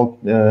we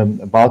talked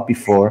about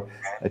before,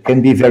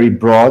 can be very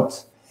broad.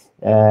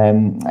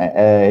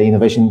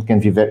 Innovation can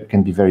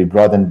be very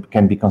broad and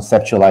can be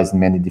conceptualized in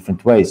many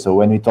different ways. So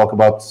when we talk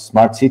about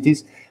smart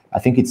cities, I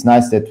think it's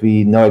nice that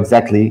we know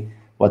exactly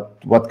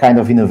what kind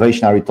of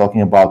innovation are we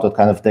talking about, what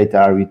kind of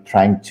data are we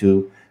trying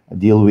to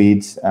deal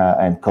with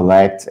and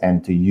collect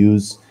and to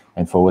use,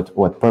 and for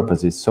what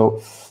purposes.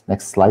 So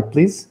next slide,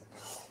 please.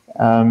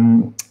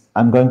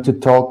 I'm going to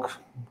talk,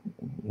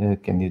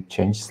 can you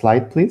change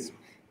slide, please?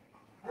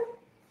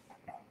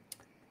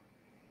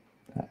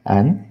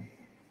 Anne?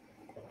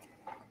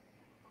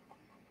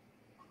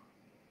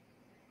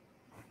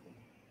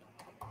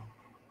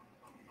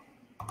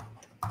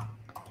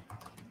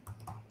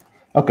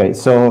 Okay,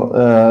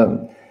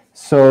 so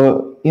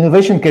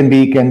innovation can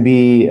be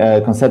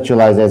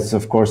conceptualized as,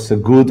 of course, a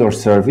good or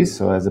service,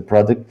 so as a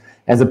product,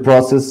 as a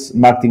process,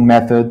 marketing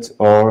method,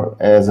 or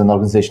as an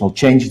organizational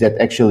change that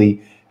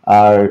actually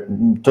are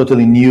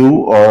totally new,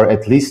 or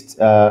at least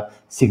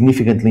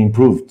significantly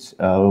improved,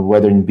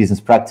 whether in business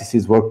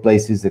practices,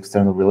 workplaces,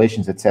 external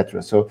relations,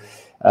 etc. So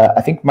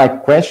I think my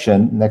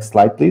question, next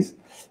slide please,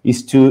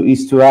 is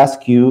to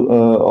ask you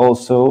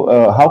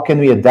also how can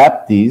we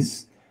adapt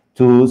these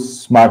to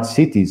smart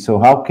cities? So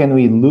how can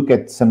we look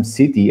at some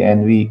city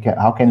and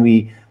how can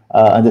we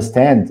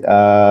understand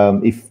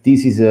if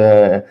this is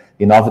a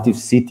innovative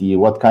city,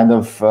 what kind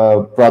of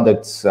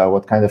products,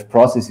 what kind of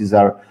processes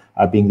are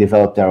being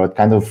developed there, what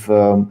kind of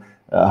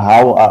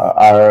how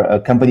are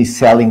companies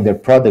selling their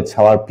products,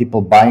 how are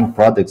people buying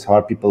products, how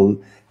are people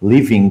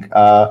living,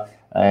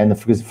 and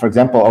for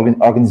example,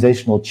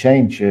 organizational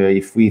change.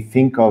 If we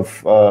think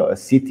of a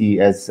city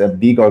as a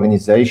big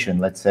organization,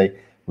 let's say,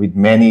 with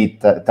many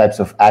types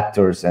of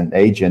actors and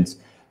agents,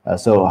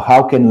 so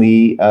how can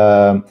we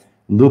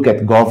look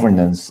at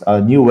governance,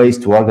 new ways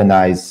to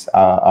organize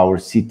our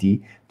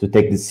city, to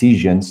take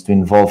decisions, to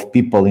involve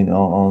people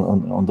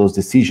on those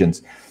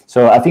decisions?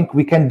 So I think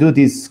we can do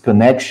this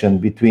connection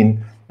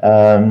between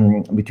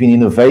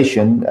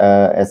innovation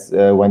as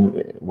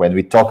when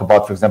we talk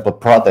about, for example,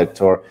 product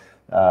or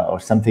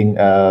something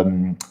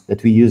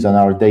that we use on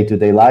our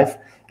day-to-day life,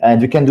 and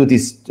we can do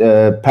this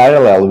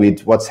parallel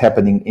with what's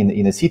happening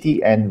in a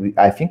city. And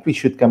I think we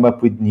should come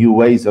up with new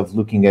ways of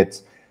looking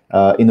at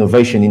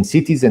innovation in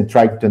cities and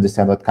try to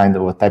understand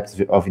what types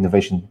of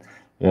innovation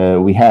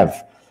we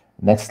have.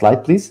 Next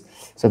slide, please.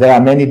 So there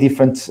are many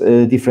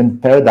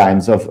different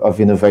paradigms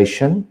of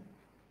innovation.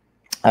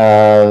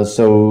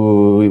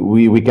 So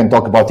we can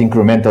talk about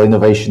incremental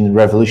innovation,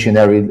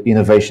 revolutionary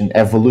innovation,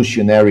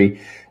 evolutionary.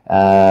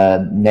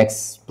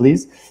 Next,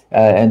 please.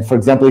 And for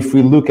example, if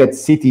we look at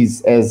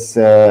cities as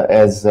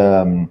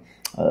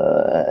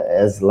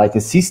like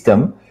a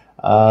system,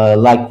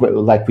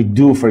 like we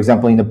do, for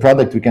example, in a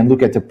product, we can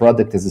look at the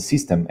product as a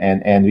system,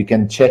 and we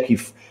can check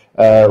if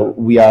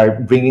we are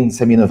bringing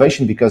some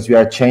innovation because we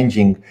are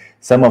changing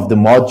some of the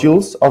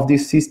modules of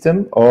this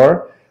system,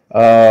 or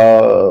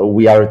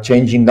we are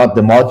changing not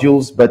the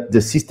modules but the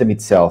system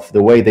itself,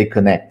 the way they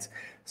connect.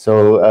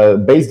 So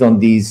based on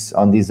these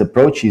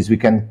approaches, we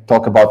can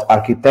talk about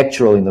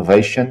architectural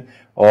innovation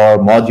or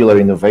modular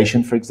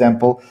innovation, for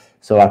example.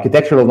 So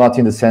architectural, not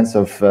in the sense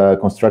of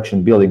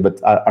construction building, but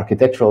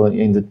architectural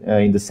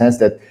in the sense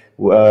that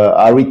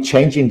are we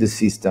changing the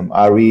system?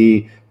 Are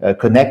we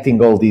connecting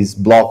all these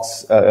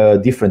blocks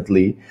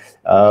differently?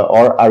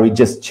 Or are we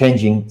just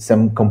changing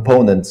some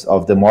components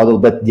of the model,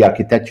 but the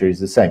architecture is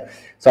the same?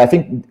 So I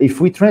think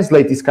if we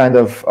translate this kind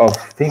of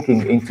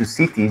thinking into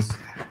cities,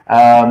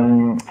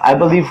 I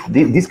believe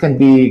this can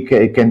be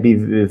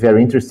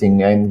very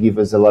interesting and give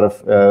us a lot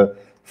of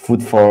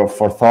food for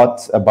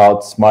thought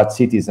about smart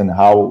cities and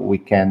how we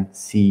can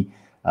see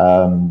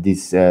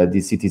these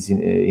cities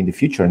in the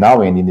future,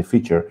 now and in the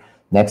future.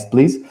 Next,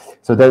 please.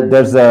 So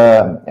there's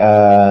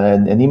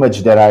an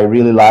image that I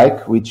really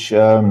like, which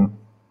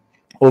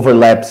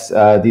overlaps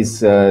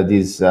this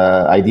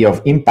idea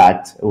of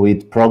impact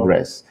with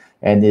progress.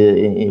 And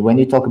when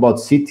you talk about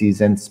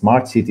cities and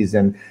smart cities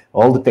and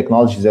all the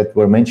technologies that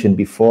were mentioned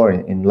before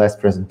in last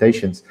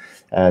presentations,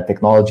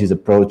 technologies,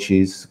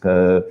 approaches,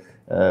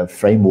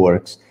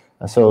 frameworks,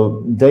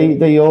 So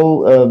they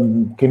all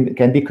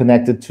can be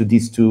connected to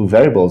these two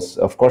variables.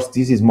 Of course,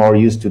 this is more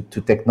used to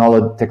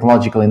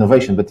technological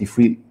innovation. But if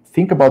we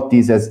think about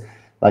this as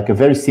like a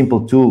very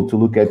simple tool to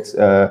look at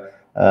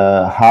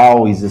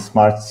how is a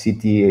smart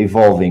city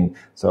evolving?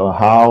 So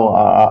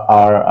how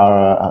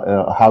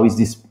is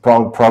this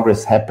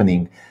progress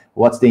happening?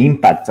 What's the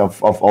impact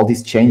of all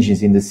these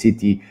changes in the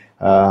city?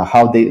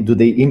 How do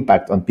they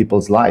impact on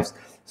people's lives?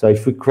 So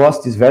if we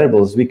cross these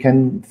variables, we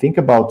can think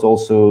about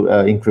also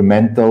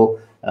incremental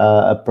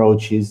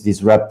approaches,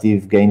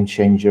 disruptive, game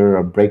changer,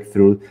 or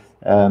breakthrough.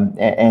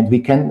 And we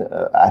can,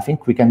 I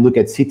think we can look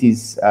at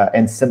cities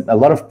and a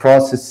lot of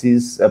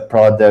processes,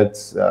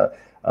 products,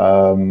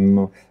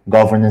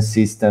 governance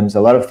systems,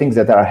 a lot of things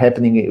that are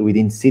happening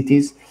within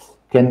cities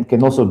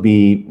can also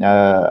be,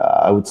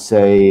 I would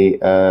say,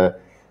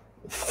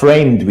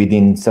 framed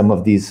within some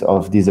of these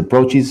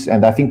approaches.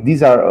 And I think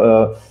these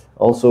are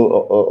also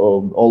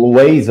all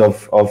ways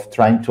of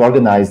trying to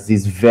organize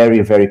this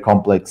very, very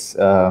complex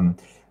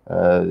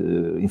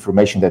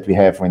information that we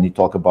have when you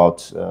talk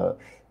about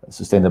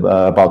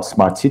about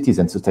smart cities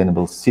and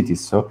sustainable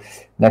cities. So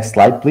next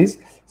slide, please.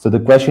 So the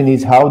question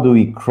is, how do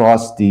we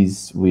cross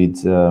these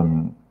with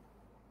the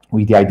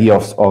idea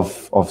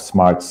of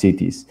smart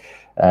cities?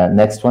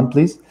 Next one,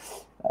 please.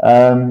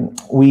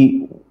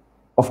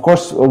 Of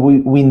course,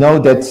 we know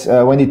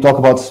that when you talk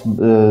about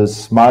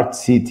smart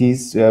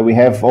cities, we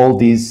have all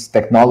these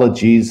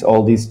technologies,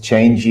 all these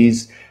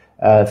changes,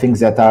 things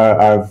that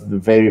are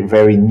very,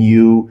 very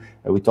new.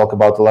 We talk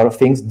about a lot of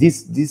things.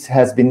 This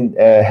has been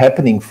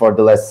happening for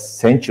the last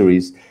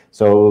centuries.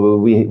 So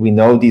we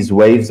know these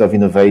waves of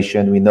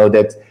innovation. We know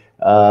that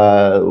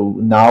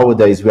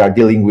nowadays we are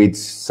dealing with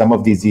some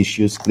of these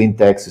issues: clean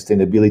tech,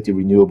 sustainability,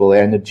 renewable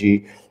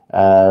energy,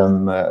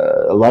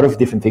 a lot of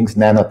different things,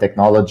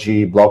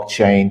 nanotechnology,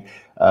 blockchain,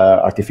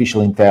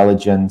 artificial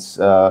intelligence,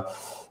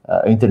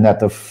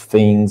 Internet of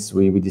Things.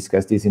 We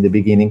discussed this in the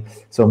beginning.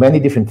 So many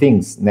different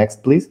things.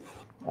 Next, please.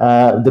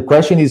 The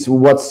question is,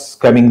 what's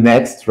coming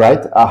next,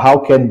 right? How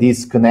can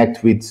this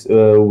connect with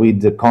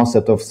the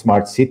concept of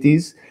smart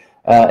cities?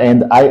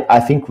 And I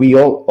think we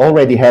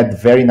already had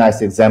very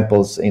nice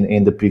examples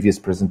in the previous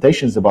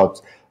presentations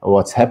about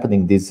what's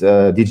happening, this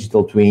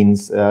digital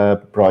twins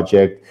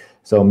project.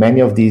 So many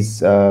of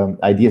these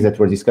ideas that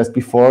were discussed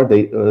before,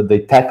 they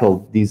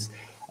tackle these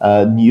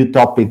new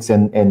topics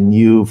and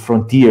new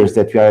frontiers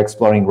that we are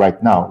exploring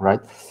right now, right?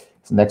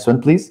 So next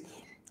one, please.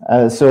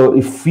 So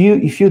if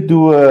you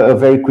do a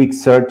very quick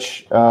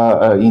search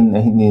in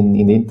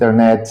the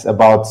internet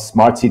about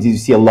smart cities, you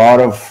see a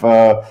lot of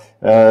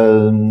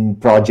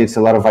projects,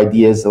 a lot of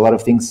ideas, a lot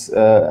of things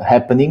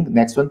happening.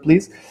 Next one,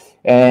 please.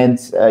 And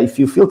if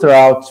you filter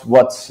out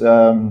what's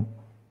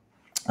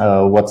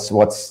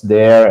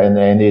there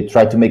and you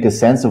try to make a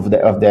sense of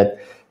that,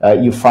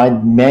 you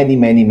find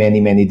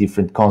many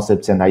different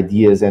concepts and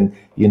ideas. And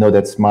you know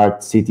that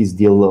smart cities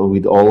deal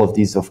with all of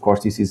these. Of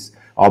course, this is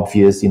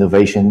obvious: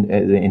 innovation,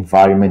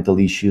 environmental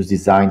issues,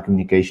 design,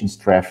 communications,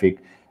 traffic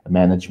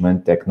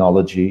management,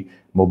 technology,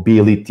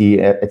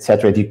 mobility,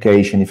 etc.,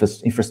 education,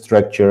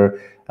 infrastructure.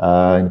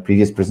 In the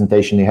previous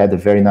presentation, you had a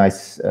very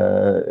nice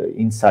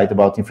insight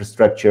about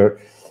infrastructure.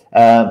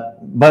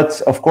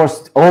 But of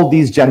course, all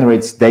these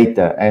generates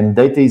data, and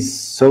data is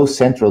so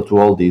central to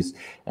all this.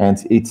 And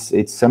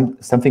it's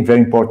something very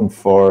important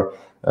for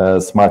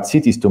smart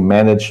cities to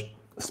manage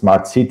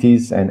smart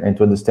cities and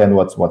to understand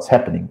what's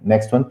happening.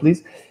 Next one,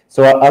 please.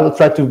 So I will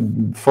try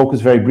to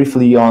focus very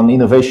briefly on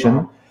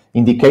innovation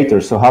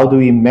indicators. So how do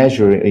we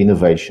measure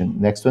innovation?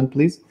 Next one,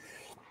 please.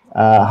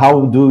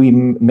 How do we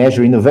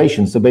measure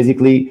innovation? So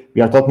basically,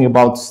 we are talking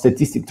about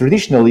statistics.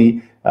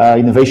 Traditionally,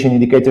 innovation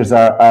indicators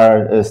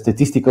are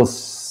statistical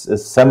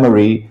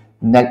summary.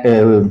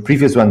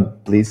 Previous one,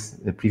 please.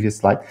 The previous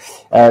slide.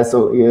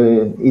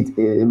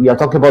 We are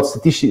talking about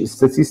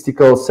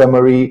statistical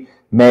summary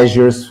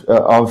measures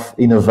of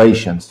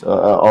innovations,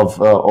 of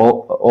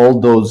all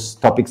those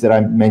topics that I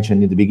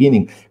mentioned in the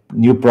beginning: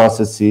 new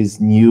processes,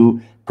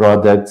 new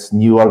products,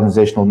 new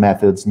organizational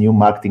methods, new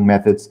marketing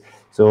methods.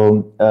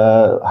 So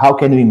how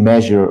can we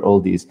measure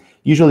all these?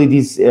 Usually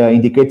these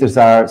indicators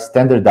are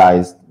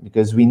standardized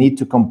because we need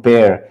to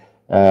compare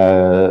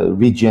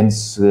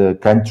regions,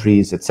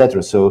 countries,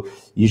 etc. So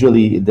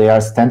usually they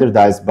are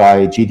standardized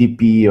by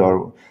GDP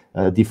or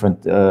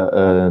different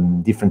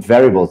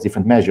variables,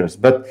 different measures.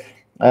 But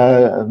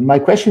my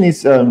question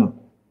is,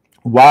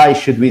 why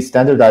should we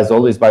standardize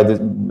always by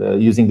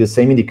using the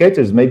same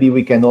indicators? Maybe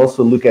we can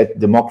also look at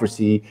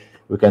democracy.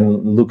 We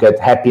can look at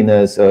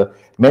happiness.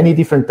 Many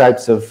different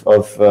types of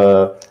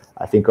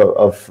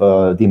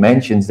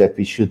dimensions that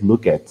we should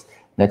look at.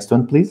 Next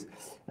one, please.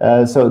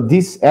 So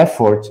this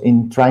effort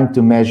in trying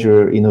to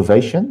measure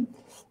innovation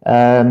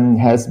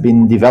has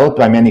been developed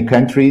by many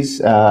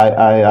countries.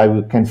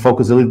 I can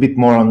focus a little bit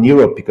more on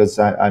Europe because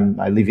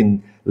I live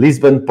in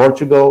Lisbon,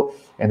 Portugal,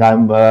 and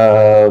I'm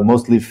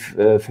mostly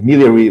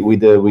familiar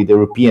with the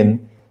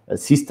European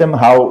system.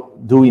 How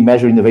do we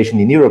measure innovation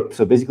in Europe?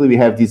 So basically we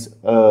have this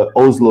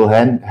Oslo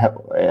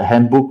a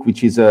handbook,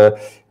 which is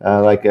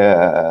like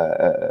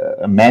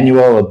a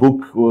manual, a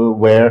book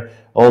where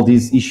all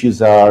these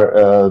issues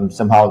are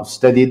somehow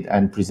studied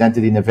and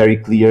presented in a very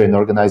clear and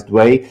organized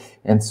way.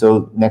 And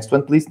so, next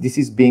one, please. This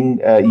is being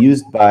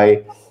used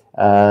by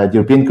the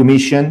European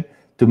Commission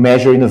to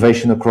measure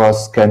innovation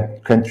across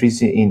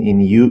countries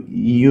in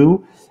EU.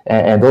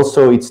 And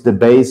also it's the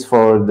base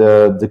for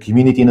the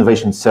Community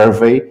Innovation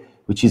Survey,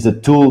 which is a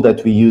tool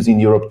that we use in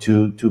Europe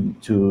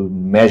to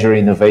measure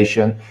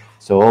innovation.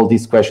 So all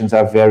these questions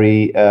are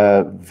very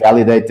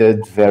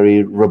validated,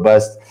 very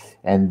robust,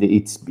 and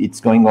it's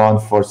going on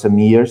for some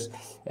years.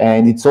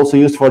 And it's also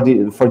used for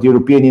the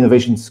European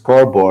Innovation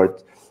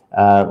Scoreboard,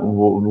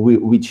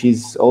 which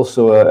is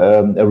also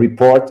a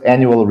report,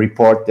 annual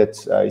report that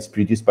is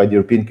produced by the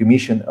European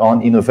Commission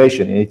on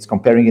innovation, and it's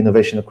comparing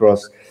innovation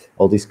across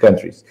all these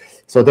countries.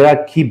 So there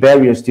are key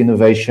barriers to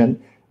innovation.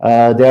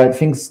 There are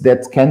things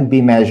that can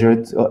be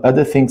measured,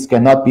 other things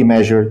cannot be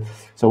measured.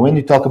 So when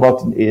you talk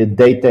about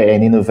data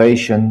and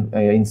innovation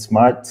in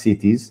smart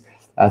cities,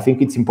 I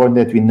think it's important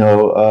that we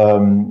know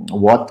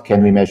what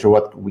can we measure,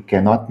 what we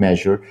cannot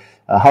measure.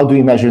 How do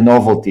we measure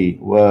novelty?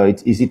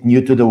 Is it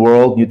new to the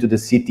world, new to the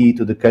city,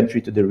 to the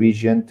country, to the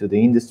region, to the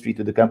industry,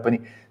 to the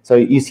company? So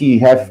you see, you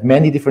have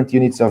many different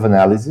units of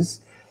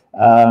analysis.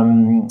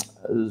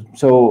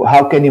 So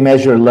how can you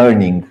measure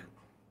learning?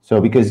 So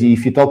because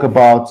if you talk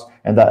about,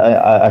 and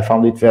I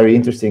found it very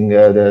interesting,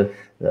 the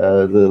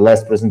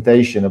last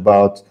presentation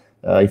about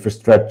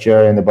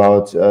infrastructure and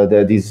about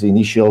this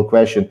initial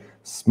question,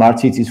 smart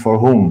cities for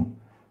whom?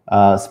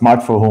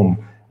 Smart for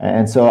whom?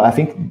 And so I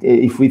think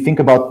if we think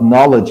about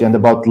knowledge and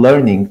about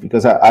learning,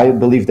 because I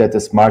believe that a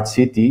smart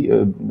city,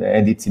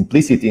 and it's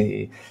implicit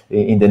in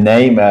the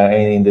name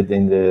and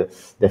in the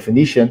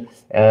definition,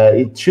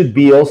 it should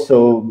be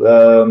also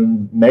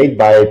made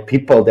by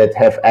people that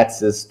have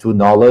access to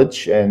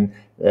knowledge and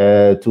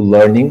to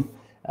learning,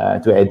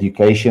 to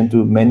education,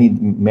 to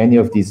many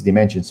of these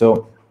dimensions.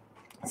 So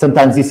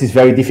sometimes this is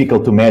very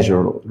difficult to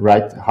measure,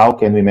 right? How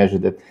can we measure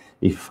that?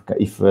 If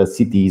a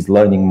city is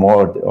learning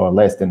more or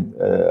less than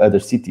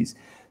other cities.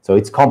 So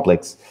it's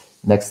complex.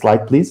 Next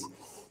slide, please.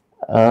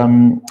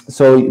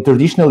 So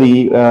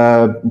traditionally,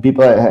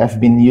 people have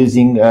been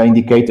using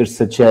indicators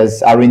such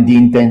as R&D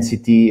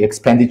intensity,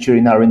 expenditure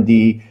in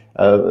R&D.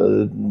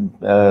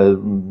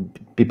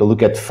 People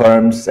look at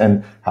firms,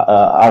 and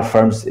are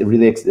firms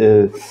really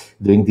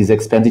doing these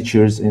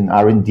expenditures in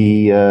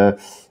R&D?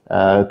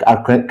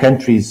 Our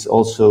countries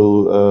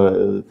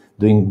also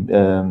doing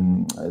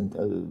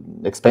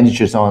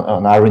expenditures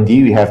on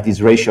R&D. We have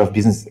this ratio of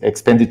business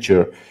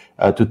expenditure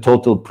to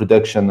total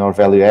production or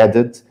value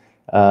added.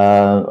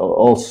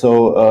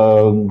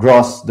 Also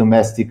gross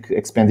domestic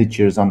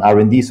expenditures on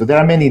R&D. So there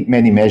are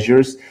many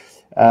measures.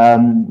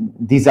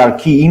 These are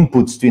key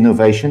inputs to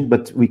innovation,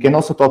 but we can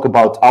also talk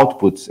about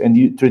outputs.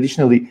 And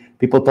traditionally,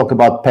 people talk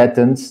about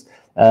patents.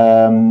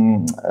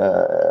 I'm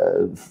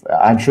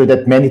sure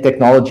that many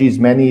technologies,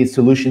 many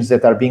solutions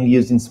that are being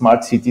used in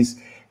smart cities,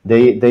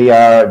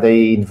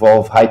 they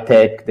involve high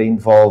tech, they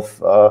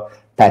involve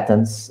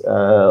patents,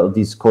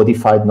 this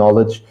codified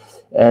knowledge,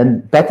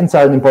 and patents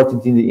are an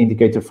important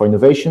indicator for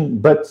innovation,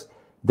 but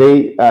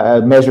they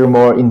measure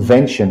more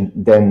invention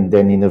than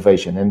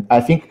innovation. And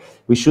I think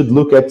we should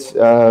look at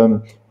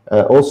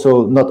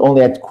also not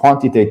only at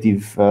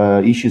quantitative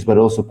issues, but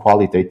also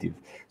qualitative.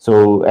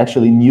 So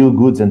actually new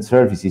goods and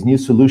services, new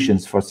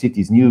solutions for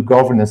cities, new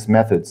governance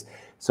methods.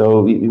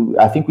 So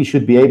I think we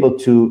should be able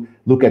to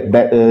look at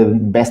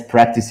best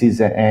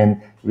practices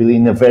and really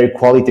in a very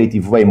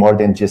qualitative way, more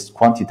than just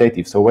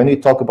quantitative. So when we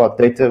talk about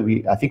data,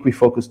 I think we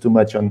focus too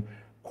much on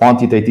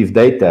quantitative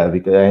data,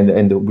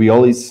 and we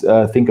always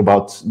think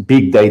about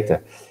big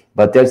data.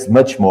 But there's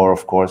much more,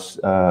 of course,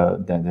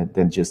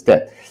 than just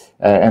that.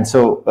 And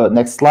so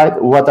next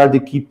slide, what are the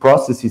key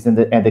processes and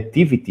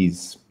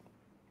activities?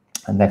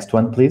 Next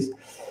one, please.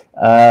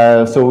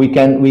 So we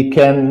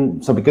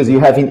can, so because you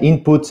have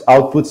inputs,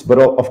 outputs, but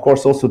of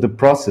course also the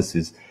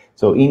processes.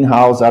 So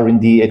in-house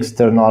R&D,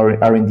 external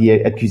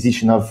R&D,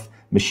 acquisition of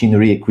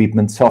machinery,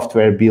 equipment,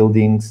 software,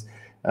 buildings,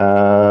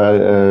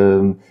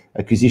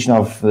 acquisition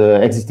of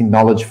existing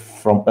knowledge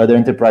from other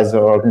enterprise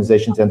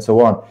organizations, and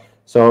so on.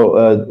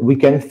 So we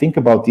can think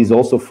about this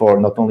also for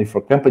not only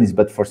for companies,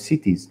 but for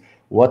cities.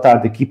 What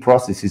are the key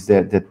processes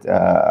that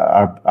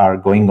are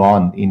going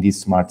on in these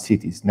smart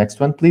cities? Next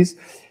one, please.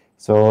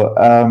 So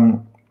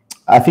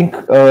I think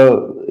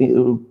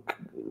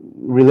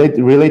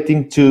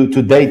relating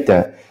to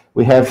data,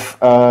 we can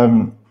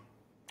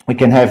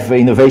have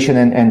innovation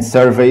and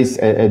surveys,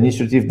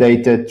 administrative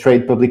data,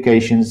 trade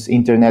publications,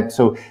 internet.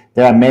 So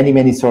there are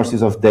many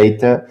sources of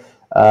data.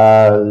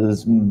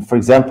 For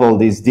example,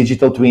 this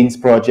digital twins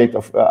project,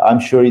 I'm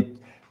sure it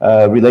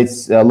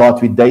relates a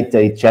lot with data.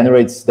 It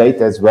generates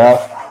data as well.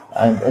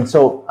 And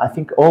so I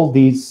think all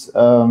these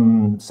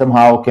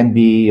somehow can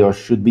be or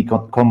should be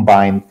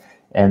combined.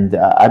 And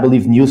I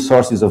believe new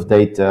sources of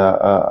data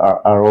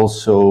are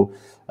also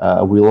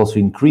will also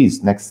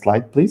increase. Next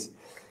slide, please.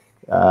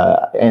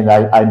 And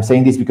I'm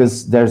saying this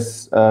because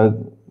there's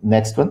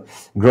next one.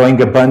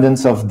 Growing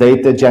abundance of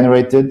data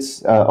generated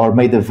or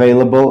made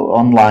available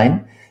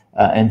online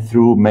and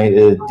through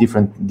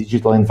different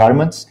digital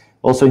environments.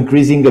 Also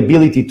increasing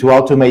ability to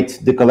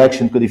automate the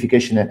collection,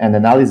 codification, and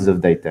analysis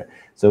of data.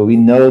 So we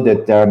know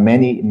that there are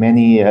many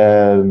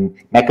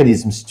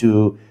mechanisms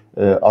to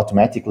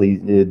automatically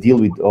deal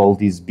with all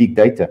these big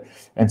data.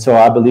 And so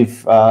I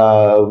believe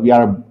we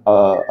are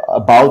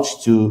about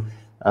to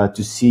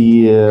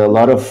see a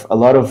lot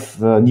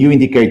of new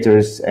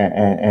indicators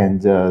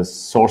and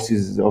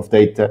sources of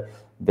data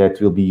that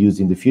will be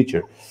used in the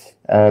future.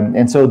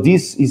 And so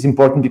this is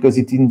important because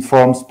it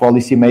informs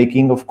policy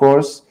making, of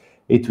course.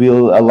 It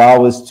will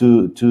allow us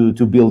to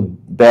build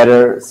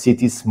better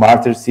cities,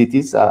 smarter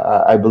cities,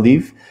 I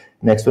believe.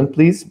 Next one,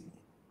 please.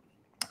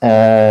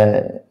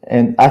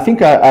 And I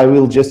think I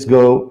will just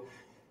go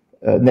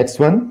next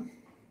one.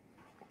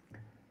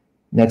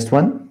 Next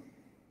one.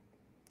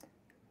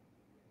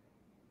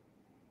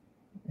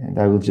 And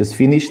I will just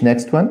finish.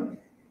 Next one.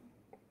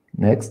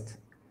 Next.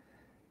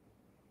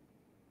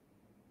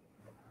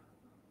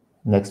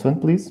 Next one,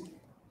 please.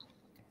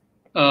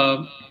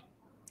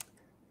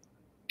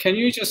 Can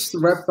you just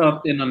wrap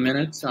up in a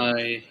minute?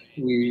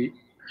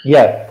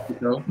 Yeah.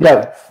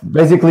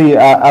 Basically,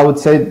 I would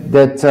say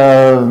that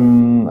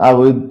I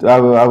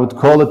would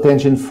call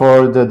attention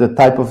for the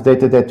type of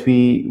data that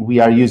we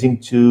are using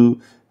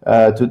to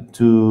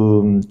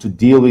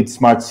deal with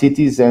smart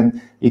cities,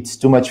 and it's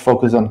too much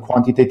focus on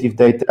quantitative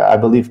data. I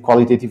believe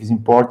qualitative is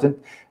important.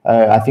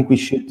 I think we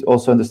should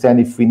also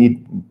understand if we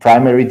need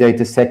primary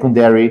data,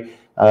 secondary,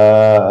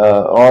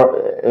 or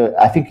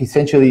I think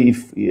essentially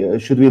if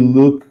should we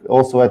look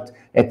also at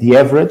the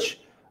average,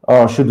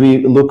 or should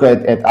we look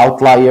at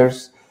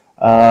outliers?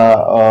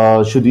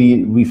 Should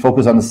we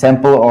focus on the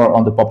sample or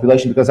on the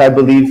population? Because I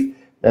believe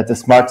that a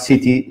smart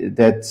city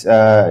that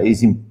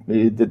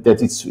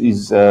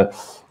is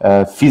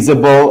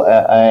feasible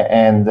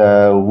and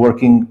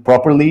working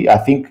properly, I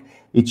think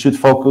it should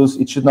focus.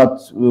 It should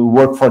not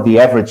work for the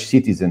average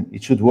citizen.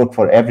 It should work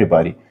for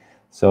everybody.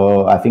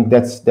 So I think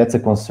that's a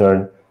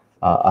concern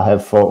I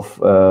have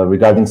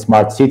regarding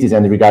smart cities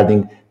and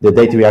regarding the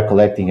data we are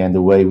collecting and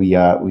the way we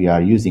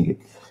are using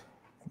it.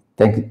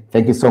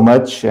 Thank you so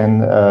much,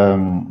 and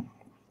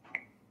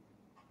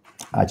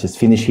I just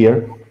finish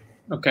here.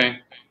 Okay,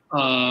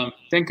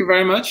 thank you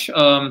very much.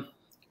 All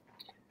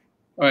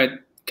right,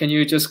 can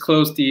you just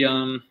close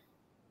the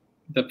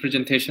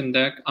presentation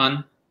deck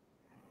on?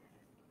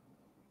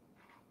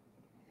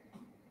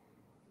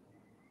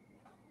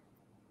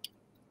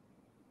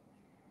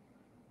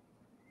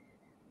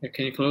 Yeah,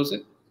 can you close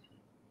it?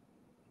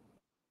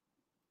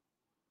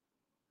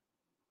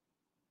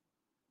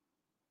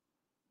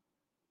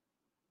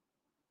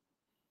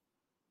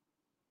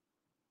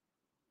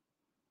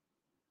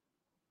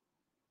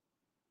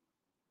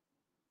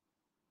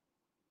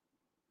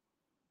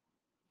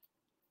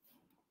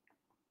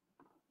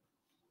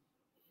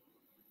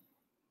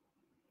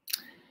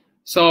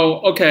 So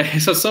okay,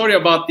 so sorry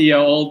about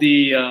all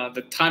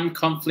the time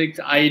conflict.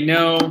 I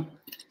know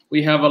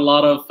we have a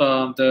lot of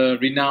the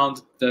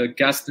renowned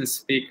guests and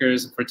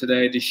speakers for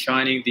today,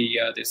 shining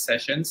the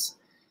sessions.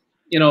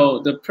 You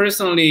know,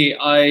 personally,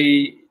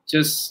 I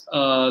just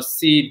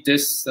see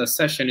this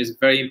session is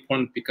very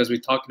important because we're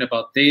talking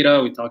about data,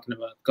 we're talking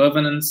about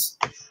governance,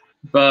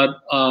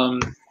 but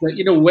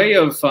in a way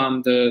of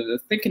the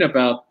thinking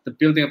about the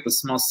building of the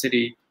smart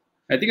city,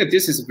 I think that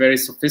this is a very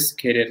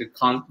sophisticated,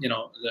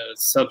 the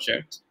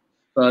subject,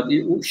 but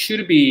it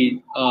should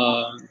be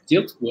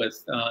dealt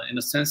with in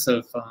a sense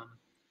of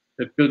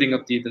the building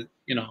up the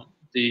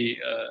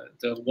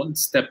one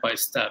step by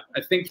step.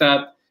 I think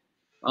that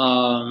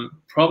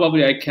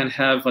probably I can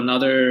have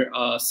another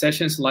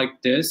sessions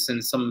like this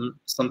and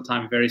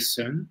sometime very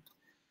soon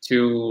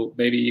to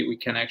maybe we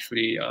can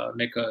actually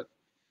make the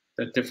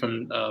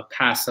different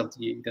paths of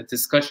the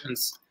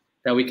discussions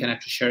that we can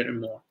actually share it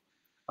more.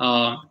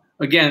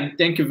 Again,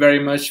 thank you very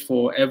much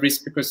for every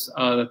speakers,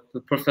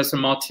 Professor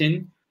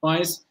Martin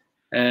Weiss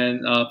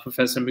and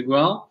Professor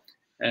Miguel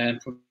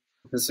and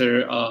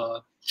Professor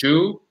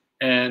Ju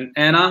and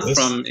Anna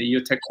from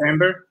UTech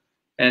Chamber,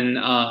 and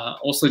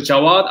also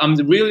Jawad. I'm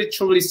really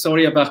truly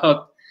sorry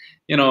about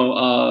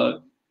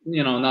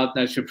not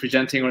actually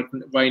presenting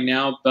right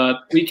now,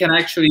 but we can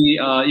actually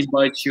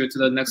invite you to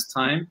the next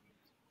time.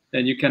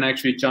 Then you can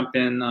actually jump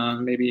in.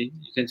 Maybe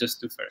you can just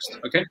do first,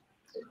 okay?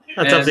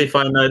 That's absolutely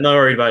fine. No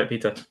worry about it,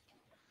 Peter.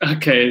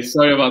 Okay,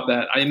 sorry about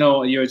that. I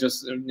know you're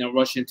just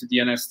rushing to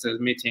the next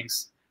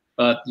meetings,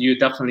 but you're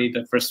definitely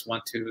the first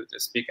one to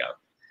speak out.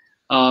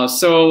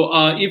 So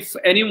if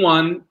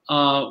anyone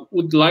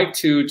would like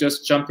to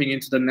just jumping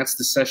into the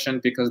next session,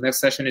 because next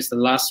session is the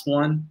last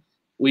one,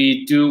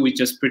 we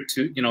just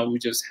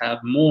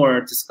have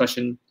more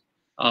discussion.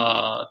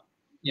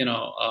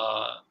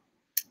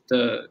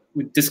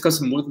 We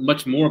discuss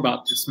much more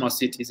about the smart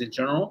cities in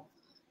general.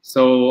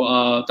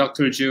 So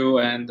Dr. Ju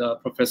and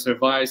Professor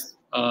Weiss,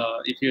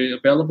 if you're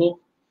available,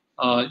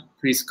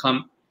 please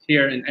come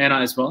here, and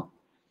Anna as well,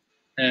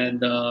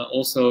 and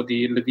also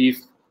the Lviv,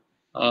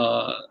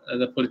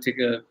 the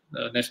Political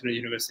National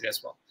University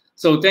as well.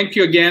 So thank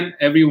you again,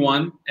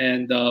 everyone,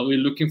 and we're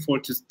looking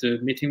forward to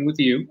meeting with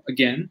you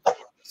again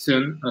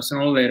soon,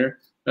 sooner or later,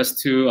 just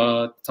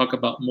to talk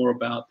about more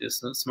about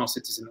this smart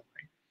citizen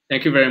thing.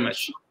 Thank you very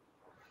much.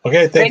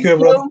 Okay, thank you,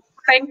 everyone.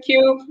 Thank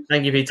you.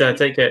 Thank you, Peter.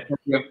 Take care. Thank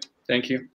you. Thank you.